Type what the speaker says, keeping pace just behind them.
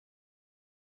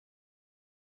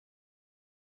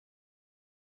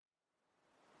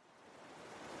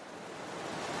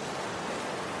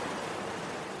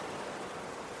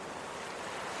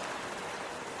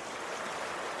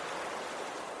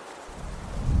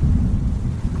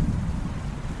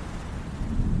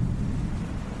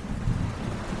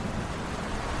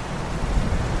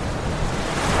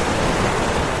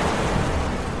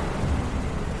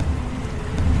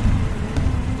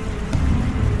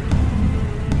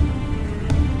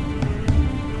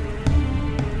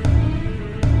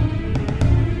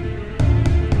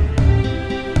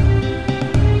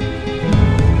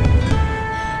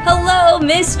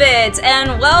Misfits,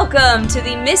 and welcome to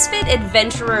the Misfit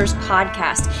Adventurers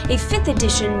podcast, a 5th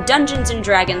edition Dungeons &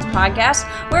 Dragons podcast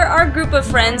where our group of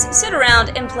friends sit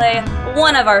around and play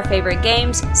one of our favorite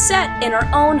games set in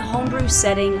our own homebrew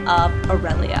setting of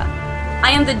Aurelia.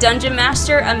 I am the Dungeon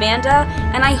Master, Amanda,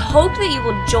 and I hope that you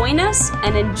will join us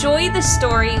and enjoy the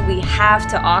story we have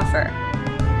to offer.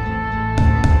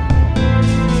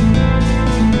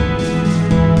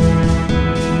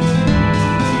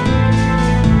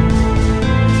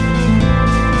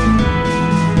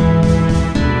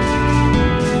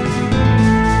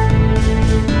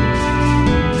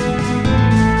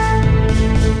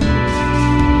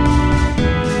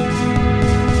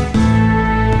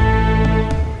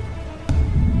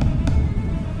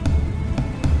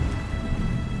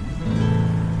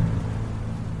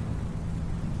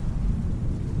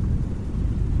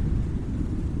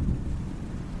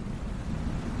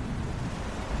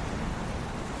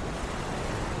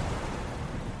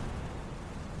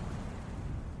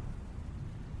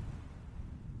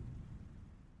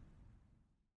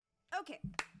 Okay.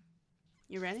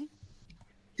 You ready?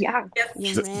 Yeah.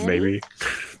 You ready? Maybe.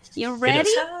 You ready?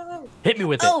 Hit me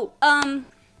with it.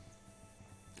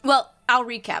 Well, I'll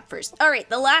recap first. All right,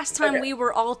 the last time we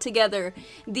were all together,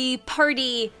 the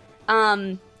party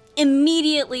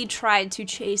immediately tried to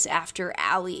chase after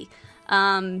Allie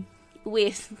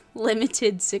with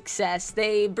limited success.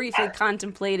 They briefly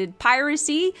contemplated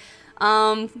piracy,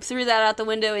 threw that out the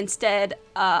window, instead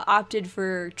opted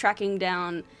for tracking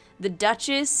down the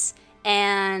Duchess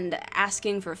and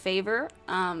asking for a favor.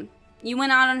 You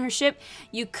went out on her ship.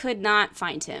 You could not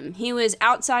find him. He was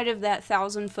outside of that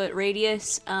 1,000-foot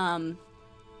radius, and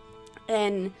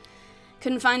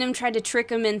couldn't find him. Tried to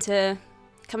trick him into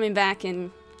coming back,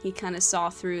 and he kind of saw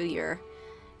through your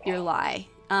lie.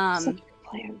 Such a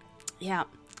plan. Yeah.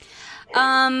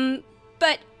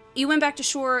 But you went back to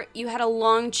shore. You had a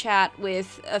long chat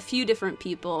with a few different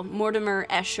people: Mortimer,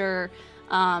 Escher,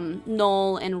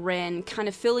 Noel, and Ren, kind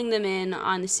of filling them in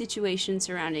on the situation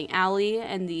surrounding Allie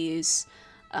and these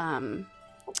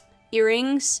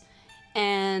earrings,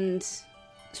 and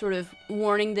sort of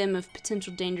warning them of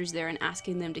potential dangers there and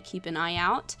asking them to keep an eye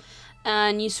out.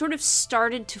 And you sort of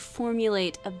started to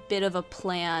formulate a bit of a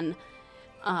plan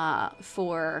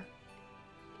for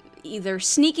either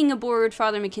sneaking aboard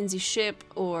Father Mackenzie's ship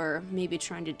or maybe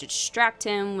trying to distract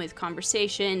him with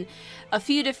conversation. A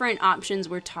few different options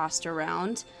were tossed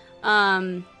around.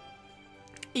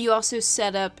 You also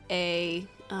set up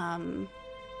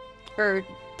or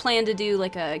planned to do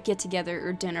like a get-together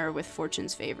or dinner with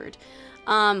Fortune's Favored,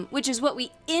 which is what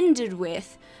we ended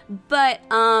with. But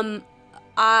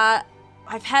I've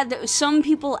had some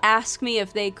people ask me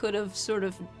if they could have sort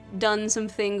of done some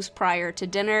things prior to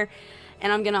dinner,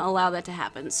 and I'm going to allow that to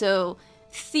happen. So,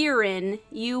 Theron,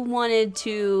 you wanted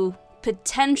to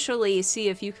potentially see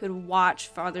if you could watch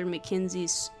Father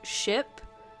Mackenzie's ship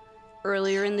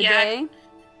earlier in the day.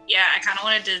 Yeah, I kind of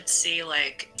wanted to see,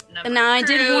 like, and now I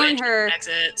did warn her,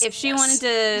 exits. if she wanted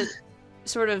to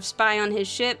sort of spy on his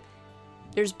ship,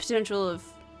 there's potential of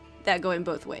that going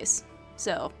both ways.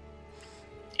 So,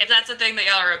 if that's a thing that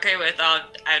y'all are okay with,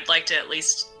 I'd like to at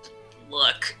least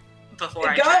look before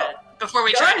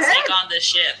we try to sneak on this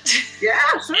ship. Yeah,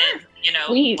 sure. And,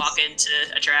 Please. walk into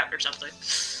a trap or something.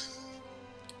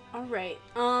 all right.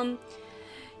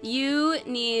 You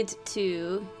need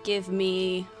to give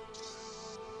me,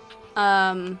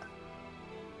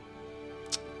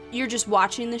 you're just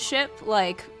watching the ship,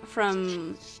 like,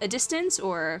 from a distance,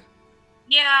 or?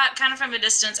 Yeah, kind of from a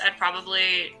distance. I'd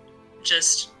probably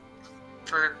just,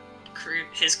 for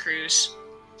his crew's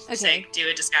sake, do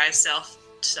a disguise self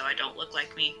so I don't look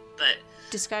like me, but...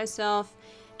 Disguise self,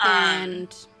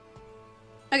 and...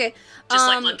 Okay. Just,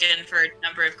 like, looking for a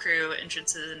number of crew,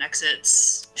 entrances and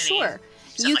exits. Sure.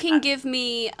 You can give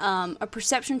me a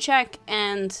perception check,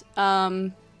 and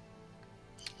why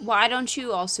don't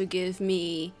you also give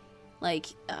me, like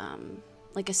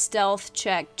a stealth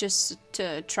check, just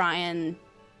to try and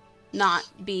not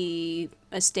be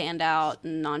a standout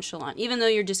and nonchalant, even though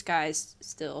you're disguised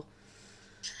still.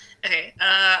 Okay,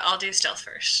 I'll do stealth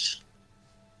first.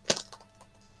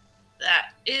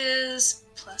 That is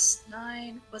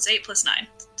 +9. What's 8 + 9?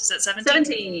 Is that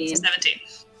 17? 17.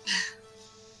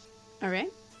 All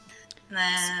right. And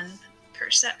then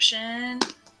perception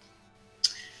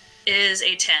is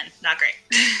a 10. Not great.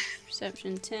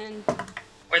 Perception 10.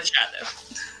 Worth a shot, though.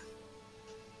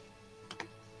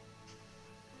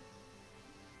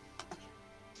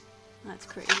 That's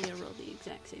crazy. I rolled the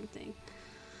exact same thing.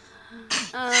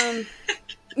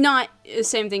 Not the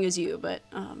same thing as you, but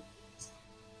I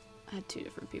had two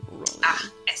different people rolling.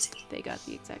 I see. They got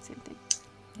the exact same thing.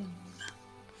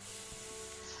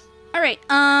 All right.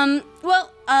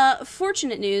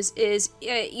 Fortunate news is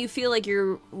you feel like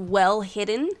you're well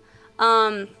hidden.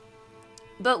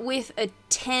 But with a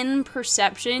 10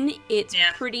 perception, it's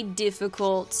pretty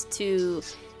difficult to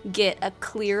get a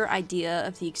clear idea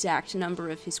of the exact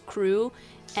number of his crew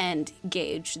and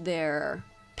gauge their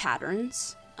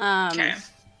patterns. Okay.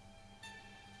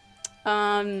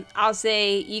 I'll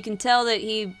say you can tell that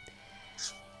he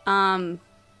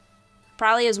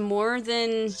probably has more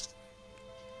than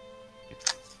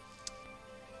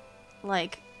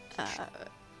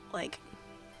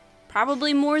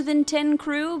probably more than 10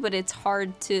 crew, but it's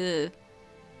hard to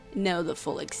know the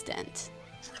full extent.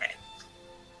 Okay.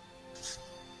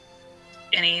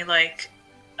 Any,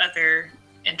 other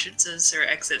entrances or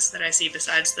exits that I see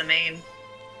besides the main?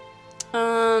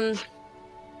 I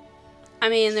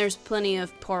mean, there's plenty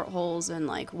of portholes and,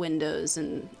 windows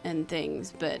and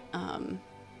things, but,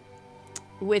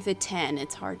 with a 10,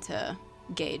 it's hard to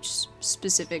gauge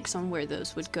specifics on where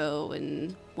those would go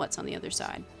and what's on the other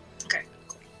side. Okay,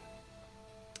 cool.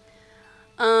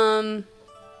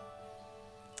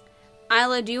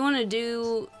 Isla, do you want to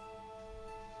do...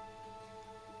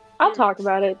 I'll talk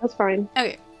about it. That's fine.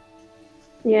 Okay.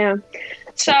 Yeah.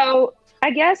 So,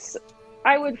 I guess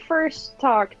I would first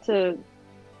talk to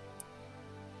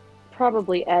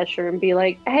probably Escher and be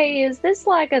like, hey, is this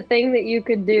a thing that you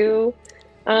could do?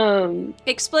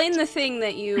 Explain the thing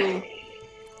that you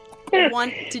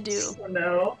want to do. Oh,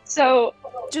 no. So,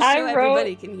 just so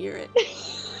everybody can hear it.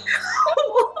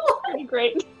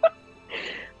 Great.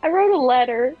 I wrote a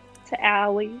letter to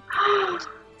Allie,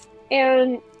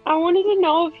 and I wanted to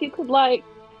know if you could,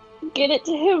 get it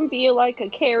to him via, a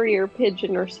carrier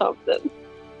pigeon or something.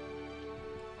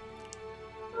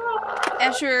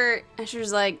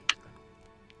 Escher's like,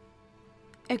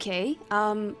 okay,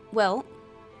 well,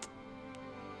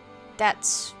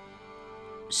 that's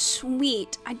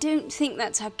sweet. I don't think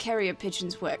that's how carrier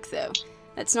pigeons work, though.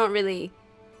 That's not really,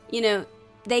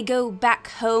 they go back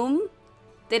home.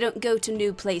 They don't go to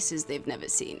new places they've never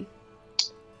seen.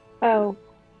 Oh.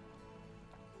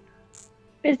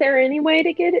 Is there any way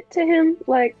to get it to him,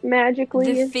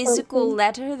 magically? The physical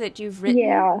letter that you've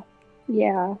written?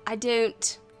 Yeah. I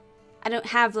don't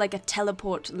have, a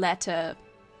teleport letter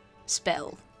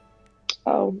spell.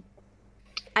 Oh.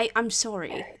 I'm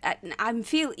sorry.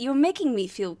 You're making me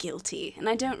feel guilty, and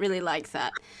I don't really like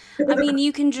that. I mean,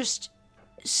 you can just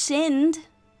send,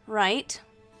 right?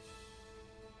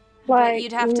 But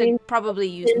you'd have to probably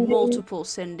use multiple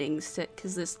sendings,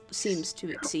 because this seems to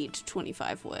exceed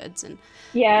 25 words. And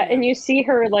and you see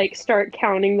her, start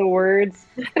counting the words.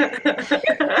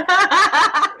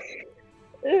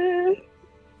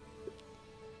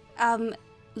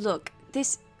 Look,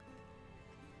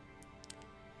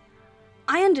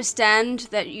 I understand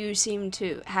that you seem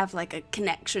to have, a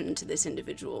connection to this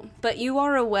individual, but you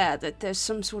are aware that there's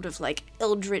some sort of,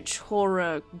 eldritch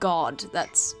horror god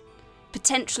that's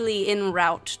potentially en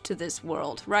route to this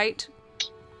world, right?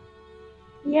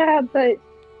 Yeah, but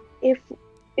if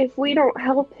we don't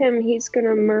help him, he's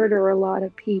gonna murder a lot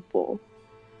of people.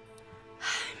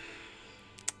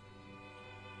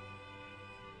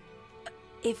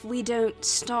 If we don't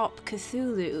stop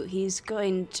Cthulhu, he's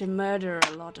going to murder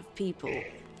a lot of people.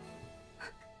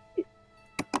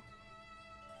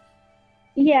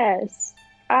 Yes,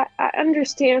 I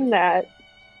understand that.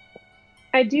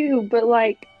 I do, but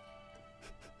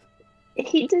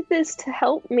he did this to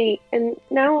help me, and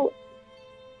now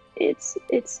it's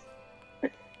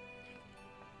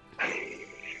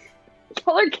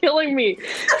y'all are killing me.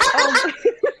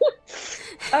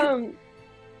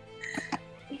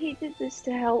 He did this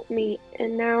to help me,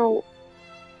 and now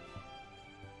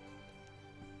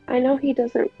I know he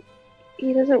doesn't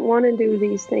want to do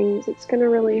these things. It's gonna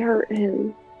really hurt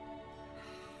him.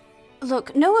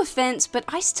 Look, no offense, but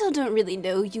I still don't really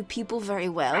know you people very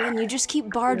well, and you just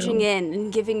keep barging in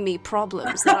and giving me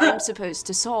problems that I'm supposed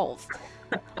to solve.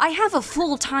 I have a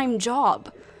full-time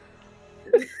job.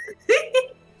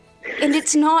 And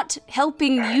it's not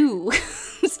helping you.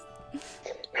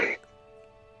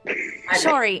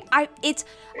 Sorry,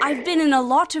 I've been in a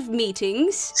lot of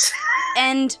meetings,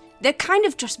 and they're kind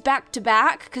of just back to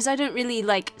back, because I don't really,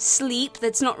 sleep.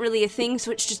 That's not really a thing,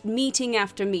 so it's just meeting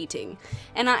after meeting.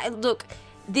 And look,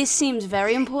 this seems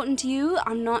very important to you.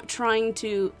 I'm not trying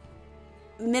to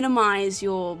minimize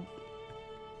your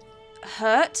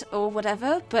hurt or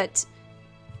whatever, but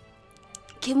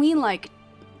can we,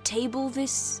 table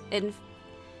this and...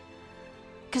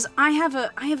 Because I have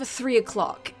a 3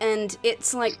 o'clock, and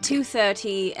it's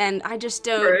 2:30, and I just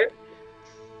don't... Right.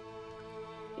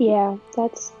 Yeah,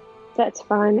 that's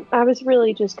fine. I was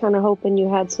really just kind of hoping you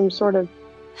had some sort of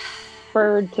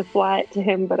bird to fly it to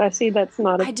him, but I see that's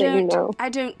not a thing now. I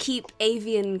don't keep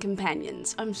avian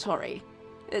companions. I'm sorry.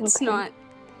 It's Okay. not...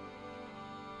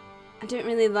 I don't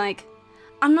really like...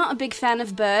 I'm not a big fan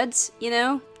of birds, you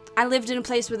know? I lived in a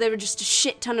place where there were just a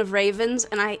shit ton of ravens,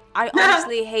 and I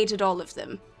honestly hated all of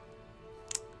them.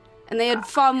 And they had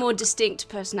far more distinct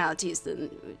personalities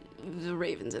than the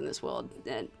ravens in this world.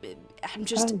 And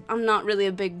I'm not really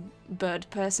a big bird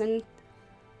person.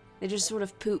 They just sort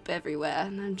of poop everywhere,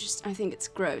 and I think it's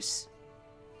gross.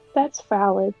 That's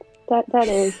valid. That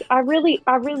is. I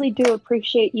really do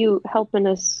appreciate you helping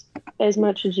us as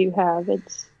much as you have.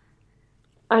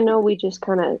 I know we just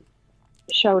kind of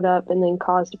showed up and then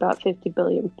caused about 50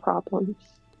 billion problems.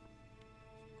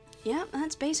 Yeah,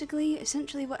 that's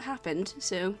essentially what happened,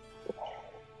 so...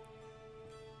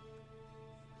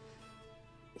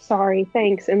 Sorry,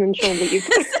 thanks, and then she'll leave.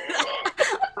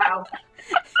 Wow.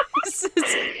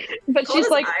 But Cold she's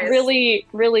as like ice. really,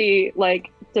 really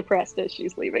like depressed as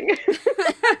she's leaving.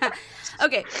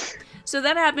 Okay, so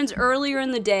that happens earlier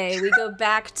in the day. We go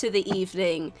back to the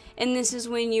evening, and this is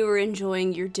when you were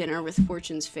enjoying your dinner with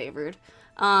Fortune's Favored.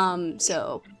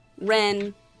 So,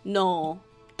 Ren, Noel,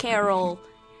 Carol,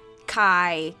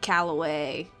 Kai,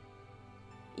 Calloway.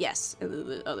 Yes, and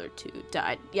the other two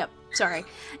died. Yep, sorry.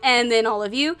 And then all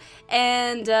of you.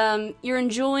 And you're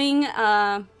enjoying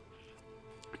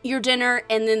your dinner,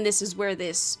 and then this is where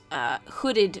this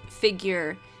hooded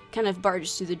figure kind of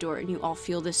barges through the door, and you all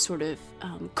feel this sort of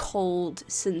cold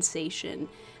sensation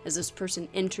as this person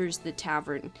enters the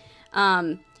tavern.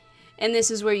 And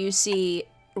this is where you see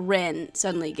Ren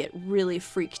suddenly get really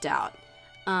freaked out.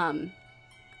 And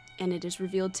it is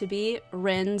revealed to be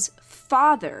Ren's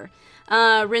father.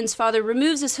 Ren's father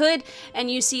removes his hood, and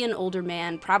you see an older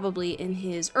man, probably in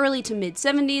his early to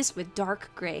mid-70s, with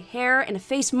dark gray hair and a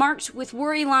face marked with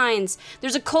worry lines.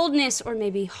 There's a coldness, or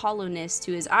maybe hollowness,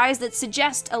 to his eyes that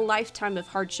suggest a lifetime of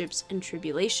hardships and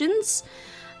tribulations.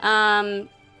 Ren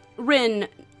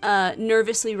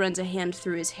nervously runs a hand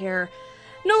through his hair.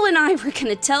 Noel and I were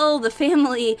gonna tell the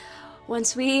family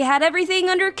once we had everything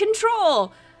under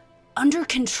control. Under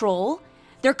control?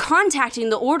 They're contacting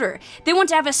the Order. They want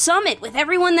to have a summit with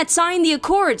everyone that signed the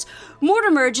Accords.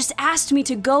 Mortimer just asked me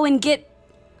to go and get...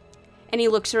 And he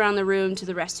looks around the room to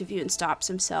the rest of you and stops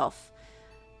himself.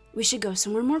 We should go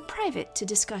somewhere more private to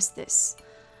discuss this.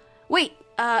 Wait,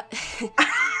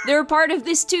 they're a part of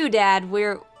this too, Dad.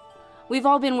 We've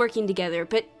all been working together,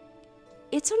 but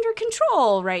it's under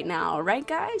control right now, right,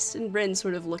 guys? And Ren's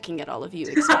sort of looking at all of you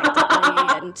expectantly,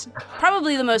 and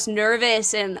probably the most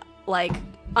nervous and, like,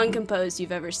 uncomposed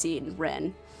you've ever seen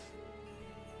Ren.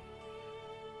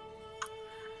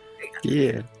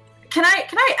 Yeah. Can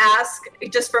I ask,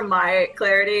 just for my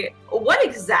clarity, what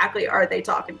exactly are they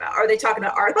talking about? Are they talking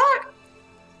about Arthok?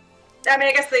 I mean,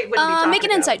 I guess they wouldn't be talking Make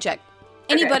an about... insight check.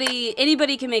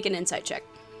 Anybody can make an insight check.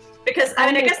 Because, I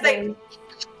mean, I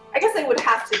guess they would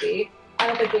have to be. I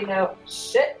don't think they know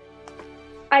shit.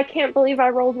 I can't believe I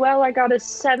rolled well. I got a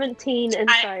 17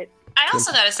 insight. I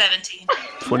also got a 17.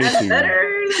 22. That's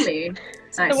better than me.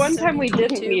 Nice. The one time we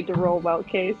didn't 22. need to roll well,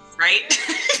 Case. Right?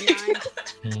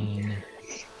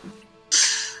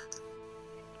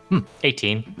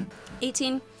 18.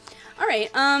 18. All right.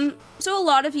 So a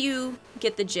lot of you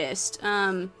get the gist.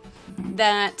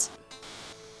 That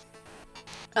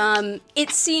it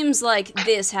seems like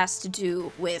this has to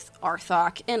do with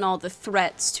Arthok and all the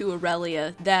threats to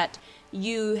Aurelia that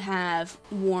you have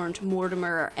warned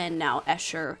Mortimer and now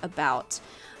Escher about.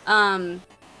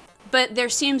 But there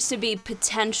seems to be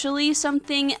potentially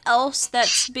something else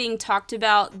that's being talked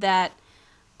about that,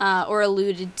 or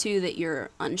alluded to, that you're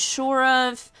unsure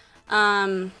of.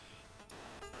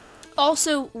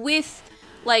 Also, with,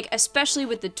 like, especially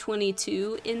with the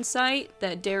 22 insight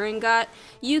that Darren got,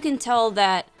 you can tell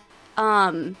that,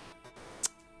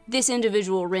 this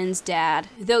individual, Ren's dad,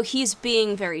 though he's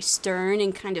being very stern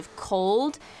and kind of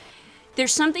cold,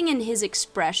 there's something in his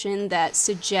expression that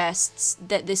suggests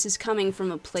that this is coming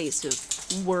from a place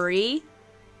of worry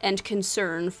and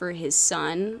concern for his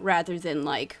son, rather than,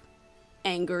 like,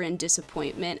 anger and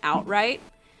disappointment outright.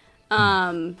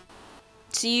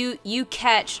 So you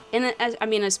catch, and I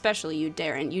mean, especially you,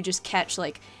 Darren, you just catch,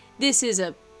 like, this is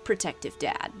a protective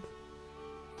dad.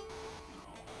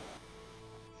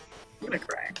 I'm gonna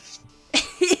cry.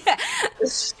 Yeah.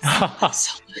 So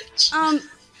much.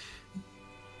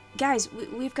 Guys,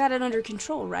 we've got it under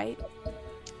control, right?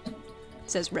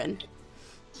 Says Ren.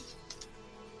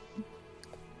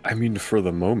 I mean, for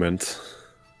the moment.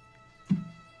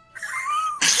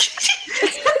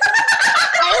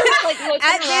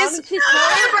 At this,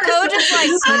 Ko just, like,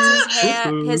 puts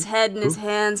his head in his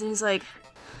hands, and he's like,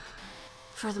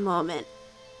 for the moment.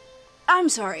 I'm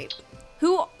sorry.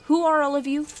 Who are all of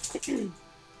you?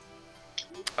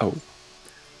 Oh.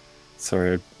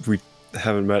 Sorry, we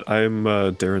haven't met. I'm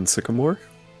Darren Sycamore.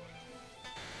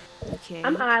 Okay.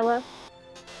 I'm Isla.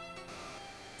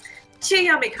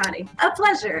 Chiyamikani, a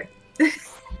pleasure.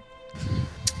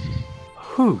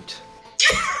 Hoot.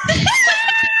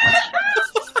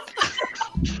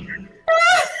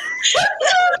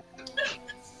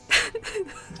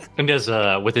 And does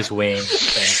with his wing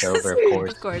bends over, of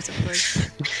course. Of course.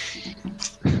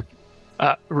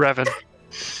 Revan.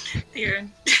 Here.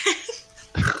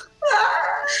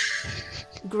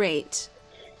 Great.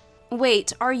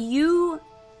 Wait, are you...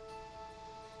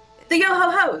 The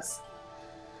Yo-Ho-Hos.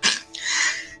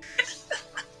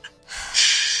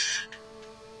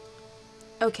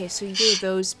 Okay, so you're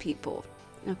those people.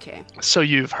 Okay. So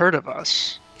you've heard of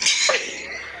us.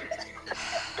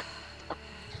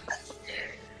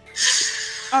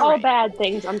 All All right. bad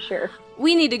things, I'm sure.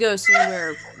 We need to go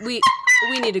somewhere. We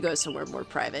need to go somewhere more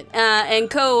private. And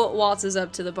Ko waltzes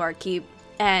up to the barkeep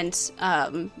and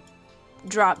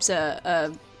drops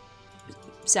a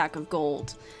sack of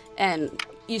gold. And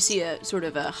you see a sort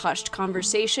of a hushed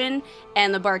conversation.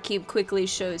 And the barkeep quickly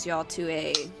shows y'all to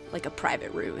a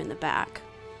private room in the back.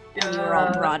 And you're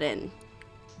all brought in.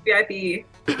 VIP.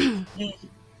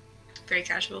 Very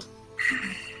casual.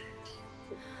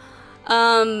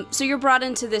 So you're brought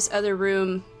into this other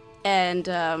room,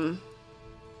 and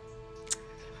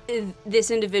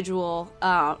this individual,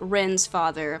 Ren's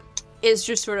father, is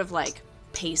just sort of like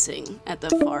pacing at the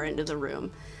far end of the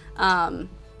room.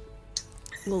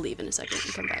 We'll leave in a second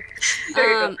and come back.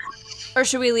 Or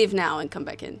should we leave now and come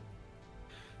back in?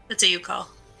 That's a you call.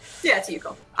 Yeah, it's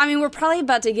Yuko. I mean, we're probably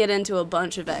about to get into a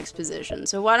bunch of exposition,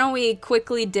 so why don't we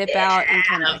quickly dip out and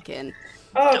come back in?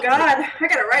 Oh God, I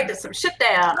gotta write this some shit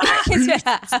down.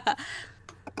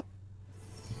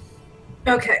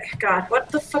 Okay, God, what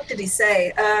the fuck did he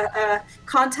say?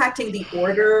 Contacting the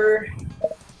order.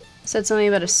 Said something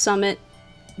about a summit.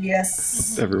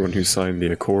 Yes. Everyone who signed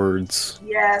the accords.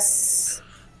 Yes.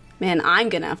 Man, I'm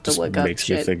gonna have to Just look up makes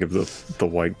me shit. think of the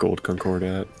white gold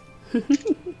concordat.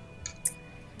 Contacting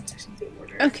the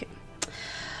order. Okay.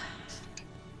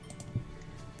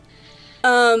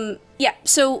 Yeah,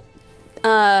 so,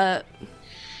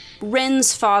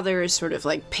 Ren's father is sort of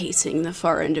like pacing the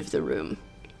far end of the room.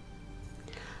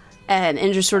 And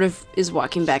just sort of is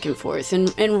walking back and forth.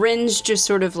 And Ren's just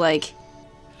sort of like,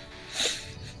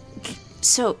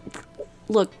 so,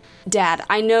 look, Dad,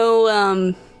 I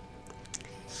know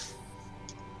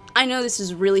this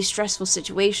is a really stressful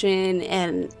situation,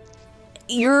 and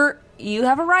you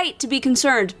have a right to be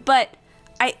concerned, but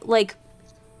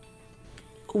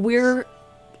we're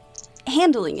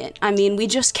handling it. I mean, we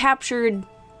just captured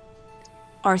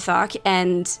Arthok,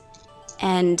 and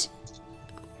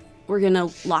we're gonna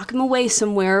lock him away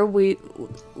somewhere.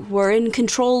 We're in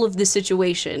control of the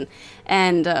situation,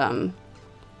 and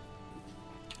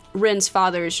Ren's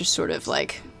father is just sort of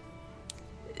like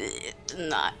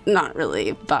not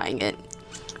really buying it.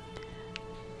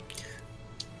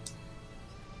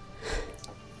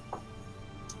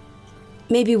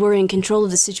 Maybe we're in control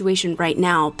of the situation right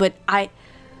now, but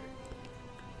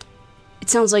it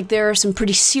sounds like there are some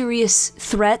pretty serious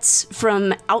threats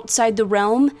from outside the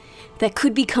realm that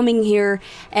could be coming here,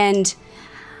 and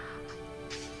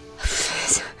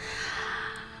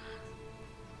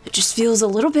it just feels a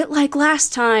little bit like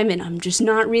last time, and I'm just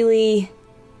not really...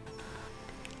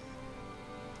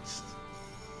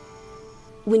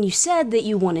 When you said that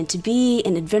you wanted to be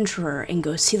an adventurer and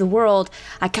go see the world,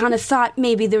 I kind of thought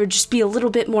maybe there would just be a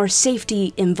little bit more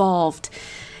safety involved.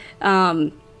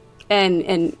 And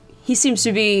he seems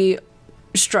to be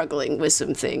struggling with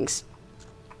some things.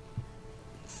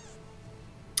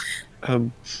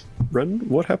 Ren,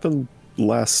 what happened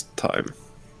last time?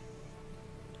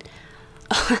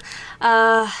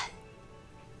 I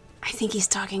think he's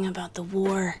talking about the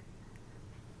war.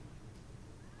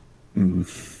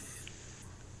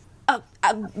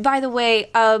 By the way,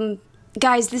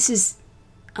 guys, this is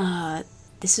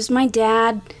my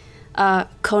dad,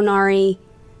 Konari.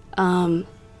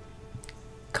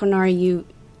 Konari,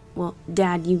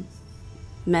 Dad, you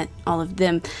met all of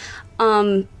them.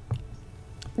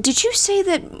 Did you say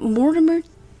that Mortimer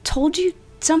told you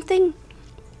something?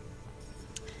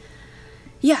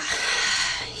 Yeah,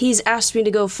 he's asked me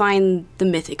to go find the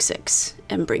Mythic Six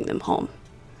and bring them home.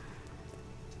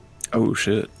 Oh,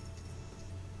 shit.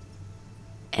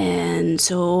 And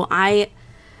so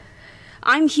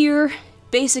I'm here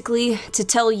basically to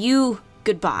tell you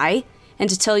goodbye and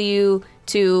to tell you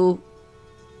to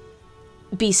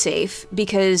be safe,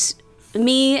 because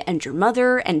me and your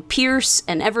mother and Pierce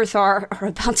and Everthar are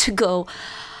about to go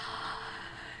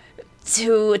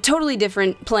to a totally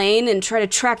different plane and try to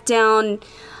track down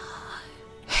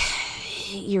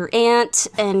your aunt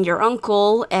and your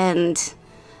uncle, and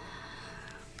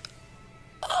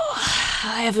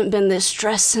I haven't been this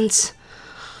stressed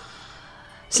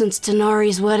since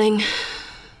Denari's wedding.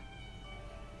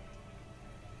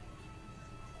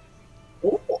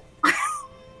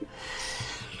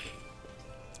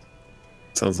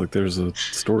 Sounds like there's a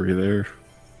story there.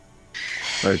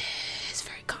 It's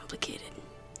very complicated.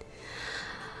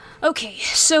 Okay,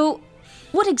 so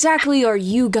what exactly are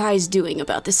you guys doing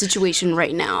about the situation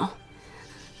right now?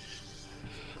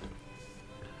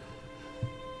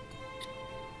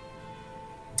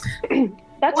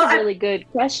 That's a really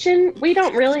good question. We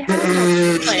don't really have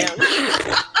a plan.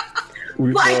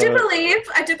 Well, I do believe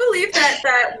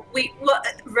that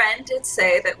Ren did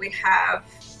say that we have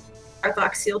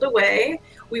Arthok sealed away.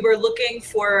 We were looking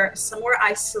for somewhere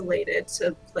isolated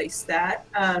to place that.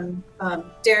 Darren,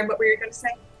 what were you going to say?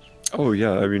 Oh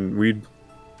yeah, I mean, we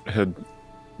had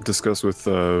discussed with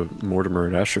Mortimer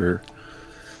and Escher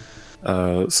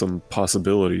some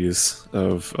possibilities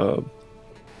of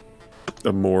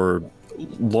a more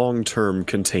long-term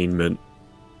containment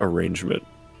arrangement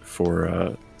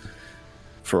for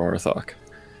Arthok.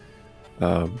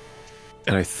 And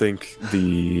I think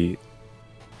we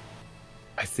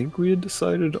had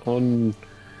decided on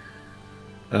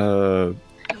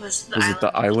was it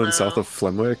the island south of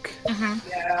Flemwick? Mm-hmm.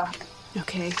 Yeah.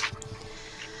 Okay.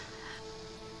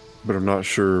 But I'm not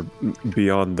sure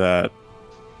beyond that.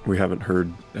 We haven't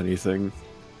heard anything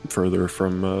further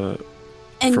from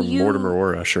Mortimer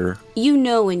or Escher. You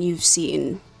know when you've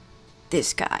seen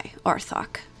this guy,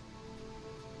 Arthok.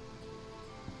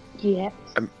 Yes.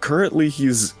 Currently,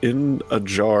 he's in a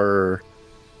jar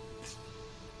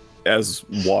as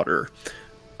water.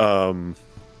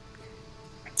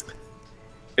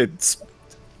 It's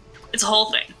a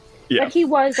whole thing. Yeah. But he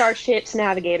was our ship's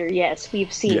navigator, yes.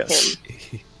 We've seen him.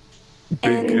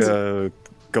 Big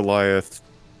Goliath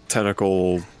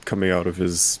tentacle coming out of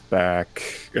his back.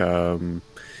 From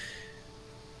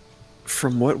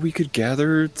what we could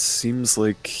gather, it seems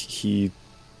like he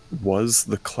was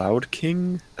the Cloud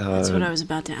King. That's what I was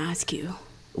about to ask you.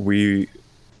 We're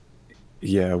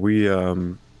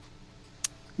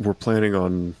planning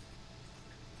on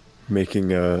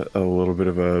making a little bit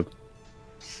of a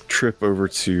trip over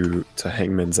to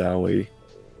Hangman's Alley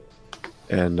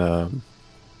and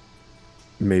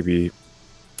maybe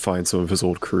find some of his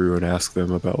old crew and ask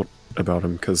them about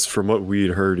him, because from what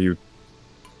we'd heard, he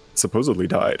supposedly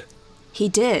died. He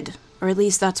did, or at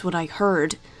least that's what I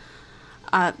heard.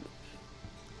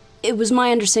 It was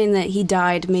my understanding that he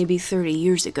died maybe 30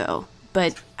 years ago,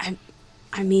 but I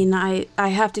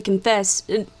have to confess,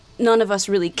 none of us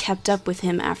really kept up with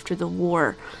him after the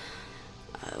war.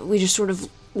 We just sort of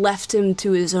left him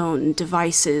to his own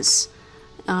devices.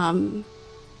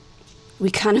 We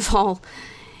kind of all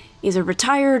either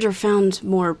retired or found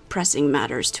more pressing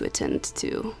matters to attend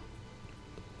to.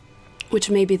 Which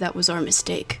maybe that was our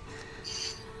mistake.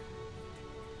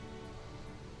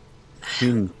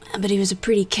 But he was a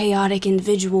pretty chaotic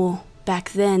individual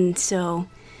back then, so...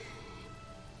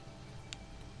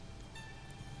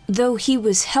 Though he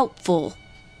was helpful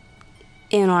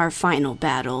in our final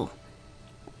battle,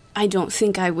 I don't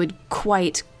think I would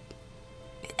quite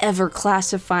ever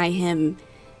classify him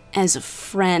as a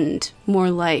friend.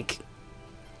 More like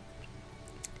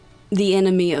the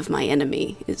enemy of my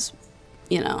enemy is,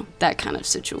 that kind of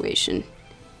situation.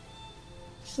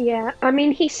 Yeah, I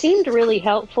mean, he seemed really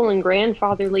helpful and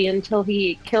grandfatherly until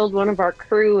he killed one of our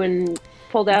crew and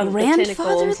pulled out the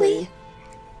tentacles. Grandfatherly?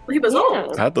 He was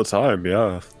old. At the time,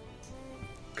 yeah.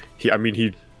 He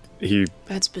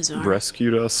That's bizarre.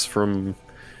 rescued us from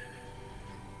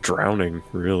drowning,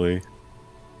 really.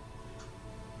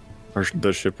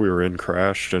 The ship we were in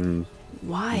crashed, and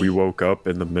Why? we woke up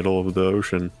in the middle of the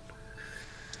ocean.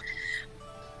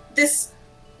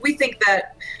 We think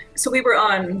that, so we were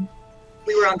on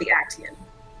the Actian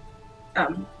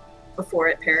before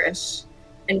it perished,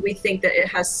 and we think that it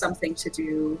has something to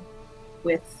do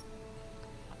with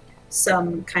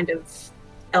some kind of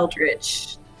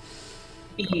eldritch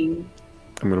being.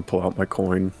 I'm gonna pull out my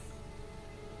coin.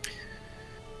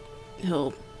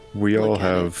 He'll We all look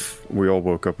at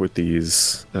woke up with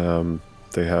these.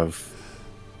 They have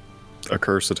a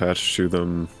curse attached to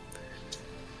them,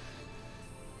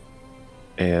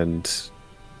 and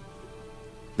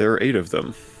there are 8 of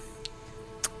them,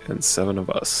 and 7 of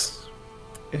us,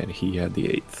 and he had the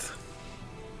 8th.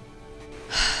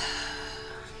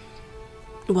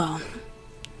 Well,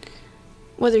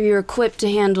 whether you're equipped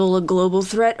to handle a global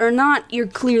threat or not, you're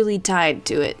clearly tied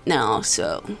to it now,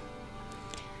 so...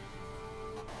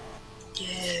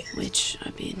 which,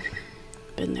 I mean,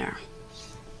 been there.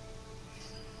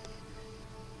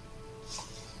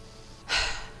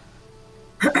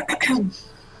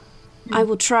 I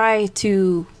will try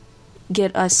to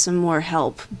get us some more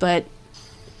help, but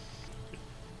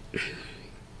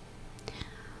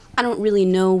I don't really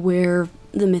know where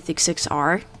the Mythic Six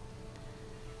are.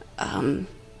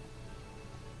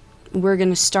 We're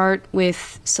gonna start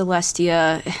with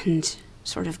Celestia and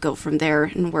sort of go from there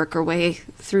and work our way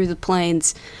through the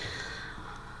plains.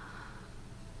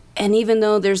 And even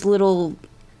though there's little,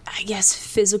 I guess,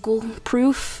 physical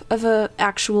proof of a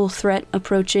actual threat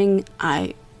approaching,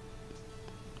 I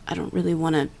don't really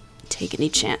want to take any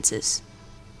chances.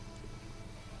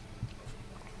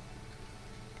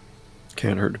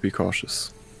 Can't hurt to be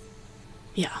cautious.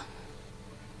 Yeah.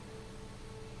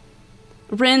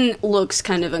 Ren looks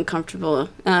kind of uncomfortable.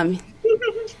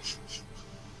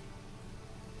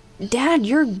 Dad,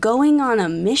 you're going on a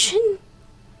mission?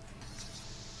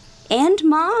 And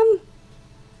Mom?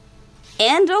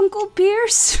 And Uncle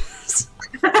Pierce?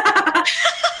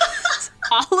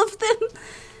 All of them?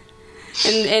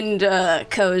 And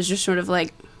Ko is just sort of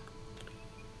like,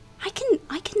 I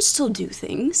can still do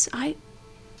things. I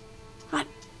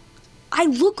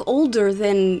look older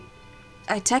than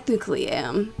I technically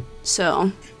am,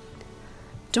 so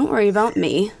don't worry about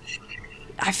me.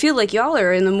 I feel like y'all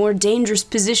are in the more dangerous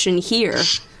position here.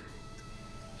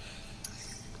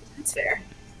 That's fair.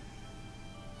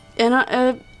 And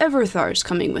Everthar's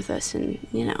coming with us, and,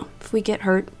 you know, if we get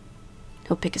hurt,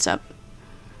 he'll pick us up.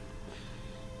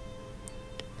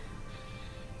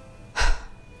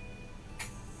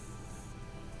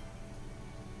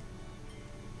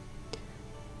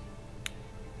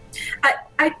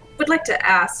 I would like to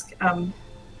ask,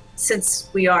 since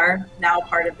we are now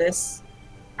part of this,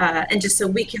 and just so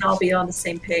we can all be on the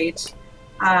same page,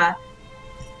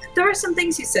 there were some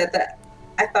things you said that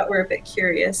I thought were a bit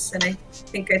curious, and I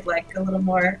think I'd like a little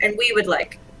more, and we would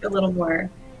like a little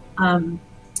more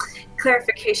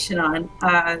clarification on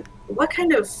what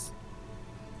kind of.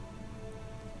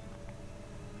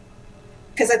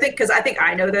 Because I think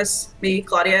I know this, me,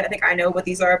 Claudia. I think I know what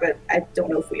these are, but I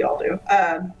don't know if we all do.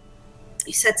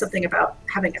 You said something about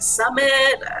having a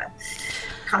summit,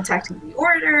 contacting the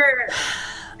order,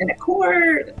 an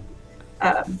accord.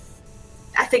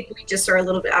 I think we just are a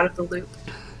little bit out of the loop.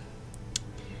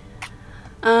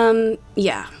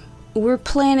 Yeah. We're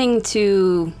planning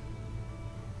to,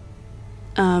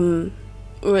 or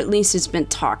at least it's been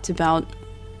talked about,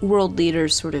 world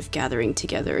leaders sort of gathering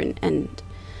together and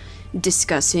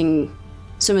discussing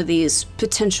some of these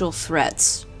potential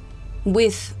threats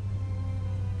with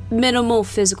minimal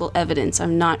physical evidence.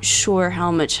 I'm not sure how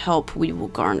much help we will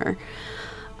garner.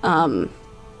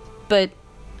 But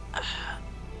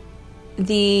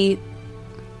they're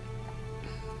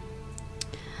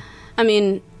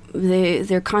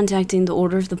contacting the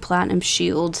Order of the Platinum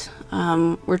Shield.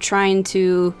 We're trying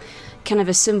to kind of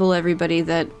assemble everybody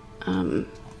that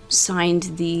signed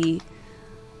the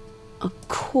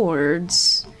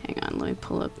accords. Hang on, let me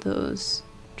pull up those.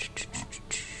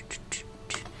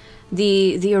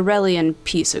 The Aurelian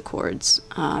Peace Accords,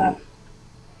 an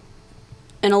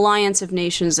alliance of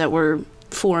nations that were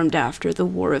formed after the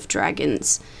War of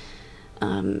Dragons.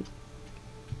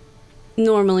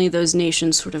 Normally those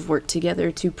nations sort of work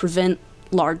together to prevent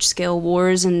large-scale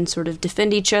wars and sort of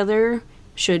defend each other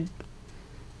should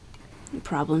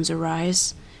problems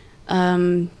arise.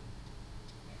 And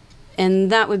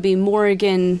that would be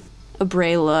Morrigan,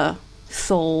 Abrela,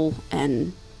 Thol,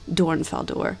 and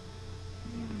Dornfaldor.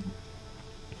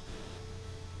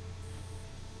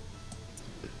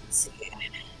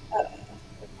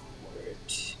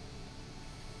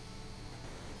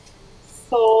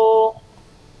 So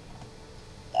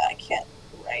I can't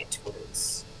write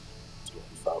towards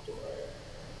Dornfaldor.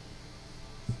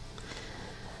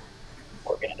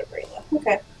 Morgan and Abrela.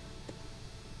 Okay.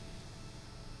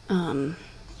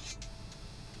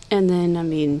 And then, I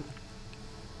mean,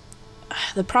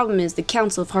 the problem is the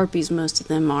Council of Harpies, most of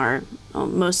them are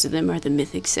the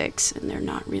Mythic Six, and they're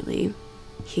not really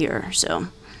here, so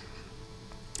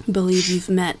I believe you've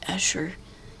met Escher.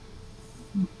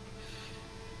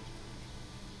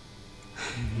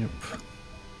 Yep.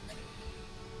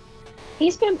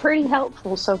 He's been pretty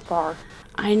helpful so far.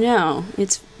 I know.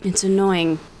 It's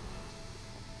annoying.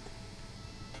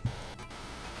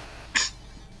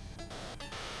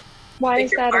 Why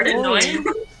is that annoying?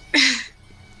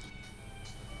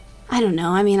 I don't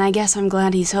know. I mean, I guess I'm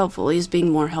glad he's helpful. He's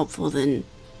being more helpful than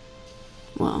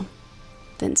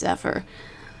Zephyr.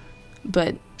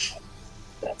 But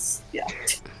That's, yeah.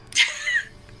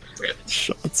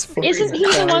 Shots Isn't he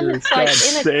the one that's like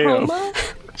in a coma?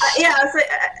 Yeah,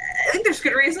 think there's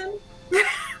good reason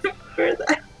for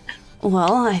that.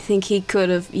 Well, I think he could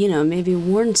have, maybe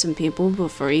warned some people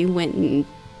before he went and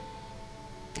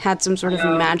had some sort of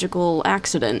magical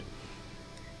accident.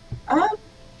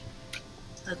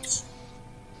 That's...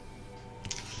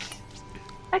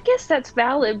 I guess that's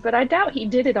valid, but I doubt he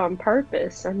did it on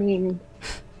purpose. I mean...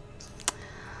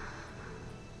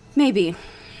 Maybe.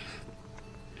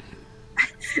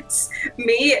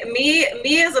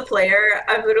 Me as a player,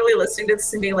 I'm literally listening to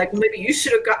this and being like, maybe you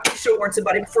should have warned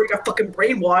somebody before you got fucking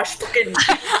brainwashed. Fucking.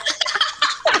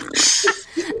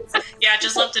 Yeah,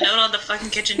 just left a note on the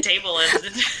fucking kitchen table. And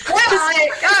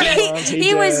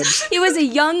he was a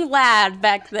young lad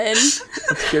back then. He's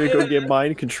gonna go get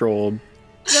mind controlled.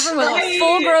 Never was a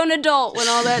full-grown adult when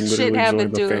all that shit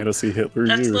happened to him. Fantasy Hitler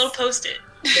That's youth. a little post-it.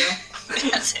 Yeah.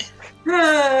 That's it.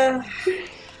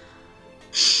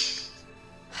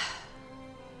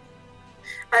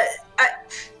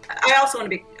 I also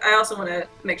want to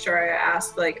make sure I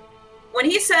ask, like, when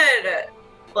he said,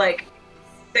 like,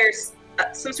 there's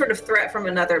some sort of threat from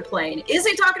another plane, is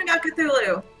he talking about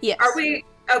Cthulhu? Yes. Are we?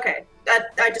 Okay.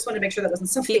 I just wanted to make sure that wasn't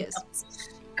something else.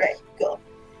 Great. Cool.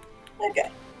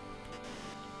 Okay.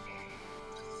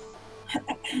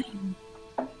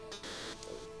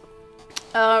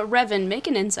 Revan, make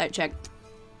an insight check.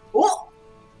 Cool.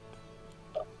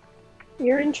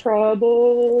 You're in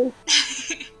trouble.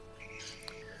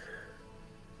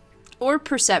 Or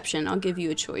perception. I'll give you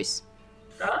a choice.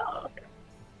 Oh, okay.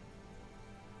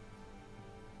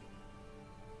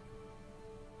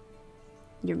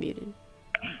 You're muted.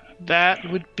 That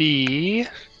would be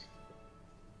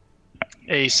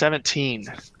a 17.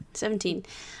 17.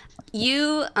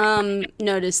 You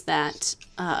notice that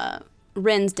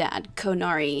Ren's dad,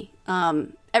 Konari,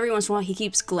 every once in a while he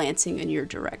keeps glancing in your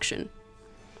direction.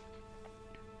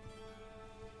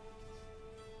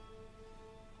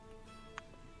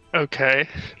 Okay.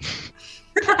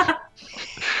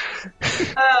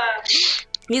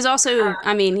 He's also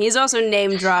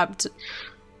name dropped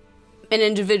an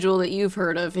individual that you've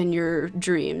heard of in your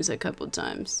dreams a couple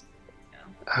times.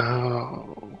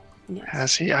 Oh. Yes.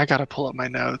 Has he? I gotta pull up my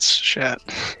notes. Shit.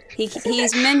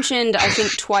 He's mentioned, I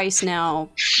think, twice now,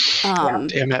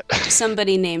 Damn it.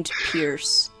 somebody named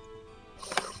Pierce.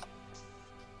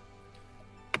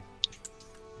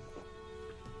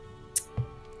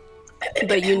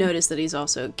 But you notice that he's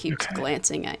also keeps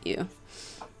glancing at you.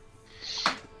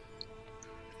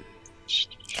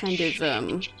 Kind of,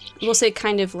 we'll say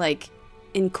kind of like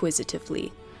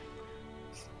inquisitively.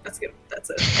 That's good. That's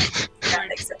it. That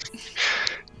makes sense.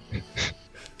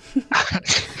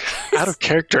 Out of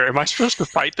character. Am I supposed to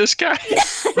fight this guy? No,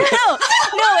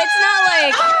 it's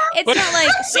not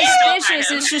like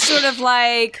suspicious. It's just sort of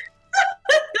like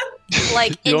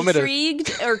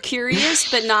intrigued or curious,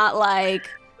 but not like.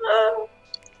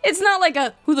 It's not like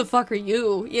a "who the fuck are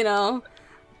you?"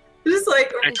 Just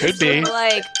like It could be.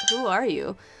 Like, who are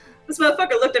you? This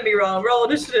motherfucker looked at me wrong. Roll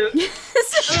initiative.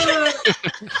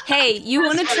 Hey, you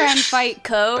want to try and fight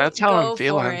Ko? That's how Go I'm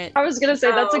feeling. for it. I was gonna say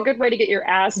that's a good way to get your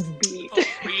ass beat.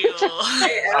 For real.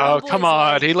 Oh, come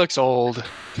on. He looks old.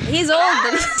 He's old,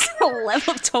 but he's a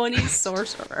level 20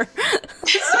 sorcerer.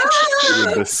 He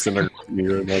would disintegrate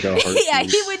you in like a heartbeat. Yeah,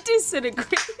 he would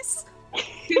disintegrate.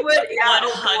 He would, yeah.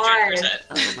 100%.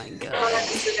 Oh my Oh, god.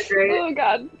 disintegrate. Oh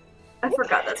god. I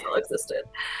forgot that spell existed.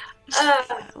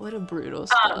 What a brutal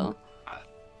spell.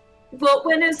 Well,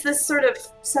 when is this sort of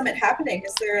summit happening?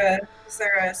 Is there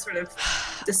a sort of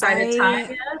decided time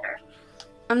yet? Or?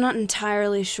 I'm not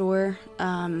entirely sure.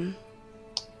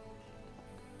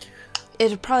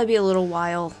 It'll probably be a little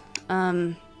while.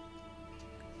 I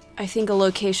think a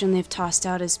location they've tossed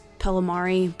out is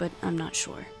Pelamari, but I'm not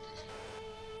sure.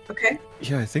 Okay.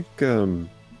 Yeah, I think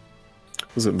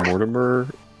was it Mortimer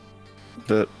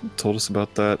that told us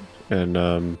about that? And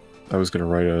I was gonna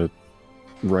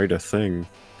write a thing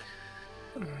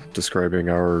describing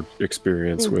our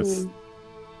experience with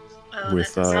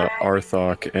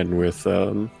Arthok and with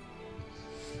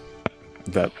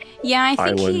that. Yeah, I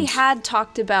think he island. had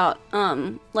talked about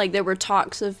like there were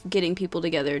talks of getting people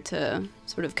together to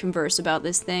sort of converse about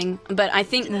this thing. But I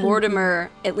think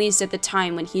Mortimer, at least at the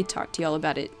time when he talked to y'all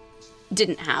about it,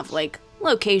 didn't have like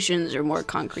locations or more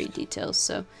concrete details.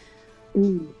 So,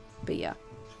 but yeah.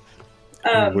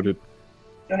 Would it?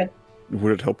 Go ahead.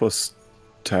 Would it help us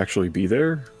to actually be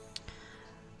there?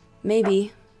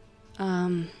 Maybe.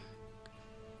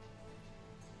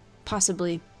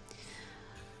 Possibly.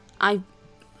 I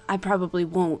probably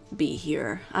won't be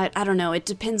here. I don't know. It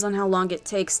depends on how long it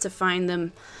takes to find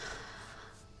them.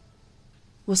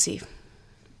 We'll see.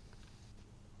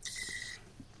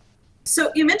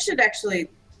 So you mentioned actually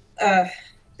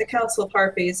the Council of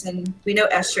Harpies, and we know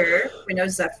Escher, we know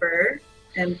Zephyr,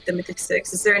 and the Mythic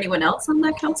Six. Is there anyone else on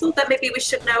that council that maybe we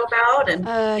should know about?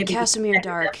 And Casimir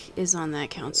Dark is on that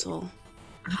council.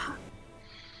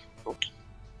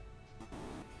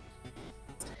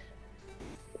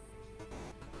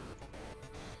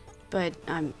 But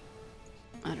I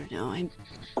don't know, I'm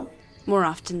more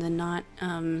often than not,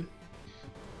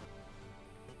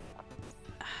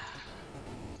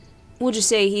 we'll just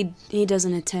say he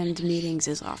doesn't attend meetings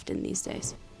as often these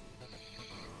days.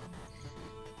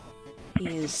 He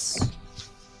is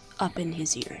up in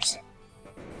his ears.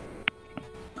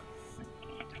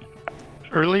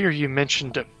 Earlier you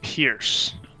mentioned a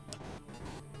Pierce.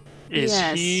 Is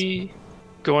Yes. he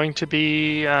going to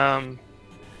be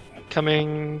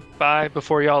coming by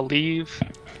before y'all leave,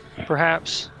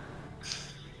 perhaps?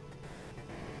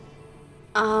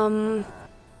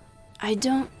 I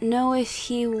don't know if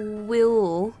he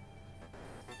will.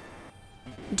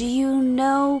 Do you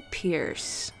know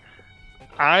Pierce?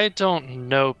 I don't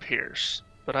know Pierce,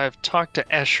 but I've talked to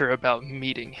Escher about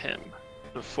meeting him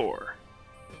before.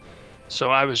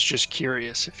 So I was just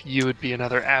curious if you would be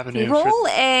another avenue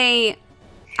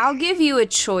I'll give you a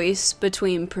choice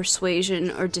between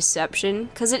persuasion or deception,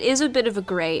 because it is a bit of a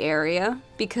gray area,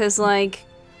 because like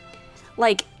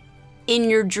in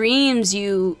your dreams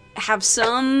you have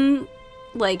some,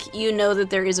 like, you know that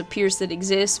there is a Pierce that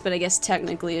exists, but I guess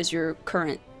technically as your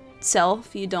current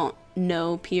self you don't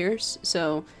know Pierce,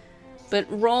 so, but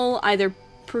roll either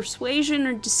persuasion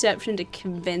or deception to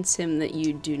convince him that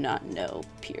you do not know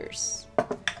Pierce.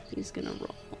 He's gonna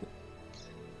roll.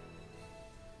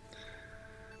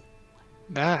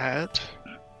 That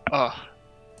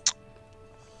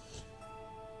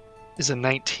is a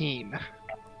 19.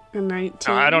 A 19.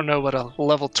 Now, I don't know what a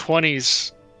level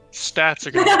 20's stats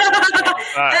are going to be.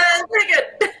 That's pretty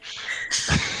good.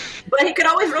 But he could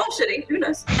always roll shitty. Who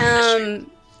knows?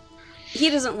 He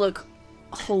doesn't look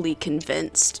wholly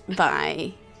convinced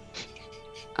by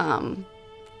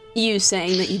you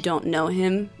saying that you don't know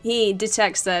him. He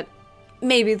detects that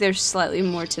maybe there's slightly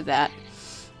more to that.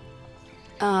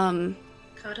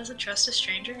 Ko doesn't trust a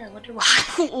stranger? I wonder why.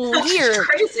 Weird.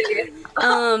 Crazy.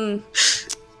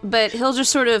 But he'll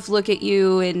just sort of look at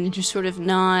you and just sort of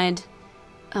nod.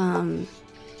 I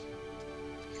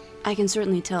can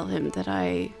certainly tell him that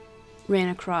I ran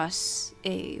across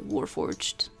a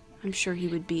Warforged. I'm sure he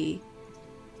would be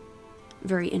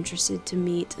very interested to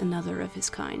meet another of his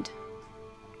kind.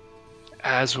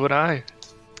 As would I.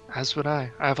 As would I.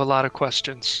 I have a lot of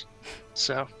questions.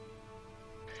 So.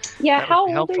 Yeah, That would how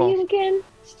be old helpful. are you again?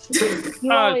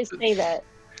 You always say that.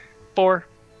 4.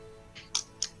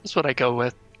 That's what I go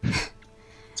with.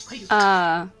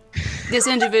 This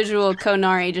individual,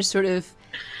 Konari, just sort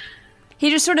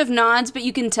of nods, but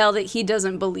you can tell that he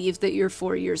doesn't believe that you're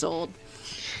 4 years old.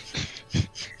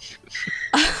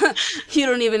 You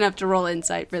don't even have to roll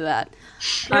insight for that.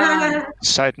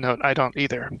 Side note, I don't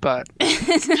either, but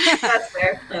That's fair. That's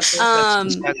fair.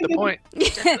 that's beside the point.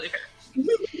 Definitely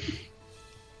fair.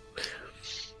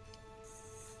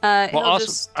 Well, he'll awesome.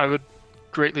 just- I would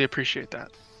greatly appreciate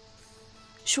that.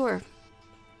 Sure.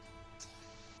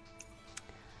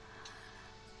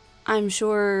 I'm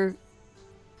sure...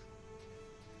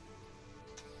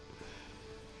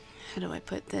 How do I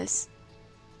put this?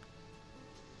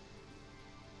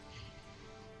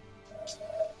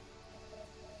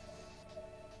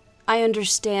 I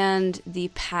understand the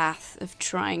path of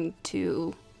trying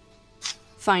to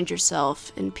find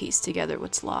yourself and piece together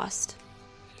what's lost.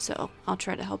 So I'll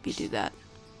try to help you do that.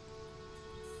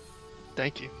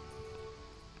 Thank you.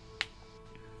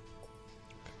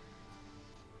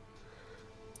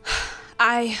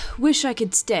 I wish I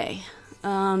could stay, but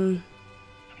I'm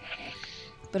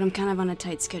kind of on a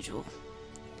tight schedule.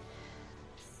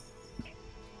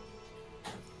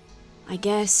 I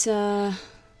guess, is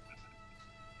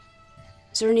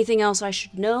there anything else I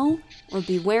should know or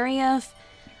be wary of?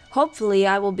 Hopefully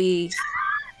I will be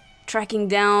tracking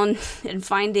down and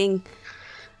finding,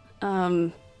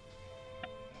 some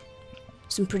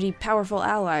pretty powerful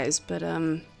allies, but,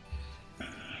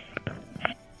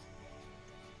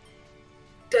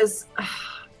 Does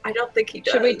I don't think he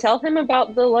does. Should we tell him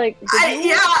about the I'm like,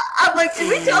 did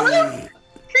we tell him?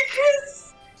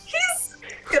 Because he's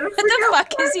gonna what the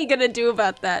fuck is he gonna do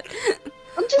about that?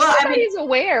 I'm just Well, I glad mean, he's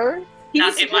aware.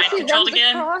 Not get mind He controlled runs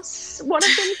again. across one of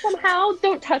them somehow.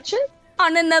 Don't touch it.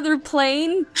 On another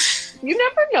plane? You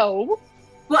never know.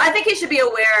 Well, I think he should be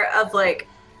aware of like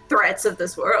threats of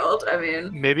this world. I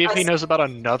mean, Maybe if he us- knows about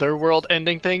another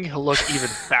world-ending thing, he'll look even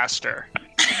faster.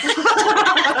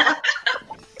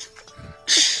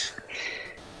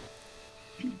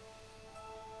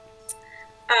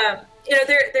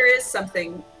 there is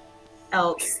something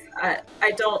else.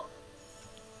 I don't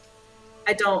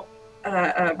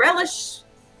relish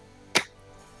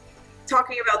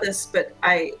talking about this, but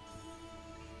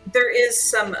there is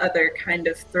some other kind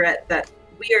of threat that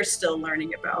we are still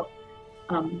learning about.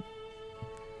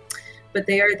 But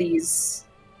they are these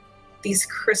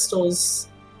crystals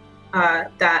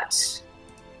that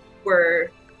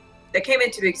came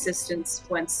into existence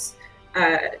once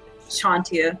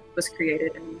Shantia was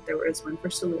created, and there was one for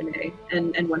Selune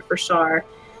and one for Shar,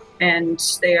 and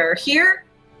they are here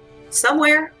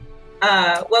somewhere.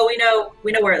 Well, we know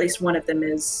where at least one of them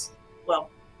is. Well,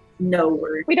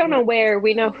 we don't know where.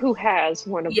 We know who has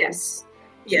one of them.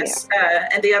 Yes.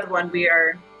 And the other one we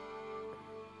are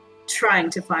trying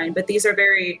to find, but these are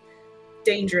very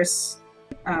dangerous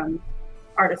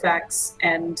artifacts,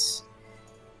 and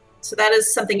so that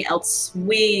is something else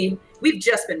we've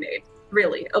just been made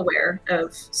really aware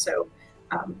of. So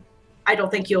I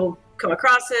don't think you'll come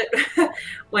across it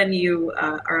when you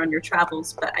are on your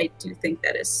travels, but I do think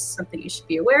that is something you should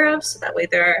be aware of, so that way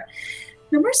there are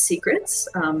no more secrets.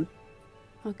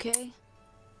 Okay.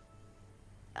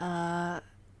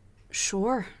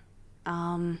 Sure.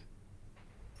 I'll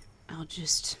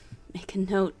just make a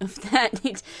note of that.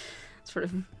 He sort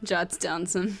of jots down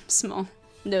some small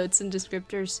notes and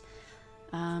descriptors.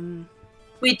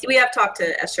 We have talked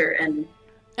to Escher and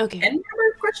okay. And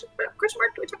remember, question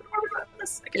mark? Do we talk more about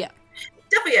this? Okay. Yeah.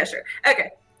 Definitely Escher.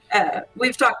 Okay.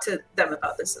 We've talked to them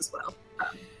about this as well.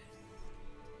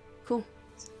 Cool.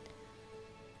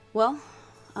 Well,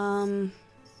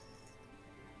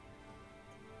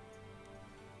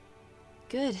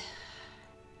 good.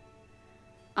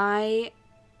 I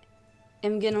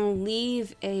am gonna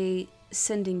leave a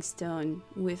sending stone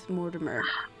with Mortimer.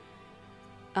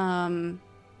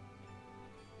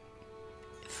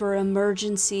 For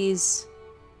emergencies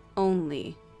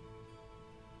only.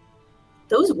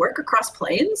 Those work across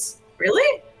planes?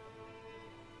 Really?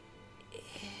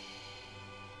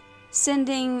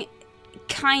 Sending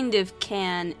kind of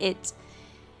can. It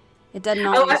doesn't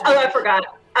always work. I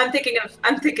forgot. I'm thinking of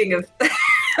something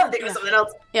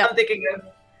else. Yeah. I'm thinking of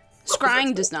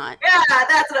scrying does not. Yeah,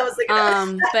 that's what I was thinking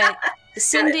of. But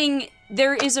sending,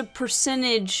 there is a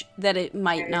percentage that it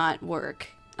might not work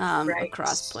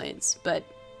across planes, but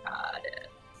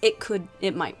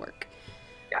it might work.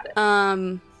 Got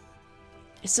it.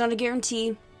 It's not a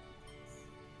guarantee,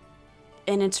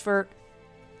 and it's for,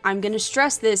 I'm gonna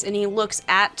stress this, and he looks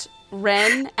at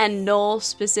Ren and Noel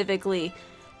specifically,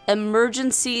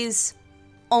 emergencies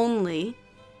only.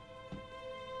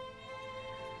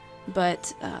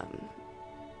 But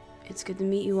it's good to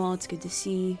meet you all. It's good to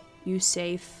see you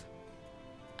safe.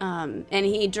 And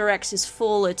he directs his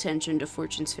full attention to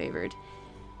Fortune's Favored.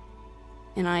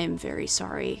 And I am very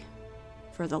sorry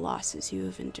for the losses you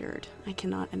have endured. I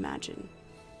cannot imagine.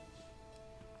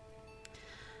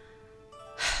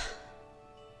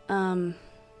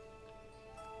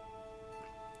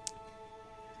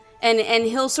 And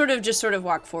he'll sort of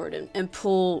walk forward and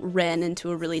pull Ren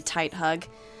into a really tight hug.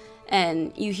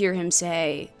 And you hear him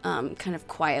say, kind of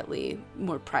quietly,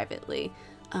 more privately,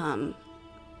 I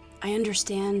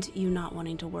understand you not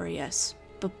wanting to worry us,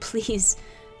 but please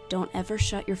don't ever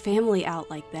shut your family out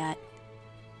like that.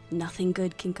 Nothing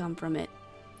good can come from it.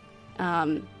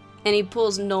 And he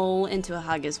pulls Noel into a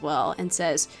hug as well and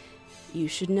says, you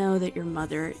should know that your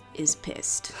mother is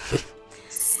pissed.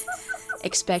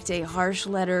 Expect a harsh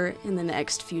letter in the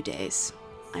next few days.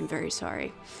 I'm very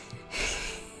sorry.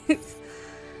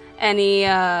 And he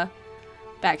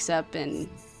backs up and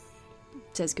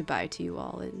says goodbye to you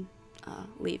all and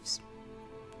leaves.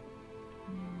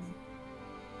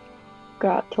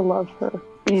 Got to love her.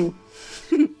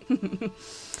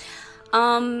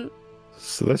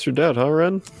 So that's your dad, huh,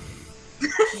 Ren?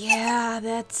 Yeah,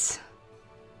 that's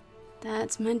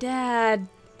my dad.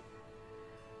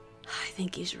 I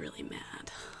think he's really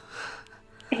mad.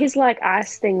 His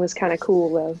ice thing was kind of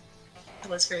cool though.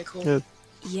 That was very cool.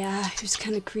 Yeah, it was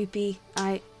kind of creepy.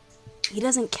 He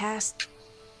doesn't cast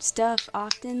stuff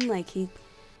often. He's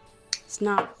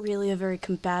not really a very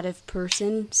combative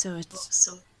person, so it's...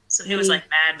 So he was mad.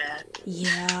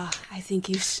 Yeah, I think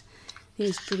he was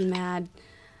pretty mad.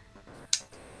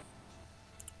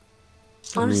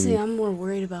 Honestly, I'm more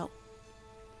worried about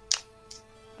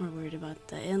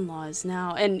the in-laws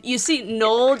now. And you see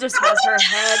Noel just has her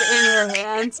head in her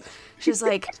hands. She's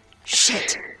like,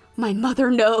 shit, my mother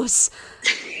knows.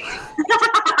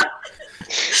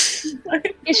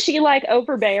 Is she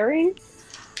overbearing?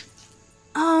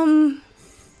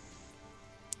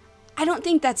 I don't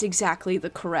think that's exactly the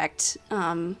correct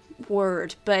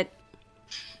word, but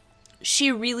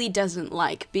she really doesn't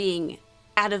like being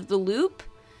out of the loop.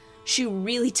 She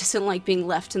really doesn't like being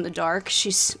left in the dark.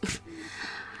 She's...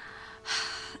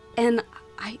 and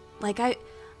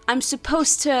I'm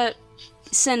supposed to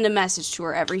send a message to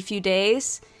her every few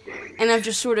days, and I've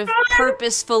just sort of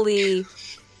purposefully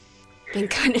been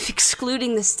kind of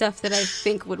excluding the stuff that I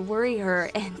think would worry her,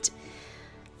 and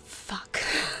fuck.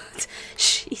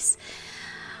 Jeez.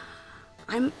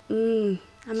 I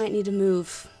might need to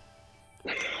move.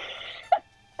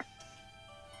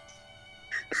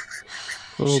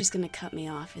 She's gonna cut me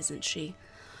off, isn't she?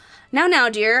 Now,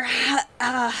 dear.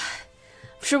 I'm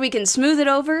sure we can smooth it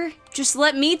over. Just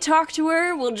let me talk to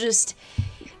her.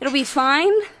 It'll be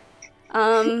fine.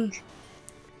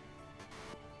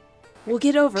 We'll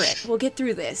get over it. We'll get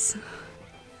through this.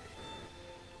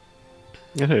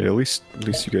 Yeah, hey, at least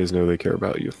you guys know they care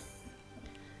about you.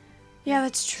 Yeah,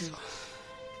 that's true.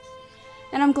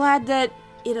 And I'm glad that,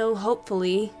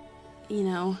 hopefully,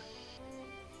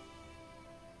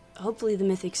 hopefully the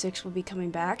Mythic Six will be coming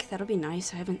back. That'll be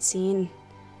nice. I haven't seen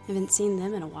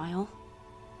them in a while.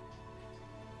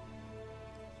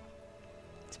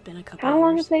 It's been a couple How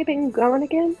long years. have they been gone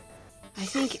again? I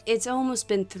think it's almost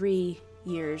been 3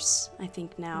 years, I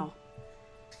think, now.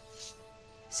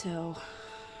 So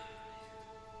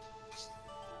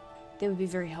they would be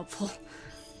very helpful.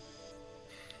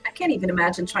 I can't even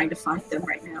imagine trying to find them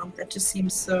right now. That just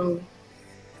seems so...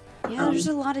 Yeah, there's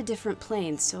a lot of different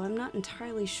planes, so I'm not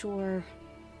entirely sure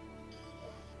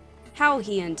how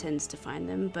he intends to find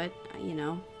them, but,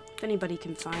 if anybody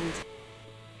can find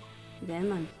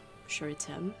them, I'm sure it's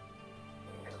him.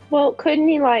 Well, couldn't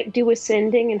he, do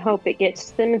ascending and hope it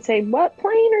gets to them and say, "What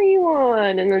plane are you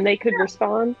on?" And then they could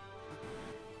respond?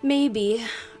 Maybe.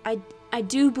 I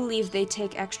do believe they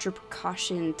take extra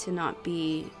precaution to not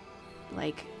be,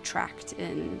 tracked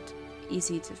and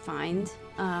easy to find.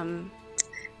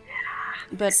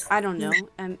 But I don't know.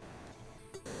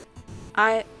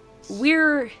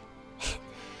 We're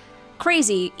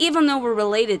crazy. Even though we're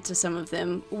related to some of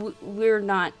them, we're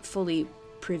not fully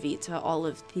privy to all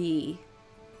of the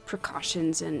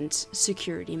precautions and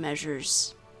security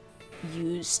measures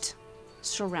used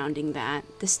surrounding that.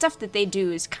 The stuff that they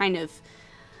do is kind of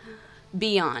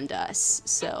beyond us,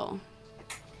 so...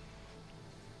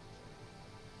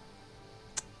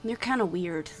 They're kind of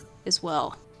weird as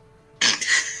well.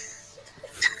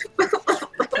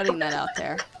 Putting that out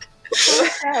there.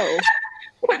 Oh,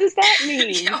 what does that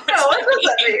mean? No, what does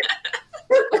that mean?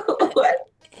 What?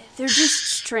 They're just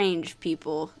strange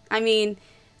people. I mean,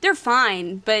 they're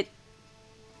fine, but...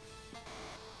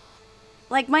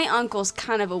 my uncle's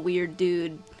kind of a weird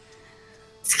dude.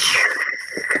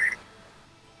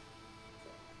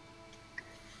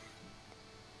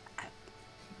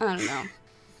 I don't know.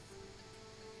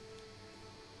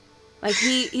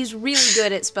 He's really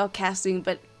good at spellcasting,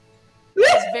 but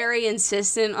he's very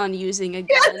insistent on using a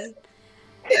gun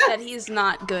that he's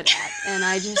not good at. And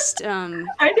I just, I knew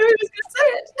he was gonna say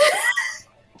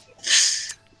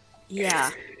it. Yeah.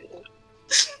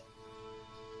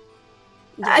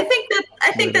 I think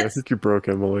I think you broke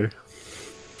Emily.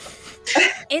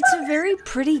 It's a very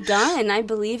pretty gun. I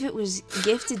believe it was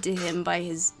gifted to him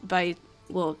by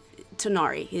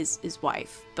Tonari, his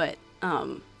wife. But,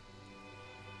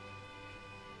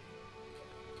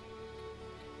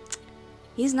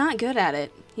 he's not good at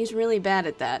it. He's really bad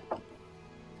at that.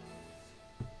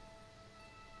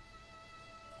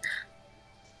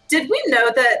 Did we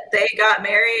know that they got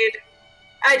married?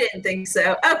 I didn't think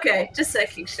so. Okay, just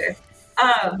making sure.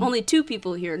 Only 2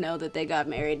 people here know that they got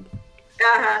married.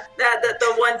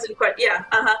 The ones in question. Yeah.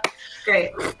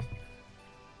 Great.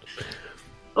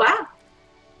 Wow.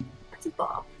 That's a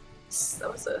bomb.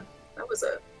 That was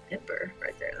a ember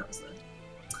right there. That was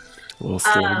a little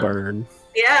slow burn.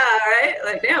 Yeah.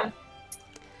 Right. Damn.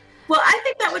 Well, I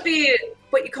think that would be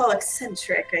what you call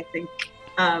eccentric. I think.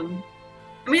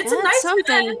 It's a nice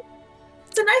gun.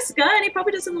 It's a nice gun. He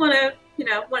probably doesn't want to,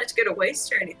 want it to go to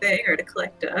waste or anything, or to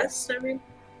collect dust. I mean,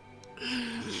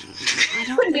 I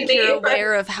don't think you're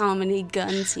aware of how many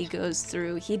guns he goes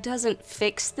through. He doesn't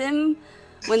fix them.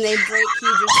 When they break, he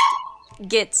just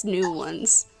gets new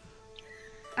ones.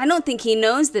 I don't think he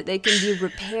knows that they can be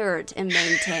repaired and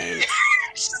maintained.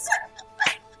 Just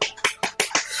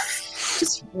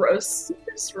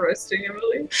roasting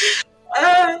Emily.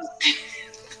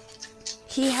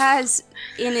 He has,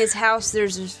 in his house,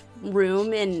 there's this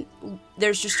room, and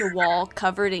there's just a wall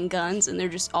covered in guns, and they're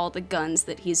just all the guns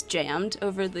that he's jammed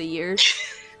over the years.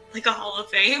 Like a Hall of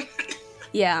Fame?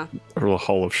 Yeah. Or a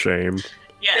Hall of Shame.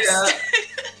 Yes.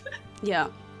 Yeah.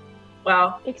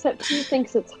 Wow. Except he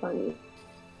thinks it's funny.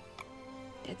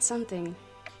 It's something.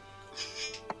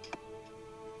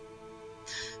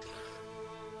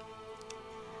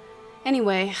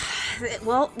 Anyway,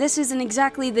 well, this isn't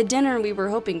exactly the dinner we were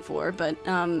hoping for, but,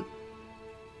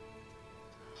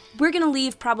 we're gonna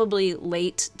leave probably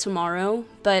late tomorrow,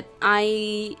 but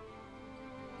I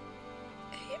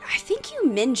think you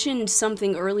mentioned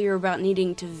something earlier about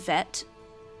needing to vet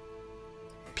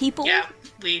people? Yeah,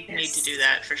 we need to do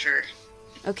that for sure.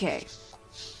 Okay.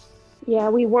 Yeah,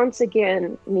 we once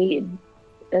again need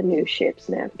a new ship's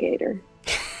navigator.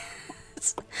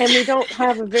 And we don't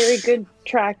have a very good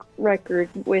track record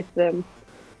with them.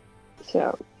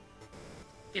 So.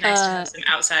 Be nice to have some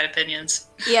outside opinions.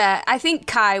 Yeah, I think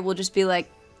Kai will just be like,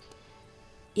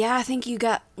 yeah, I think you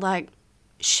got, like,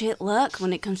 shit luck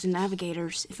when it comes to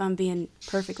navigators, if I'm being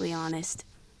perfectly honest.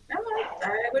 I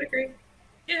would agree.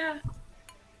 Yeah.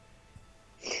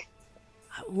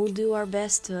 We'll do our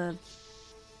best to,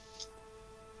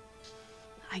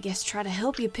 I guess, try to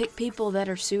help you pick people that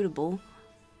are suitable.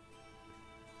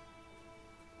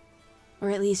 Or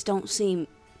at least don't seem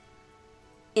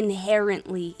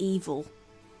inherently evil.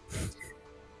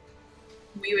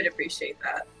 We would appreciate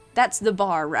that. That's the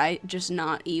bar, right? Just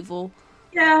not evil.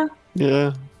 Yeah.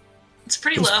 Yeah. It's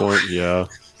pretty At this low. point, yeah.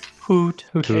 Hoot,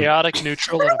 hoot, hoot. Chaotic,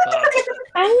 neutral, and above.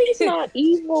 Allie's not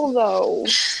evil, though.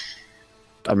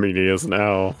 I mean, he is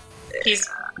now. He's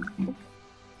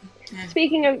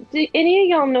Speaking of, do any of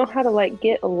y'all know how to, like,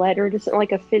 get a letter to,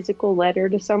 like, a physical letter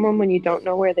to someone when you don't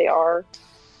know where they are?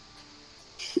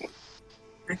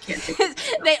 I can't think of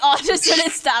it. They all just sort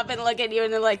of stop and look at you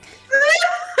and they're like,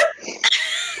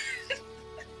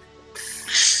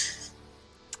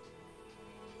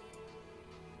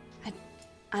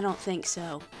 I don't think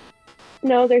so.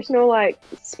 No, there's no, like,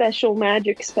 special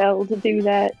magic spell to do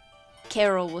that.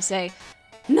 Carol will say,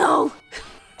 no!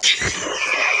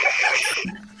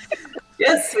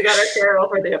 Yes, we got our Carol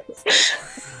for the episode.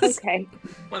 Okay.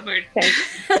 one word. Thanks.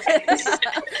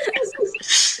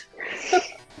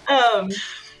 I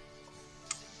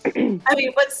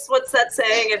mean, what's that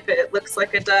saying? If it looks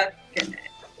like a duck and it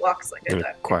walks like a And it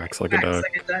duck, quacks like a quacks duck.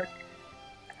 like a duck.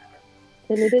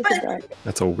 Then it is a duck.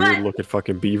 That's a weird looking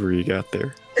fucking beaver you got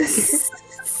there.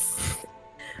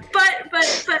 but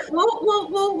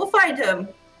we'll find him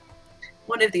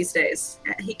one of these days.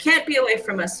 He can't be away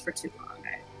from us for too long,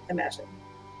 I imagine.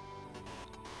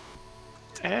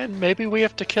 And maybe we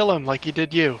have to kill him like he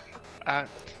did you. And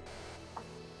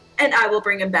I will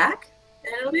bring him back,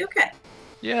 and it'll be okay.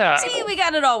 Yeah. See, we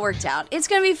got it all worked out. It's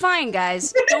gonna be fine,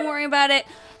 guys. Don't worry about it.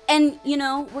 And, you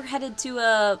know, we're headed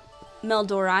to,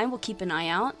 Meldorai. We'll keep an eye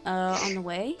out, on the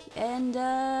way. And,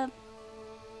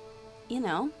 you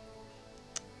know,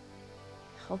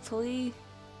 hopefully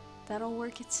that'll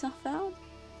work itself out.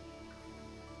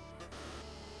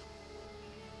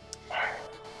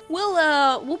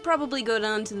 We'll probably go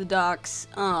down to the docks,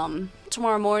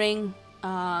 tomorrow morning,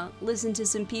 listen to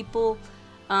some people,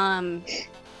 or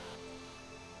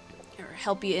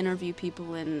help you interview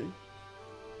people and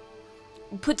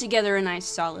put together a nice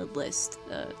solid list,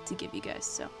 to give you guys,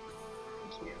 so.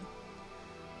 Thank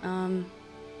you.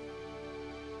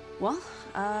 Well,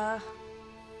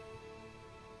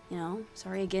 you know,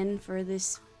 sorry again for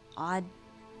this odd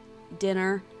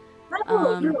dinner.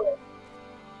 No.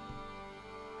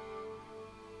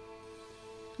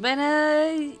 But,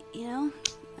 you know,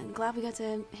 I'm glad we got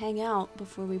to hang out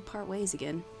before we part ways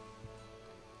again.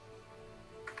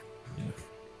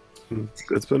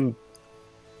 It's been,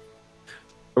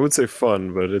 I would say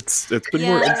fun, but it's been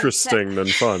more Yeah, interesting than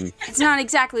fun. It's not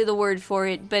exactly the word for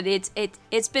it, but it's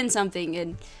been something,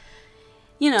 and,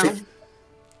 you know,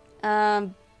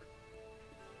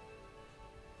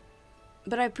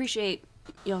 but I appreciate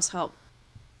y'all's help.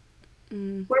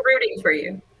 We're rooting for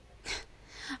you.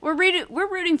 We're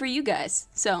rooting for you guys,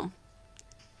 so.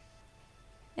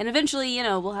 And eventually, you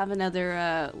know, we'll have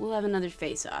another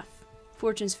face-off.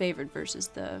 Fortune's Favored versus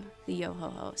the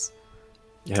Yo-Ho-Hos.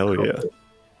 Hell yeah.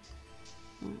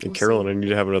 And Carol and I need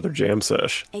to have another jam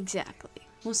sesh. Exactly.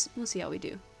 We'll see how we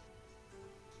do.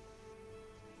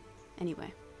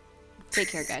 Anyway, take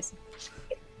care, guys.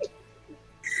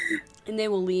 And they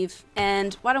will leave.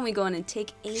 And why don't we go in and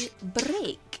take a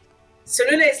break?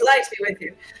 Sunune's light be with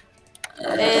you.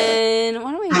 And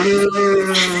why don't we go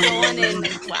in and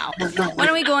why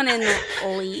don't we go in and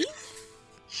leave?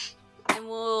 And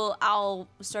I'll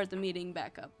start the meeting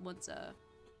back up once I'm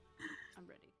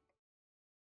ready.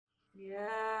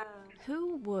 Yeah.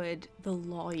 Who would the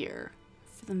lawyer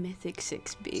for the Mythic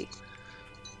 6 be?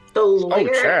 The lawyer.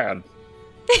 Oh, Chad.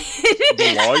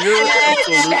 The lawyer?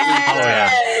 Absolutely. Oh, yeah.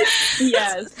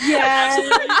 Yes. Yes.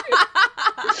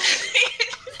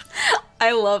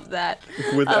 I love that.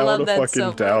 Without love a that fucking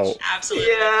so doubt. much.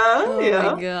 Absolutely. Yeah. Oh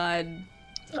yeah. my god.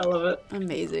 I love it.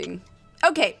 Amazing.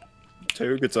 Okay.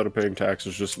 Teo gets out of paying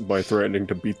taxes just by threatening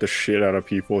to beat the shit out of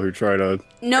people who try to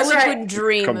No one right. would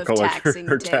dream come of collect taxing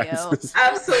her Teo. taxes.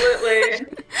 Absolutely.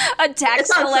 A tax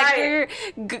It's on collector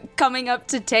coming up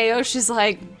to Teo, she's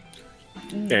like,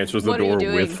 Answers the What are you door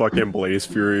doing? with fucking Blaze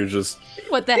Fury, just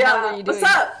what the hell are you doing?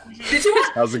 What's up? Did you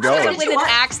want? how's it With going? an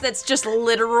axe that's just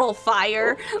literal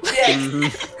fire. Yeah.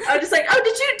 I was just like, oh,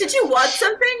 did you want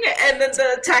something? And then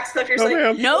the tax collector's Oh, like,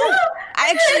 ma'am. No,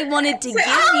 I actually wanted to It's like,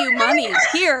 give oh, you money.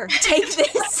 Here, take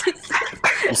this.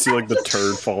 You see like the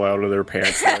turd fall out of their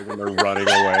pants leg and they're running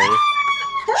away.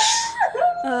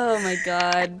 Oh my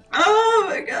god. oh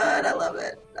my god, I love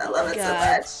it. I love it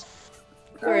God. so much.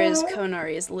 Whereas Oh.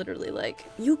 Konari is literally like,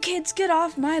 you kids get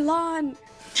off my lawn.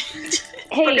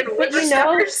 Hey, Fucking but you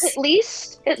know,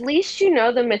 whippersnappers. at least you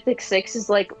know the Mythic Six is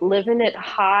like living it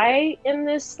high in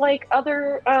this like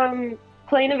other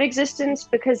plane of existence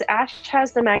because Ash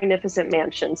has the Magnificent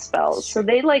Mansion spells, so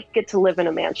they like get to live in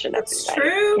a mansion every That's night.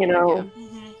 true. You know,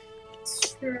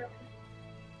 It's true.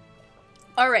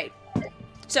 All right.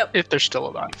 So, If they're still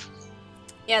alive.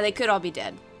 yeah, they could all be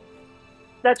dead.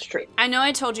 that's true. I know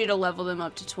I told you to level them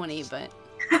up to 20, but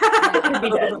Could be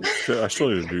dead. Shit, I still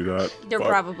need to do that. they're but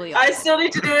probably all I dead. still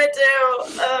need to do it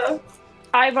too.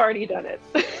 I've already done it.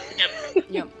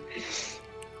 Yep.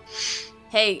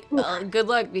 Hey, good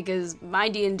luck because my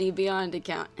D&D Beyond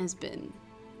account has been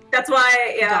That's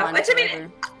why, yeah. gone Which I mean,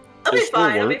 forever. I'll be It still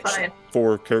fine. I'll be works fine.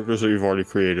 for characters that you've already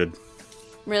created.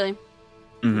 Really?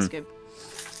 Mhm. That's good.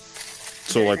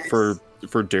 So like for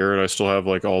Darren, I still have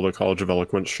like all the College of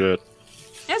Eloquence shit.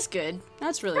 That's good.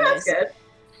 That's really That's nice. good.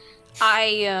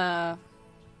 I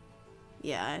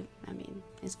mean,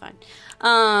 it's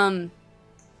fine.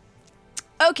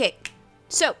 Okay,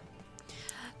 so,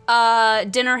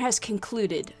 dinner has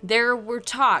concluded. There were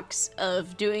talks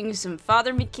of doing some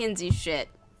Father McKenzie shit.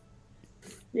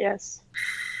 Yes.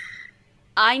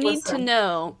 I need Listen. to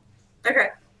know Okay.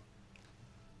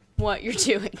 what you're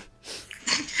doing.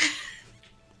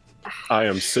 I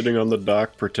am sitting on the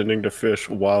dock pretending to fish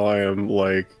while I am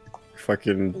like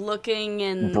fucking Looking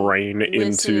and brain listening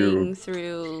into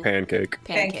through pancake.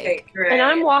 pancake. Right. And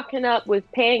I'm walking up with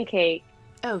Pancake.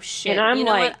 Oh shit! And I'm you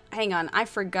know like- what? Hang on, I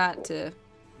forgot to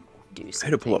do something. I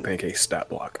had to pull up Pancake's stat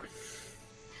block.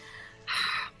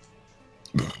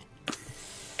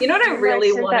 You know what I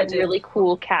really sent want that to do? really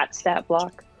cool cat stat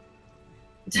block.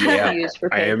 Yeah, to use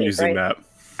for I am Pancake, using right?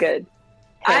 that. Good.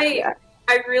 Heck yeah.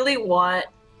 I really want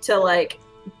to like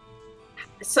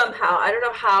somehow, I don't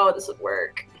know how this would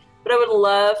work, but I would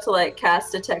love to like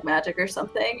cast Detect Magic or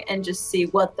something and just see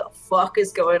what the fuck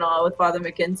is going on with Father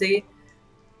McKenzie.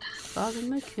 Father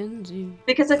McKenzie.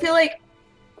 Because I feel like,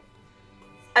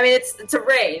 I mean, it's a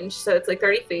range, so it's like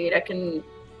 30 feet. I can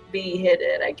be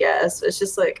hidden, I guess. It's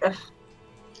just like,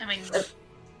 I mean,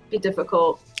 be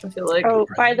difficult. I feel like. Oh,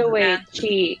 by the way, Yeah.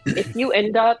 Chi, if you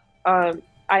end up,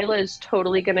 Isla is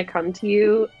totally gonna come to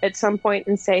you at some point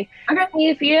and say, Okay. "Hey,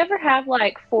 if you ever have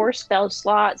like 4 spell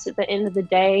slots at the end of the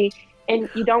day and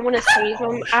you don't want to save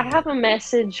them, I have a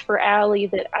message for Allie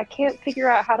that I can't figure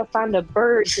out how to find a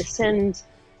bird to send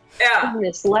Yeah. in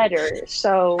this letter."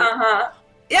 So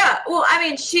Yeah. Well, I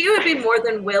mean, she would be more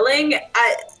than willing.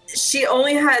 She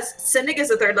only has Sending is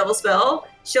a 3rd level spell.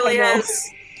 She only I know. has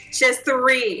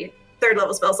 3 3rd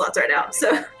level spell slots right now. So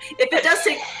if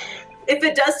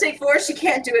it does take 4, she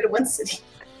can't do it in one city.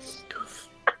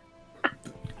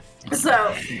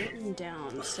 So Written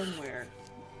down somewhere.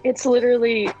 it's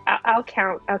literally, I'll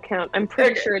count. I'm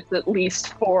pretty Okay. sure it's at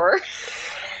least 4.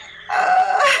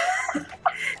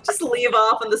 just leave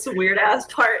off on this weird ass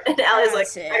part, and Allie's like,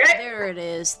 That's it. okay. There it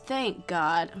is. Thank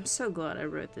God. I'm so glad I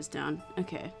wrote this down.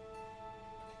 Okay.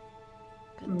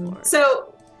 Good lord.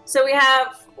 So we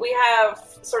have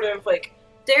sort of like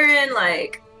Darren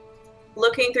like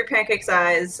looking through Pancake's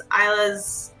eyes.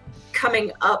 Isla's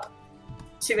coming up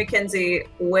to Mackenzie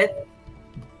with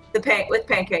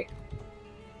Pancake,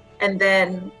 and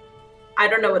then I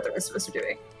don't know what the rest of us are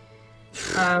doing.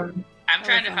 I'm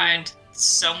trying to fine. find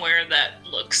somewhere that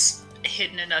looks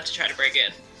hidden enough to try to break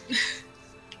in.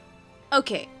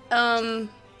 Okay. Hang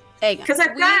on. 'Cause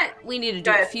I've got- We need to Go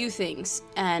do a ahead. few things,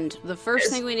 and the first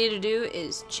Yes. thing we need to do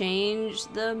is change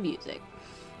the music.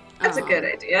 That's a good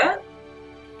idea.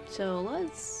 So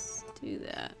let's do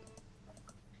that.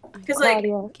 Because like,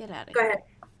 Claudia, Get out of go here. ahead.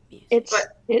 Music.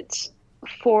 it's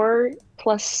 4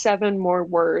 plus 7 more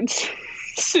words,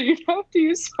 so you have to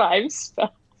use 5 spells.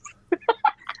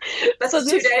 That's So 2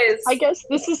 this- days. I guess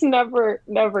this is never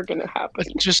gonna happen. But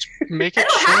just make it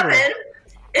It'll shorter. happen.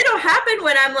 It'll happen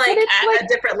when I'm like But it's at like- a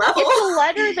different level. It's a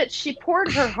letter that she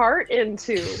poured her heart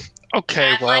into.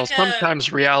 Okay, Add well, like a-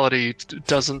 sometimes reality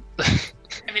doesn't.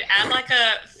 I mean, add like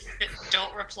a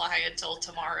don't reply until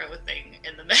tomorrow thing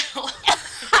in the middle.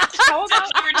 How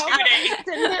about over 2 days?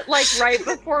 send it like right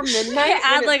before midnight?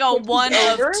 Add like a 1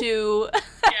 over? of 2.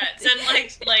 Yeah, send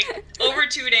like over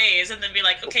 2 days, and then be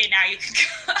like, okay, now you can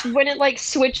go. When it like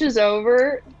switches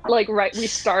over, like right, we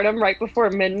start them right before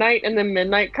midnight, and then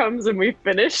midnight comes and we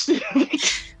finish.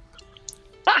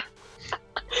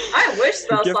 I wish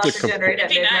spell You have slots to are generated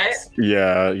at It'd be midnight. nice.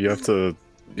 Yeah, you have to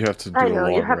do I a know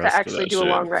long you have to rest for actually that do a shit.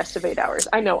 long rest of 8 hours.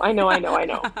 I know.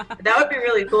 That would be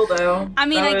really cool, though. I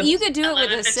mean, That like, would- you could do it with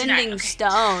 11:59, ascending okay.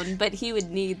 stone, but he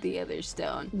would need the other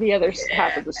stone The other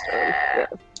half of the stone. Yeah,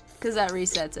 because that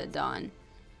resets at dawn.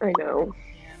 I know.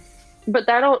 Yeah. But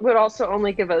that would also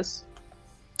only give us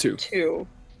 2. 2.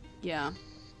 Yeah.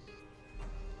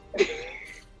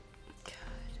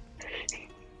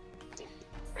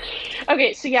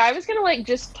 Okay, so yeah, I was gonna like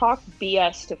just talk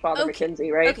BS to Father Okay,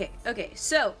 Mackenzie, right? Okay.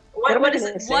 So, What is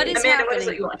gonna it? say? What is Amanda, what is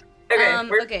happening? it you want? Okay,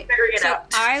 we're okay. figuring it So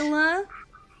out. Isla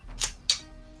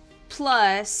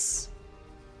plus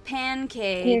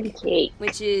Pancake, Pancake.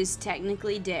 which is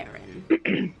technically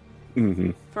Darren,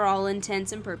 Mm-hmm. for all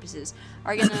intents and purposes,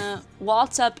 are gonna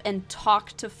waltz up and talk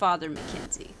to Father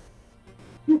Mackenzie.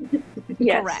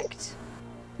 Yes. Correct.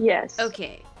 Yes.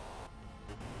 Okay.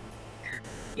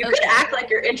 You could act like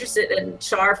you're interested in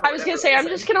Char. For I was gonna whatever say I'm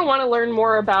reason. just gonna want to learn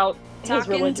more about his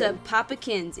Talking religion. to Papa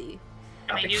Kinsey.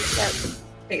 I mean, you.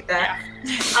 hate that.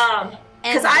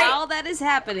 And 'Cause I- while that is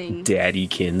happening, Daddy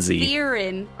Kinsey.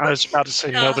 Theron, I was about to say,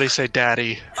 nobody say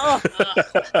daddy. I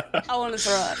want to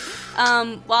throw up.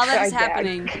 While that is Try Dad.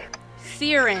 happening,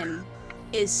 Theron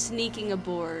is sneaking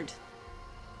aboard.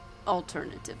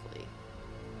 Alternatively,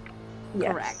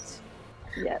 Yes. correct.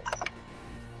 Yes.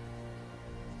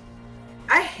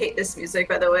 I hate this music,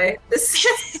 by the way. This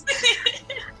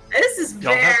is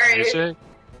Y'all have very. music?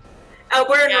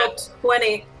 We're in Yeah. roll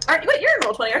 20. Wait, you're in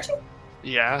roll 20, aren't you?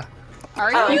 Yeah. Are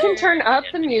Oh, you? You can turn up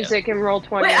the music in roll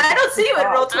 20. Wait, I don't see you in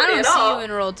roll I 20 don't at see all. you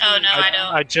in roll Oh 20. no, I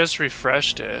don't. I just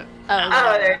refreshed it. Oh,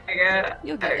 Oh, there you go.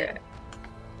 You'll get Okay. it.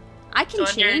 I can So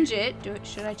under- change it.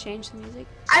 Should I change the music?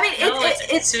 I mean, No, it's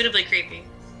it's suitably creepy.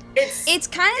 It's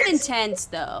kind of It's- intense,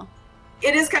 though.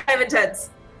 it is kind of intense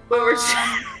when we're.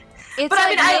 It's But I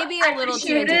like mean, I- maybe I a little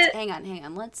too appreciate intense. it. Hang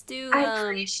on. Let's do. I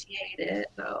appreciate it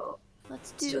though.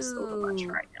 Let's It's just a little much do.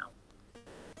 right now.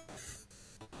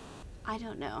 I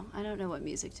don't know. I don't know what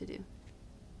music to do.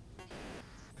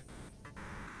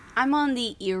 I'm on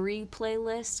the eerie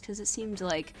playlist because it seemed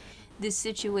like this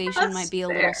situation That's might be a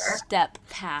fair. little step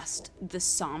past the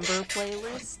somber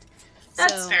playlist.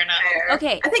 That's So, Fair enough. fair.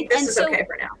 Okay, I think this and is so- okay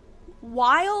for now.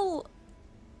 while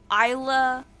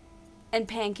Isla and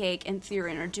Pancake and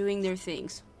Theron are doing their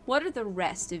things, what are the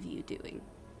rest of you doing?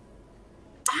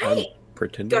 I'm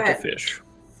pretending Go to ahead. fish.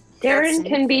 Darren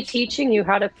can be teaching you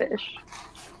how to fish.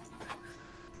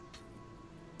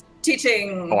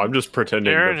 Teaching. Oh, I'm just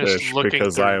pretending Darren to is fish looking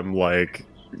because through. I am like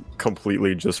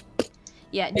completely just.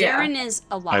 Yeah, Yeah. Darren is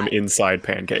alive. I'm inside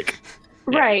Pancake.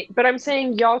 Yeah. Right, but I'm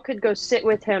saying y'all could go sit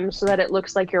with him so that it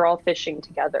looks like you're all fishing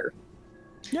together.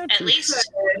 At least,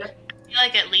 I feel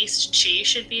like at least Chi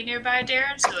should be nearby,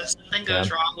 Darren. So if something goes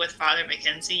wrong with Father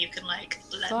Mackenzie, you can like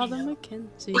let Father me know.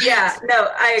 Mackenzie. Yeah, no,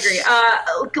 I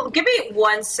agree. Give me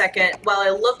 1 second while I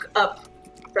look up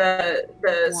the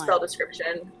One. spell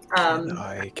description.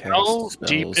 I cast How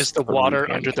deep spells is the from water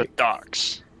under the Pancake.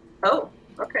 docks? Oh,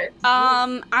 okay.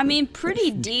 I mean,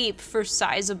 pretty deep for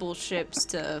sizable ships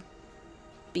to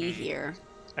be here.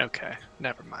 Okay,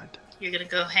 never mind. You're gonna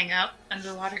go hang out under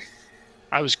the water.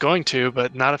 I was going to,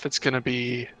 but not if it's going to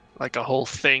be like a whole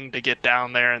thing to get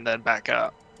down there and then back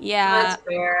up. Yeah, That's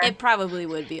fair. it probably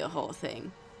would be a whole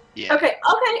thing. Yeah. Okay,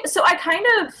 so I kind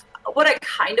of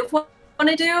want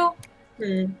to do.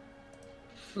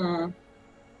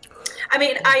 I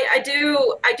mean, I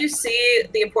do see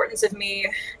the importance of me.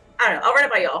 I don't know. I'll run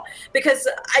it by y'all because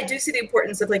I do see the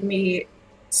importance of like me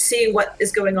seeing what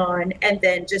is going on and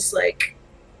then just like,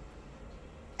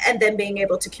 and then being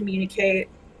able to communicate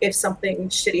if something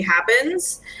shitty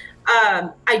happens.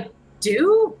 I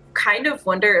do kind of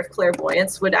wonder if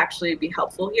clairvoyance would actually be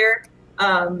helpful here.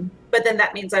 But then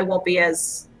that means I won't be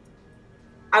as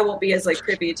like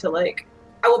privy to like,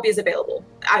 I won't be as available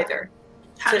either.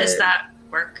 How does that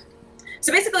work?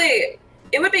 So basically,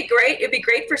 it would be great. It'd be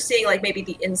great for seeing like maybe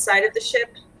the inside of the ship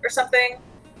or something.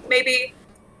 Maybe,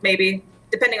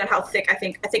 depending on how thick. I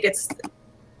think it's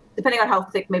depending on how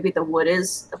thick maybe the wood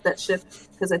is of that ship.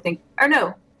 Because I think, or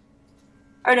no,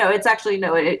 it's actually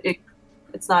no.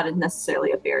 It's not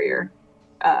necessarily a barrier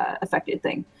affected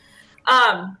thing.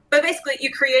 But basically,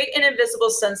 you create an invisible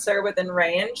sensor within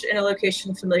range in a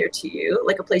location familiar to you,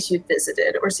 like a place you've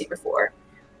visited or seen before.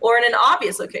 or in an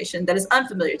obvious location that is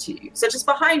unfamiliar to you, such as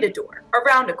behind a door,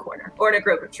 around a corner, or in a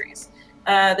grove of trees.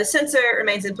 The sensor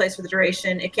remains in place for the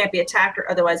duration. It can't be attacked or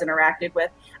otherwise interacted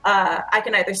with. I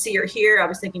can either see or hear. I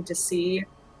was thinking to see,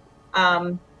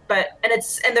 and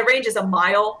the range is a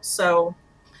mile, so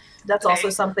that's also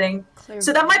something.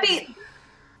 So that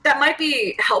might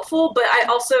be helpful, but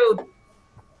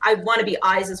I want to be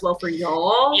eyes as well for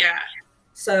y'all. Yeah.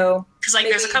 So because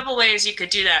there's a couple ways you could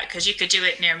do that, because you could do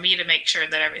it near me to make sure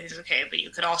that everything's okay, but you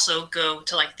could also go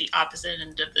to the opposite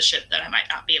end of the ship that I might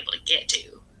not be able to get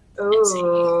to.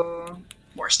 Oh,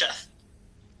 more stuff.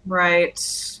 Right.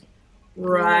 The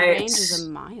range is a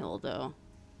mile, though.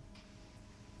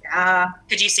 Yeah.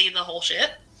 Could you see the whole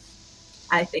ship?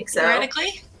 I think so.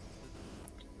 Theoretically?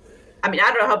 I mean, I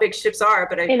don't know how big ships are,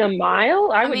 but in a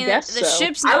mile, I would guess the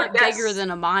ship's not bigger than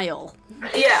a mile.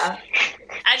 Yeah.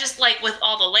 I just with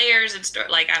all the layers and stuff.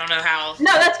 I don't know how.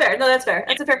 No, that's fair.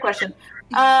 That's a fair question.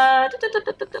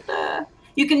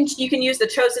 You can use the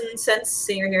chosen sense,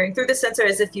 seeing or hearing through the sensor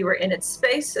as if you were in its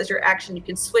space. As your action, you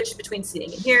can switch between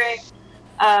seeing and hearing.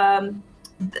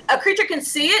 A creature can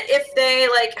see it if they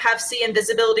have see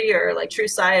invisibility or true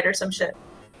sight or some shit.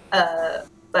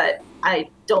 But I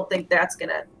don't think that's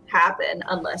gonna happen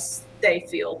unless they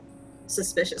feel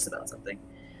suspicious about something.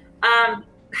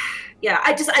 Yeah,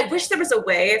 I wish there was a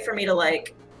way for me to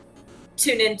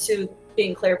tune into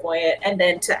being clairvoyant and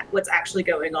then to what's actually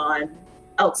going on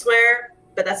elsewhere,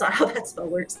 but that's not how that spell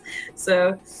works.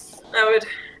 So that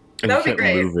would be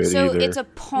great. So either. It's a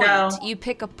point. No. You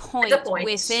pick a point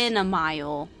within a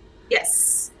mile.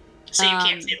 Yes. So you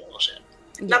can't see the whole ship.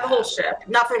 Not the whole ship.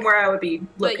 Not from where I would be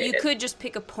located. But you could just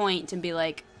pick a point and be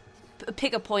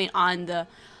pick a point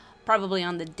probably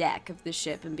on the deck of the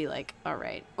ship and be all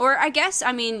right. Or I guess,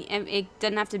 it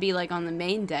doesn't have to be on the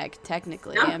main deck,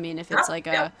 technically. No. If it's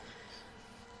a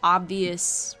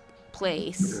obvious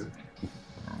place.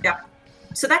 Yeah.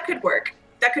 So that could work.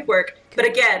 But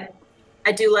again,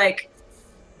 I do I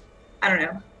don't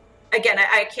know. Again,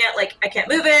 I can't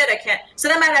move it. I can't. So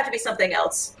that might have to be something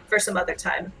else for some other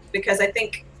time, because I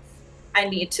think I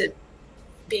need to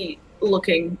be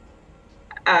looking.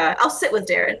 I'll sit with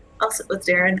Darren.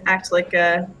 Act like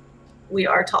we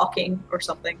are talking or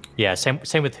something. Yeah,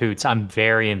 same with Hoots. I'm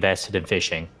very invested in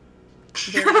fishing.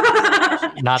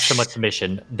 Not so much the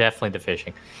mission, definitely the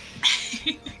fishing.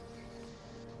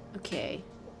 Okay.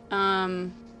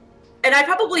 And I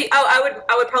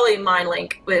would probably mind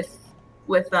link with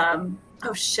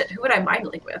oh shit, who would I mind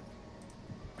link with?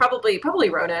 Probably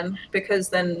Ronan, because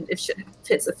then if shit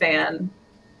hits the fan,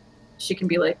 she can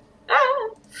be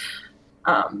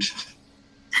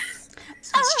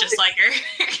It's just like her.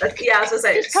 Yeah, I was gonna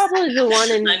say. She's probably the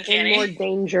one in Uncanny. more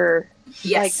danger.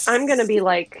 Yes. I'm gonna be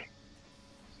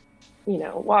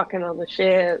walking on the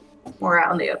ship. More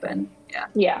out in the open. Yeah.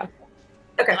 Yeah.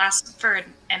 Okay. Lasts for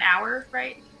an hour,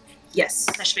 right? Yes.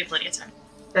 That should be plenty of time.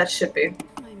 That should be.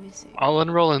 What am I missing? I'll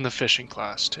enroll in the fishing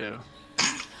class too.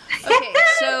 Okay,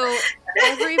 so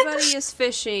everybody is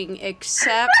fishing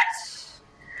except.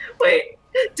 Wait.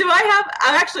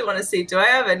 I actually want to see. Do I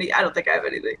have any? I don't think I have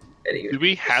anything. Do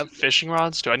we have fishing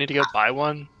rods? Do I need to go buy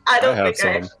one? I don't have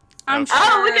think some. I'm sure.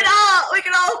 Oh, we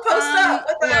can all post up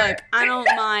with our. Look, I don't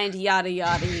mind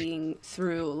yada-yadaing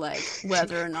through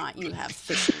whether or not you have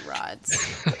fishing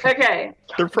rods. Okay.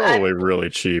 They're probably really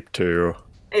cheap too.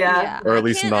 Yeah. Or at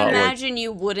least I not can't imagine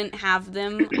you wouldn't have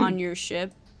them on your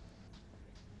ship.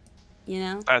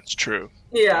 That's true.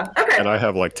 Yeah. Okay. And I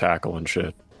have tackle and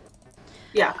shit.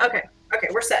 Yeah. Okay. Okay.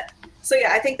 We're set. So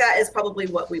yeah, I think that is probably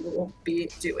what we will be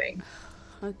doing.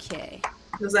 Okay.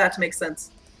 Does that make sense?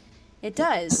 It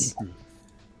does.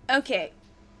 Okay.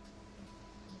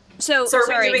 So So are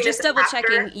we sorry, doing just this double after?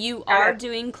 checking. You are Okay.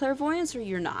 doing clairvoyance or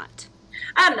you're not?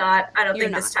 I'm not. I don't You're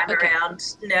think this not. time Okay.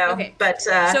 around. No. Okay. But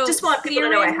So just want people to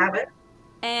know I Theron- have it.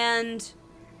 And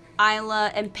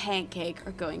Isla and Pancake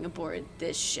are going aboard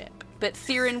this ship. But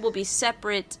Theron will be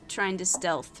separate, trying to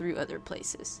stealth through other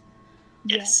places.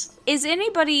 Yes. Is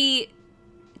anybody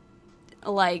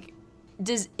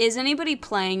is anybody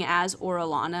playing as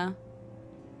Orlana?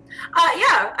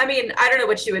 Yeah. I mean, I don't know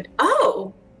what you would.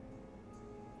 Oh.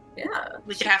 Yeah.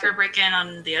 We could have her break in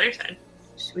on the other side.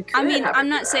 We could I mean, have her I'm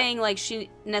do not that. saying she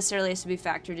necessarily has to be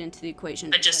factored into the equation.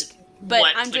 But just but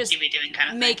what I'm would just you be doing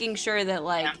kind of making sure that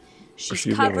Yeah. she's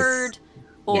she's covered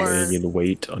or Laying in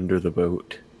wait under the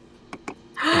boat in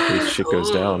case shit goes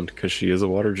Ooh. down, because she is a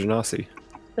water genasi.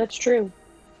 That's true.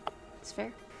 it's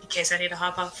fair. in case I need to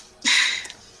hop off.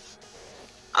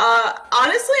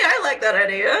 Honestly, I like that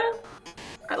idea.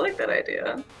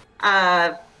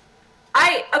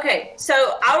 Okay, so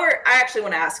I actually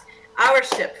want to ask our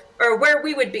ship, or where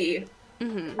we would be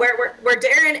where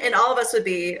Darren and all of us would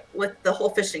be with the whole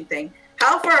fishing thing.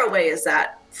 How far away is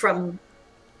that from?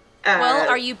 Well,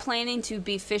 are you planning to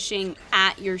be fishing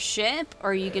at your ship,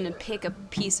 or are you going to pick a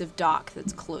piece of dock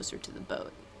that's closer to the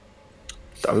boat?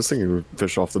 I was thinking we'd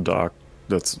fish off the dock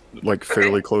that's like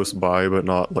fairly close by, but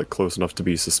not like close enough to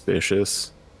be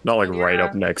suspicious. Not like right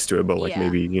up next to it, but like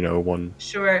maybe, one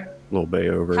little bay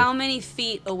over. How many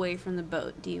feet away from the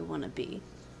boat do you want to be?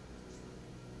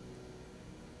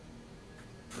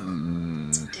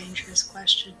 It's a dangerous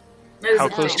question. How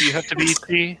close do you have to be,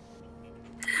 T?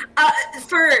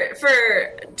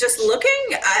 For just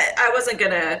looking, I wasn't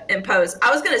gonna impose. I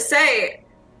was gonna say,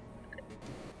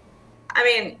 I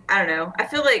mean, I don't know. I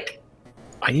feel like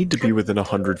I need to be within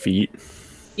 100 feet.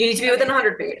 You need to be within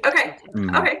 100 feet. Okay.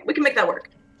 Okay, we can make that work.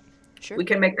 Sure. We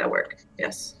can make that work.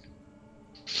 Yes.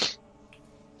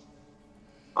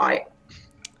 Alright.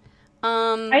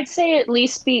 I'd say at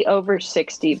least be over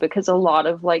 60 because a lot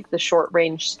of like the short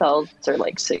range spells are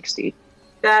like 60.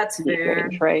 That's fair.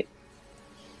 Range, right?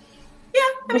 Yeah.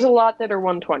 There's a lot that are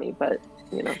 120, but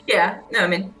Yeah. No, I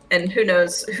mean, and who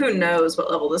knows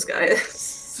what level this guy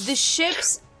is. The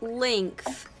ship's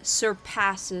length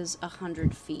surpasses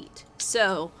 100 feet.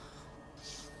 So,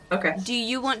 okay. Do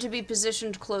you want to be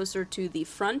positioned closer to the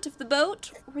front of the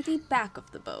boat or the back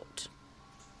of the boat?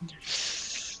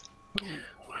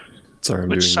 Sorry,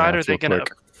 Which side are they going to?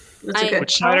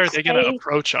 Which side are they going to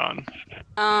approach on?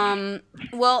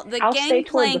 Well, the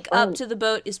gangplank up to the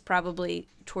boat is probably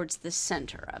towards the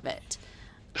center of it.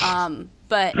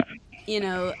 But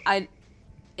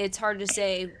it's hard to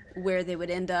say where they would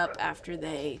end up after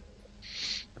they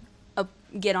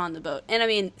get on the boat. And I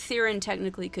mean, Theron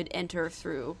technically could enter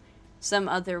through some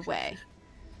other way.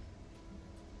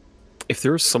 If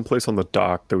there was someplace on the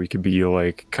dock that we could be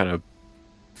like kind of,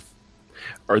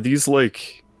 are these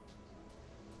like,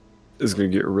 this is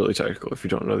going to get really technical. If you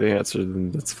don't know the answer,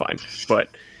 then that's fine. But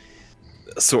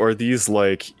so are these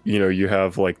like, you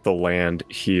have like the land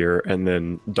here and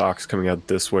then docks coming out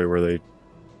this way where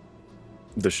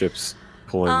the ship's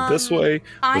pulling this way?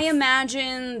 I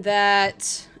imagine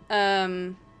that,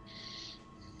 or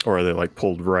are they like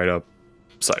pulled right up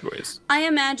sideways? I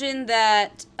imagine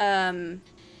that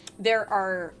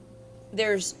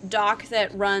there's dock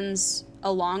that runs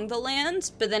along the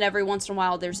land, but then every once in a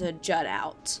while there's a jut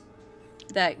out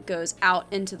that goes out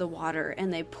into the water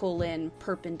and they pull in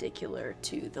perpendicular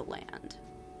to the land.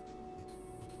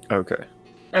 Okay.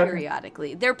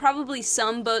 Periodically. There are probably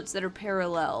some boats that are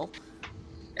parallel.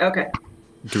 Okay.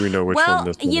 Do we know which one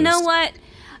this one is? You know what?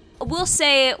 We'll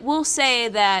say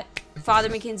that Father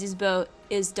Mackenzie's boat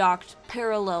is docked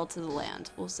parallel to the land.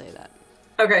 We'll say that.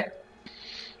 Okay.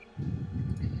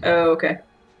 Oh, okay.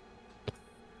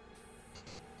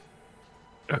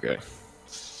 Okay.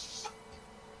 Is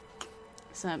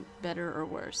that better or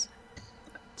worse?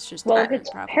 It's just if it's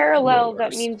parallel,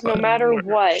 that means no matter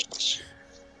what,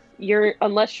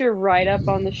 unless you're right up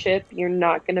on the ship, you're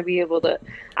not going to be able to.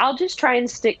 I'll just try and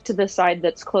stick to the side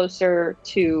that's closer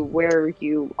to where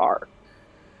you are.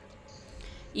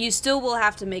 You still will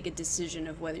have to make a decision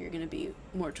of whether you're going to be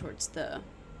more towards the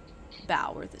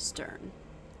bow or the stern.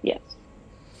 Yes.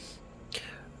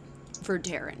 For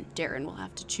Darren. Darren will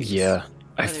have to choose. Yeah.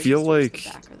 I feel like the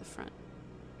back or the front.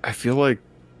 I feel like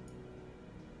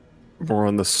more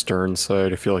on the stern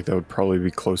side. I feel like that would probably be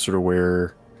closer to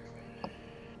where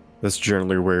that's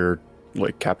generally where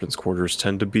like captain's quarters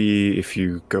tend to be. If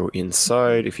you go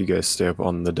inside, if you guys stay up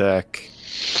on the deck,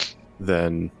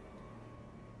 then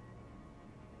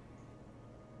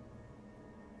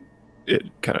it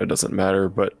kind of doesn't matter.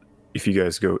 But if you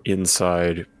guys go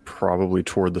inside, probably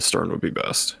toward the stern would be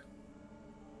best.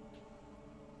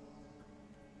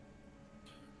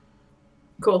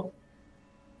 Cool.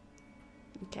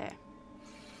 Okay.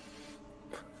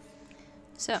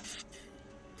 So.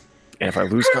 And if I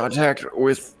lose contact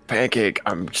with Pancake,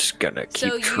 I'm just gonna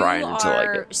keep trying until I get.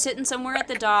 So you are sitting somewhere at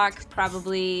the dock,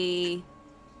 probably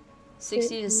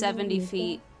 60 to 70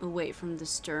 feet away from the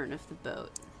stern of the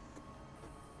boat.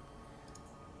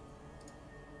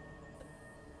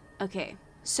 Okay,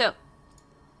 so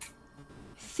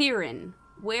Theron,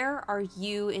 where are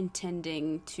you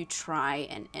intending to try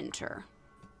and enter?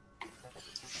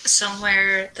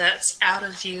 Somewhere that's out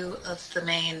of view of the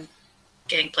main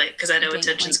gangplank, because I know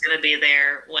attention's going to be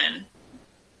there when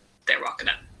they're walking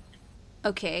up.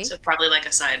 Okay. So probably like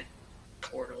a side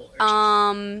portal.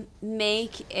 Or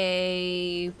make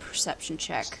a perception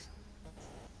check.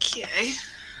 Okay.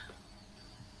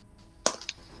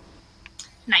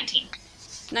 19.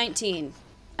 19.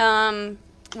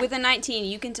 With a 19,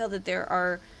 you can tell that there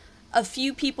are a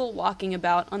few people walking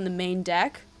about on the main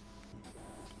deck.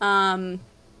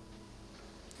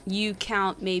 you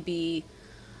count maybe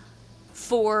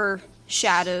 4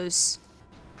 shadows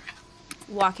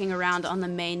walking around on the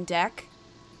main deck.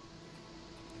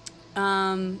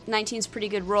 19's pretty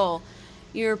good roll.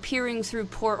 You're peering through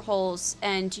portholes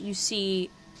and you see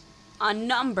a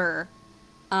number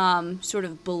sort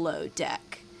of below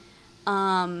deck.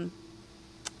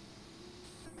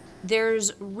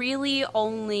 There's really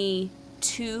only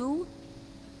 2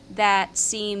 that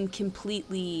seem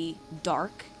completely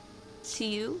dark to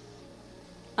you.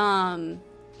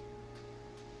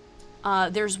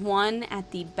 There's one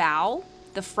at the bow,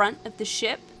 the front of the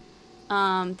ship,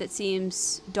 that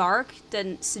seems dark,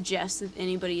 doesn't suggest that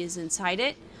anybody is inside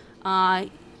it.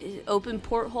 Open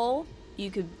porthole, you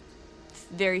could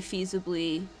very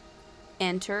feasibly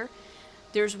enter.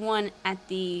 There's one at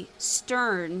the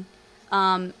stern.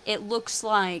 It looks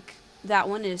like that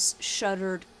one is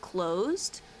shuttered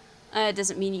closed. It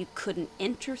doesn't mean you couldn't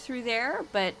enter through there,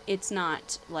 but it's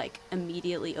not like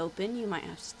immediately open. You might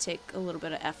have to take a little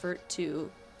bit of effort to,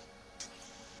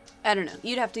 I don't know,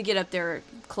 you'd have to get up there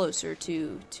closer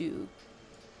to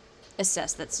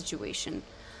assess that situation.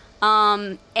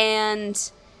 On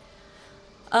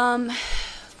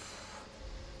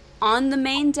the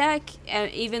main deck,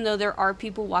 even though there are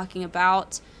people walking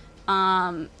about,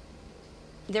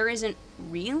 there isn't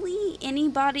really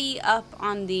anybody up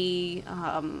on the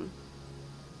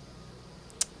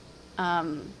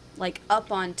like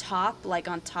up on top, like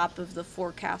on top of the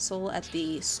forecastle at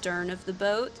the stern of the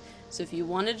boat. So if you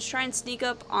wanted to try and sneak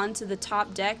up onto the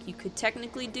top deck, you could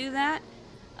technically do that.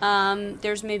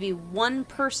 There's maybe 1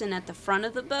 person at the front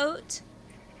of the boat.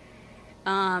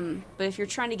 But if you're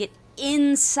trying to get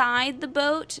inside the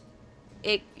boat,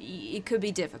 it could